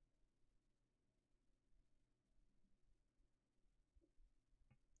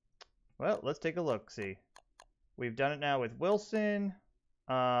 Well, let's take a look, see. We've done it now with Wilson,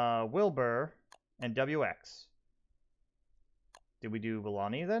 Wilbur, and WX. Did we do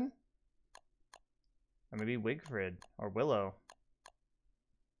Wilani then? Or maybe Wigfrid, or Willow.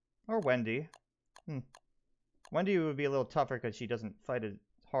 Or Wendy. Wendy would be a little tougher because she doesn't fight as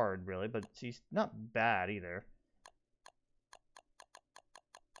hard, really, but she's not bad either.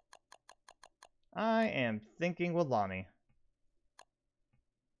 I am thinking Wilani.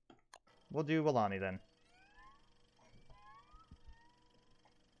 We'll do Wilani then.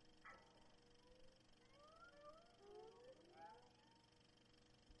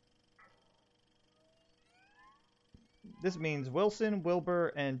 This means Wilson,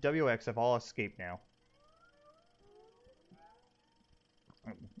 Wilbur, and WX have all escaped now.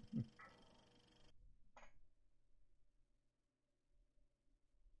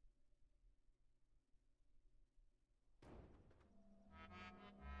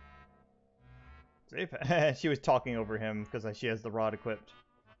 She was talking over him because she has the rod equipped.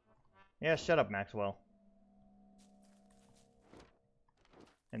 Yeah, shut up, Maxwell.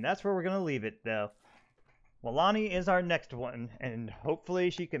 And that's where we're going to leave it, though. Wilani is our next one, and hopefully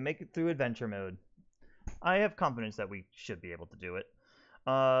she can make it through adventure mode. I have confidence that we should be able to do it.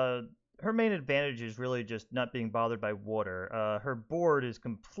 Her main advantage is really just not being bothered by water. Her board is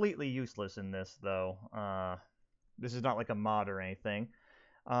completely useless in this, though. This is not like a mod or anything.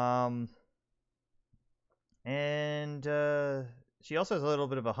 And she also has a little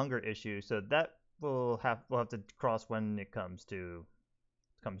bit of a hunger issue, so that we'll have to cross when it comes to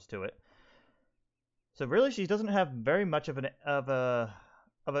it. So really, she doesn't have very much of an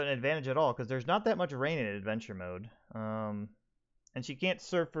advantage at all, because there's not that much rain in adventure mode. And she can't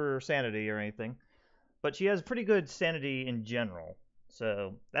surf for sanity or anything, but she has pretty good sanity in general,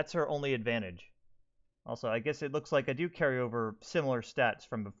 so that's her only advantage. Also, I guess it looks like I do carry over similar stats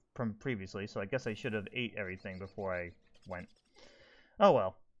from previously, so I guess I should have ate everything before I went. Oh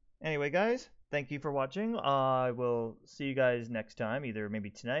well. Anyway, guys, thank you for watching. I will see you guys next time, either maybe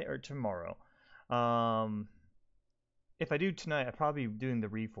tonight or tomorrow. If I do tonight, I'll probably be doing the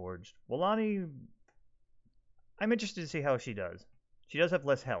Reforged. Wilani, I'm interested to see how she does. She does have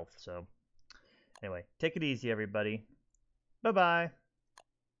less health, so... Anyway, take it easy, everybody. Bye-bye.